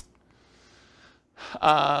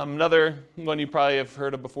 Another one you probably have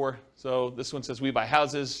heard of before. So this one says, we buy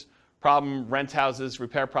houses, problem, rent houses,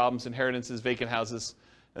 repair problems, inheritances, vacant houses.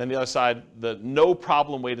 And then the other side, the no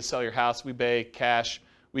problem way to sell your house. We pay cash.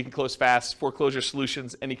 We can close fast. Foreclosure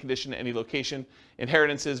solutions, any condition, any location.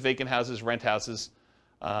 Inheritances, vacant houses, rent houses.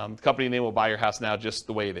 The company name will buy your house now just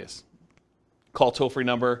the way it is. Call toll-free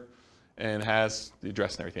number and has the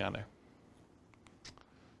address and everything on there.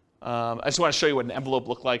 I just want to show you what an envelope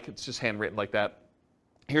looked like. It's just handwritten like that.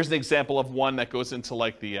 Here's an example of one that goes into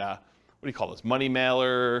like the, what do you call this, money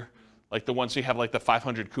mailer, like the ones you have like the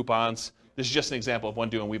 500 coupons. This is just an example of one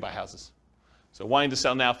doing We Buy Houses. So wanting to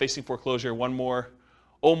sell now, facing foreclosure, one more,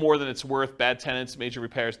 owe more than it's worth, bad tenants, major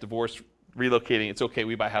repairs, divorce, relocating. It's okay,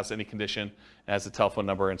 We Buy House, any condition. It has a telephone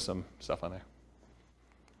number and some stuff on there.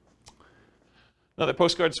 Another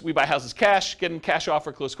postcards, We Buy Houses cash, get in cash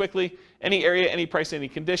offer, close quickly. Any area, any price, any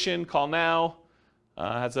condition, call now.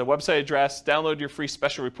 Has a website address, download your free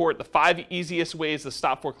special report, the 5 easiest ways to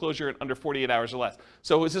stop foreclosure in under 48 hours or less.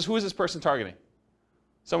 So who is this person targeting?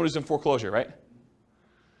 Someone who's in foreclosure, right?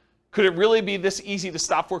 Could it really be this easy to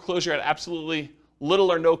stop foreclosure at absolutely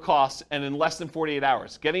little or no cost and in less than 48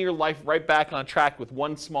 hours? Getting your life right back on track with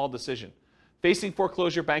one small decision. Facing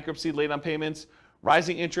foreclosure, bankruptcy, late on payments,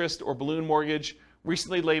 rising interest, or balloon mortgage,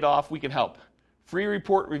 recently laid off, we can help. Free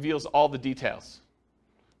report reveals all the details.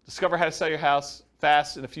 Discover how to sell your house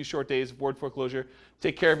fast in a few short days, avoid foreclosure,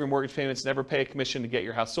 take care of your mortgage payments, never pay a commission to get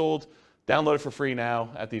your house sold. Download it for free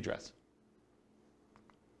now at the address.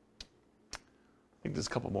 I think there's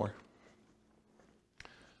a couple more.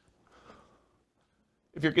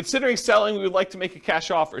 If you're considering selling, we would like to make a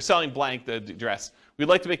cash offer, selling blank the address. We'd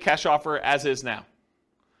like to make cash offer as is now.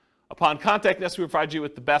 Upon contacting us, we provide you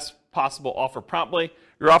with the best possible offer promptly.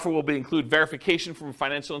 Your offer will include verification from a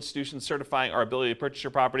financial institution certifying our ability to purchase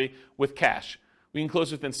your property with cash. We can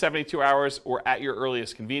close within 72 hours or at your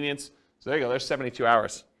earliest convenience. So there you go, there's 72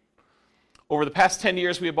 hours. Over the past 10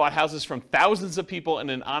 years, we have bought houses from thousands of people in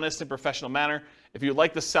an honest and professional manner. If you'd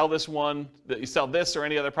like to sell this one, that you sell this or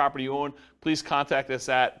any other property you own, please contact us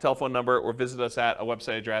at telephone number or visit us at a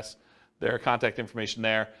website address. There are contact information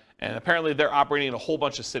there. And apparently they're operating in a whole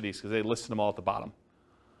bunch of cities because they listed them all at the bottom.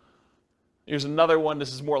 Here's another one.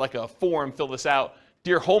 This is more like a form. Fill this out.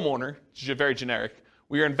 Dear homeowner, very generic.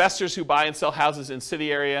 We are investors who buy and sell houses in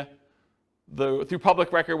city area. Through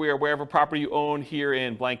public record, we are aware of a property you own here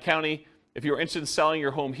in blank county. If you are interested in selling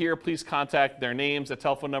your home here, please contact their names, a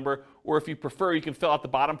telephone number, or if you prefer, you can fill out the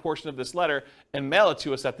bottom portion of this letter and mail it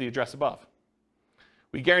to us at the address above.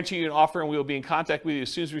 We guarantee you an offer and we will be in contact with you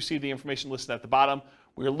as soon as we receive the information listed at the bottom.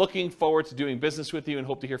 We are looking forward to doing business with you and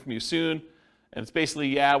hope to hear from you soon. And it's basically,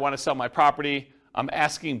 yeah, I want to sell my property. I'm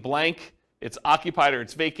asking blank. It's occupied or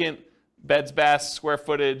it's vacant. Beds, baths, square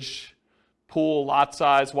footage, pool, lot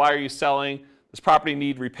size. Why are you selling? Does property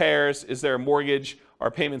need repairs? Is there a mortgage?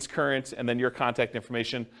 Are payments current? And then your contact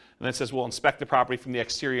information. And then it says we'll inspect the property from the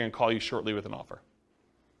exterior and call you shortly with an offer.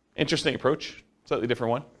 Interesting approach. Slightly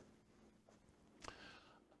different one.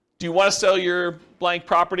 Do you want to sell your blank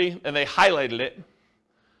property? And they highlighted it.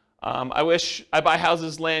 I buy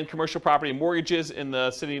houses, land, commercial property, and mortgages in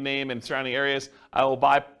the city name and surrounding areas. I will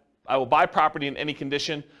buy property in any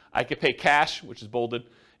condition. I could pay cash, which is bolded.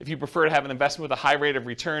 If you prefer to have an investment with a high rate of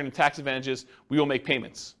return and tax advantages, we will make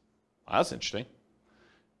payments. Wow, that's interesting.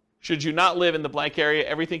 Should you not live in the blank area,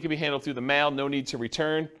 everything can be handled through the mail, no need to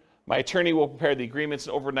return. My attorney will prepare the agreements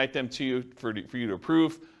and overnight them to you for you to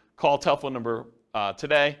approve. Call telephone number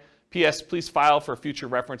today. P.S. Please file for future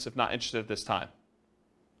reference if not interested at this time.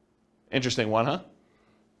 Interesting one, huh?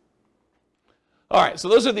 All right, so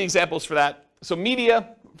those are the examples for that. So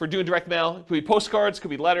media, for doing direct mail, it could be postcards, could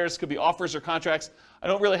be letters, could be offers or contracts. I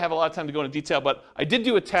don't really have a lot of time to go into detail, but I did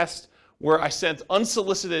do a test where I sent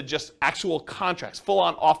unsolicited, just actual contracts,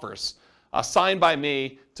 full-on offers, signed by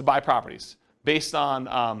me to buy properties based on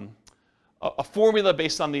a formula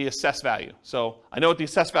based on the assessed value. So I know what the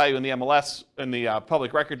assessed value in the MLS and the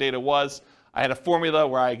public record data was. I had a formula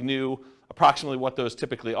where I knew approximately what those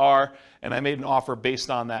typically are, and I made an offer based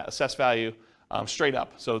on that assessed value straight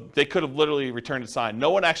up. So they could have literally returned it signed.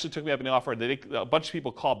 No one actually took me up on the offer. A bunch of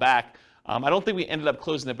people called back. I don't think we ended up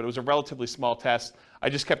closing it, but it was a relatively small test. I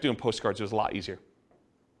just kept doing postcards. It was a lot easier.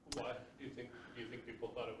 Why? Do you think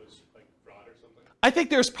people thought it was like fraud or something? I think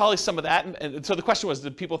there's probably some of that. And so the question was,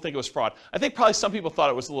 did people think it was fraud? I think probably some people thought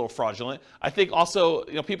it was a little fraudulent. I think also,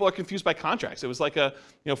 people are confused by contracts. It was like a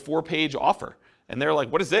 4-page offer. And they're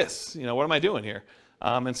like, what is this? What am I doing here?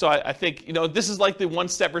 And so I think, this is like the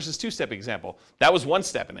 1-step versus 2-step example. That was 1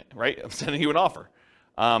 step in it, right? I'm sending you an offer.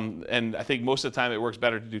 And I think most of the time it works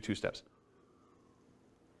better to do 2 steps.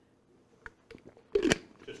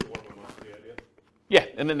 Just warm them up to the idea. Yeah,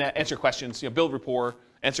 and then answer questions, build rapport,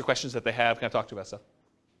 answer questions that they have, kind of talk to about stuff.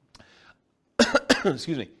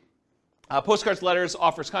 Excuse me. Postcards, letters,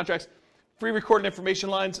 offers, contracts, free recorded information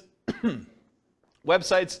lines,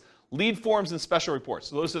 websites, lead forms, and special reports.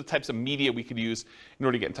 So those are the types of media we could use in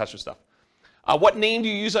order to get in touch with stuff. What name do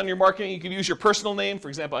you use on your marketing? You could use your personal name. For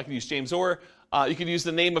example, I could use James Orr. You could use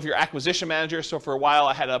the name of your acquisition manager. So for a while,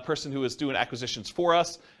 I had a person who was doing acquisitions for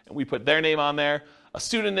us, and we put their name on there. A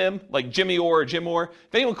pseudonym, like Jimmy Orr or Jim Orr.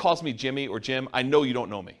 If anyone calls me Jimmy or Jim, I know you don't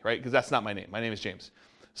know me, right? Because that's not my name. My name is James.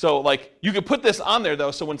 So you could put this on there,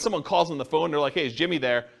 though, so when someone calls on the phone, they're like, hey, is Jimmy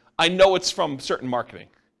there? I know it's from certain marketing.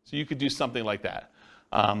 So you could do something like that.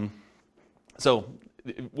 So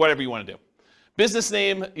whatever you want to do. Business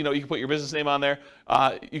name, you can put your business name on there.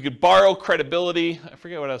 You could borrow credibility. I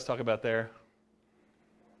forget what I was talking about there.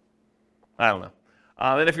 I don't know.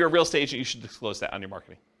 And if you're a real estate agent, you should disclose that on your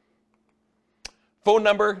marketing. Phone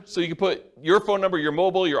number, so you can put your phone number, your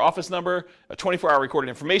mobile, your office number, a 24-hour recorded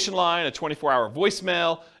information line, a 24-hour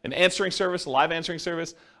voicemail, an answering service, a live answering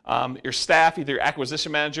service, your staff, either your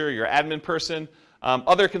acquisition manager, your admin person.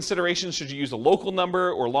 Other considerations, should you use a local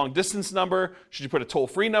number or long distance number? Should you put a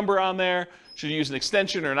toll-free number on there? Should you use an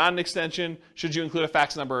extension or not an extension? Should you include a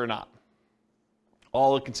fax number or not?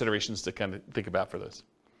 All the considerations to kind of think about for this.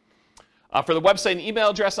 For the website and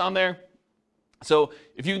email address on there, so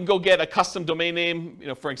if you can go get a custom domain name,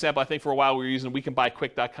 for example, I think for a while we were using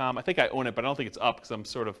wecanbuyquick.com. I think I own it, but I don't think it's up because I'm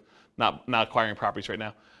sort of not acquiring properties right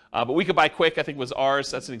now. But We Could Buy Quick, I think, was ours.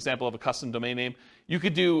 That's an example of a custom domain name. You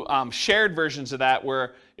could do shared versions of that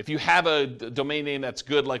where if you have a domain name that's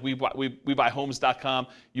good, like WeBuyHomes.com,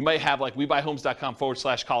 you might have like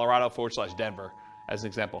WeBuyHomes.com/Colorado/Denver as an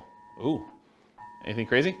example. Ooh, anything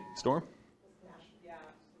crazy? Storm?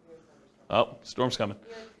 Oh, storm's coming.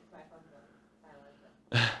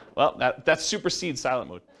 Well, that supersedes silent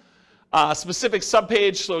mode. Specific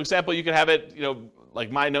subpage, so example, you could have it,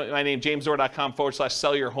 like my name,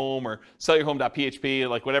 jamesorr.com/sell your home or sellyourhome.php,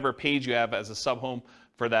 like whatever page you have as a sub-home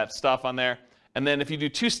for that stuff on there. And then if you do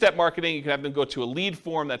 2-step marketing, you can have them go to a lead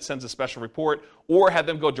form that sends a special report, or have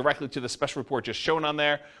them go directly to the special report just shown on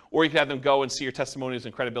there, or you can have them go and see your testimonials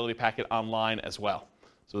and credibility packet online as well.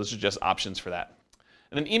 So those are just options for that.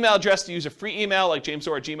 And then email address, do you use a free email like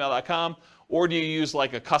jamesorr@gmail.com, or do you use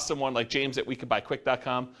like a custom one like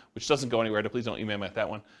james@wecanbuyquick.com, which doesn't go anywhere, so please don't email me at that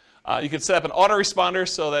one. You can set up an autoresponder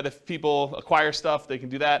so that if people acquire stuff, they can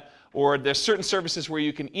do that. Or there's certain services where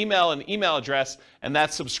you can email an email address, and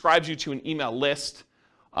that subscribes you to an email list,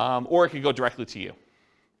 or it can go directly to you,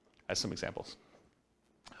 as some examples.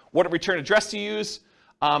 What return address to use?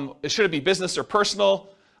 Should it be business or personal?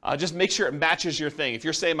 Just make sure it matches your thing. If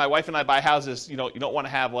you're saying my wife and I buy houses, you don't want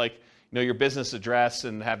to have like your business address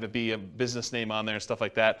and have it be a business name on there and stuff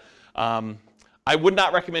like that. I would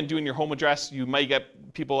not recommend doing your home address. You might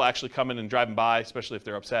get people actually coming and driving by, especially if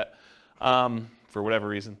they're upset for whatever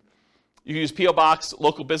reason. You can use P.O. Box,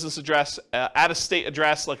 local business address, out-of-state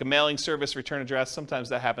address, like a mailing service return address. Sometimes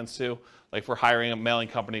that happens too, like if we're hiring a mailing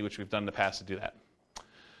company, which we've done in the past to do that.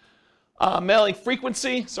 Mailing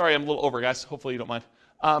frequency. Sorry, I'm a little over, guys. Hopefully you don't mind.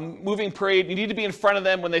 Moving parade. You need to be in front of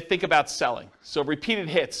them when they think about selling. So repeated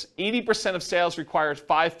hits. 80% of sales requires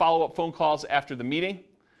 5 follow-up phone calls after the meeting.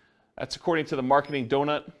 That's according to the Marketing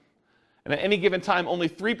Donut. And at any given time, only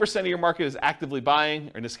 3% of your market is actively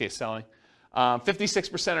buying, or in this case, selling.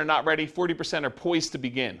 56% are not ready. 40% are poised to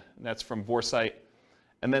begin. And that's from Vorsight.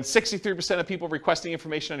 And then 63% of people requesting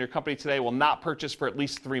information on your company today will not purchase for at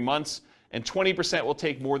least 3 months. And 20% will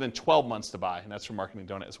take more than 12 months to buy. And that's from Marketing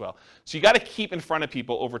Donut as well. So you got to keep in front of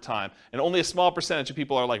people over time. And only a small percentage of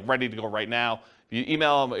people are like ready to go right now. If you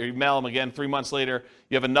email them or you mail them again 3 months later,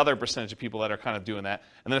 you have another percentage of people that are kind of doing that.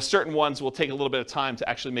 And then certain ones will take a little bit of time to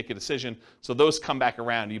actually make a decision. So those come back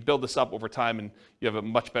around. You build this up over time and you have a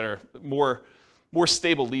much better, more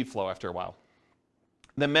stable lead flow after a while.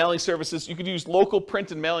 Then mailing services, you could use local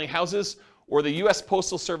print and mailing houses, or the U.S.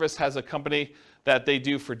 Postal Service has a company that they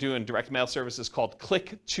do for doing direct mail services called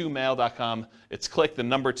click2mail.com. It's click the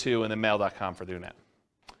number 2 and then mail.com for doing that.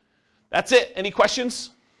 That's it. Any questions?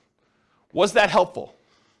 Was that helpful?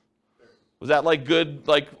 Was that like good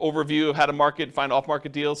overview of how to market, find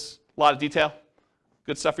off-market deals? A lot of detail?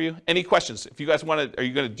 Good stuff for you? Any questions? If you guys want to, are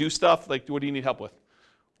you going to do stuff? Like, what do you need help with?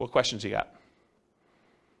 What questions you got?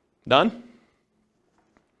 None?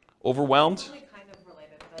 Overwhelmed? Only kind of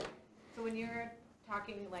related, but so when you're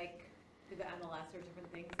talking like to the MLS or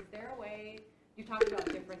different things, is there a way, you talked about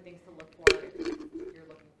different things to look for if you're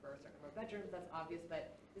looking for a certain number of bedrooms, that's obvious,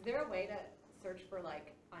 but is there a way to search for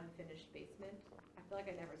like unfinished basement? I feel like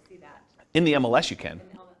I never see that. In the MLS you can,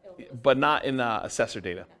 but not in assessor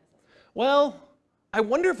data. Well, I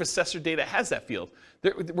wonder if assessor data has that field.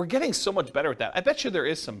 We're getting so much better at that. I bet you there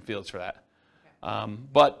is some fields for that. Okay.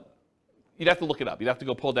 But you'd have to look it up. You'd have to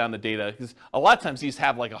go pull down the data, because a lot of times these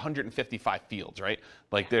have like 155 fields, right?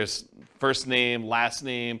 Like there's first name, last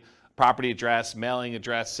name, property address, mailing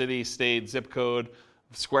address, city, state, zip code,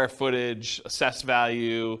 square footage, assessed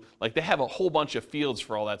value. Like they have a whole bunch of fields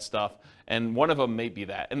for all that stuff, and one of them may be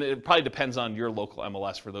that. And it probably depends on your local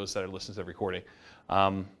MLS for those that are listening to the recording.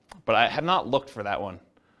 But I have not looked for that one.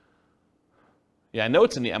 Yeah, I know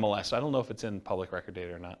it's in the MLS. So I don't know if it's in public record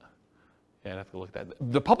data or not. Yeah, I'd have to look at that.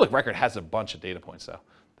 The public record has a bunch of data points, though.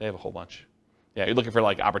 They have a whole bunch. Yeah, you're looking for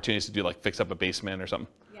like opportunities to do like fix up a basement or something.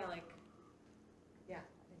 Yeah, like, yeah.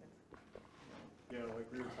 Yeah,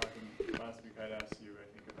 like we were talking last week, I'd asked you, I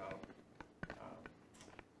think, about,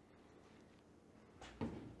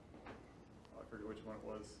 I forget which one it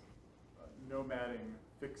was, nomading,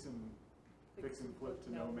 fix and flip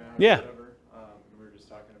to nomad, Yeah. or whatever. We were just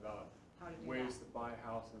talking about ways to buy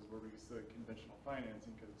houses where we still conventional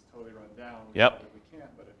financing because it's totally run down. Yep. We can't,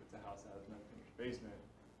 but if it's a house that has no finished basement,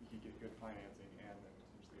 you can get good financing and then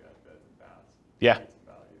potentially add beds and baths. Yeah. Create some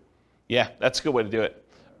value. Yeah, that's a good way to do it.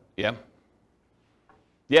 Yeah.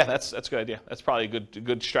 Yeah, that's a good idea. That's probably a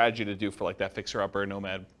good strategy to do for like that fixer-upper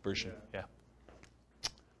nomad version. Yeah.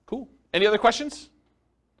 Cool. Any other questions?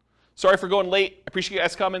 Sorry for going late. I appreciate you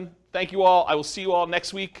guys coming. Thank you all. I will see you all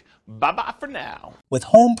next week. Bye-bye for now. With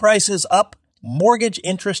home prices up, mortgage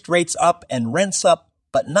interest rates up, and rents up,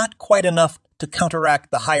 but not quite enough to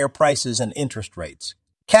counteract the higher prices and interest rates.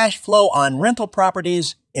 Cash flow on rental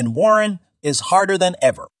properties in Warren is harder than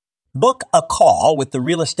ever. Book a call with the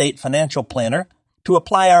Real Estate Financial Planner to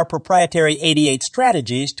apply our proprietary 88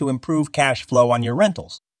 strategies to improve cash flow on your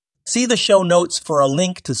rentals. See the show notes for a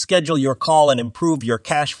link to schedule your call and improve your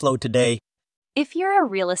cash flow today. If you're a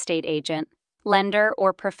real estate agent, lender,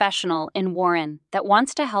 or professional in Warren that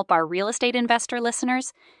wants to help our real estate investor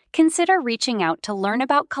listeners, consider reaching out to learn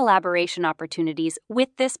about collaboration opportunities with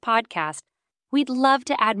this podcast. We'd love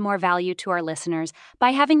to add more value to our listeners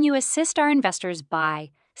by having you assist our investors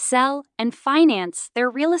buy, sell, and finance their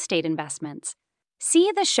real estate investments.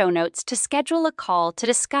 See the show notes to schedule a call to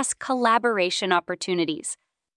discuss collaboration opportunities.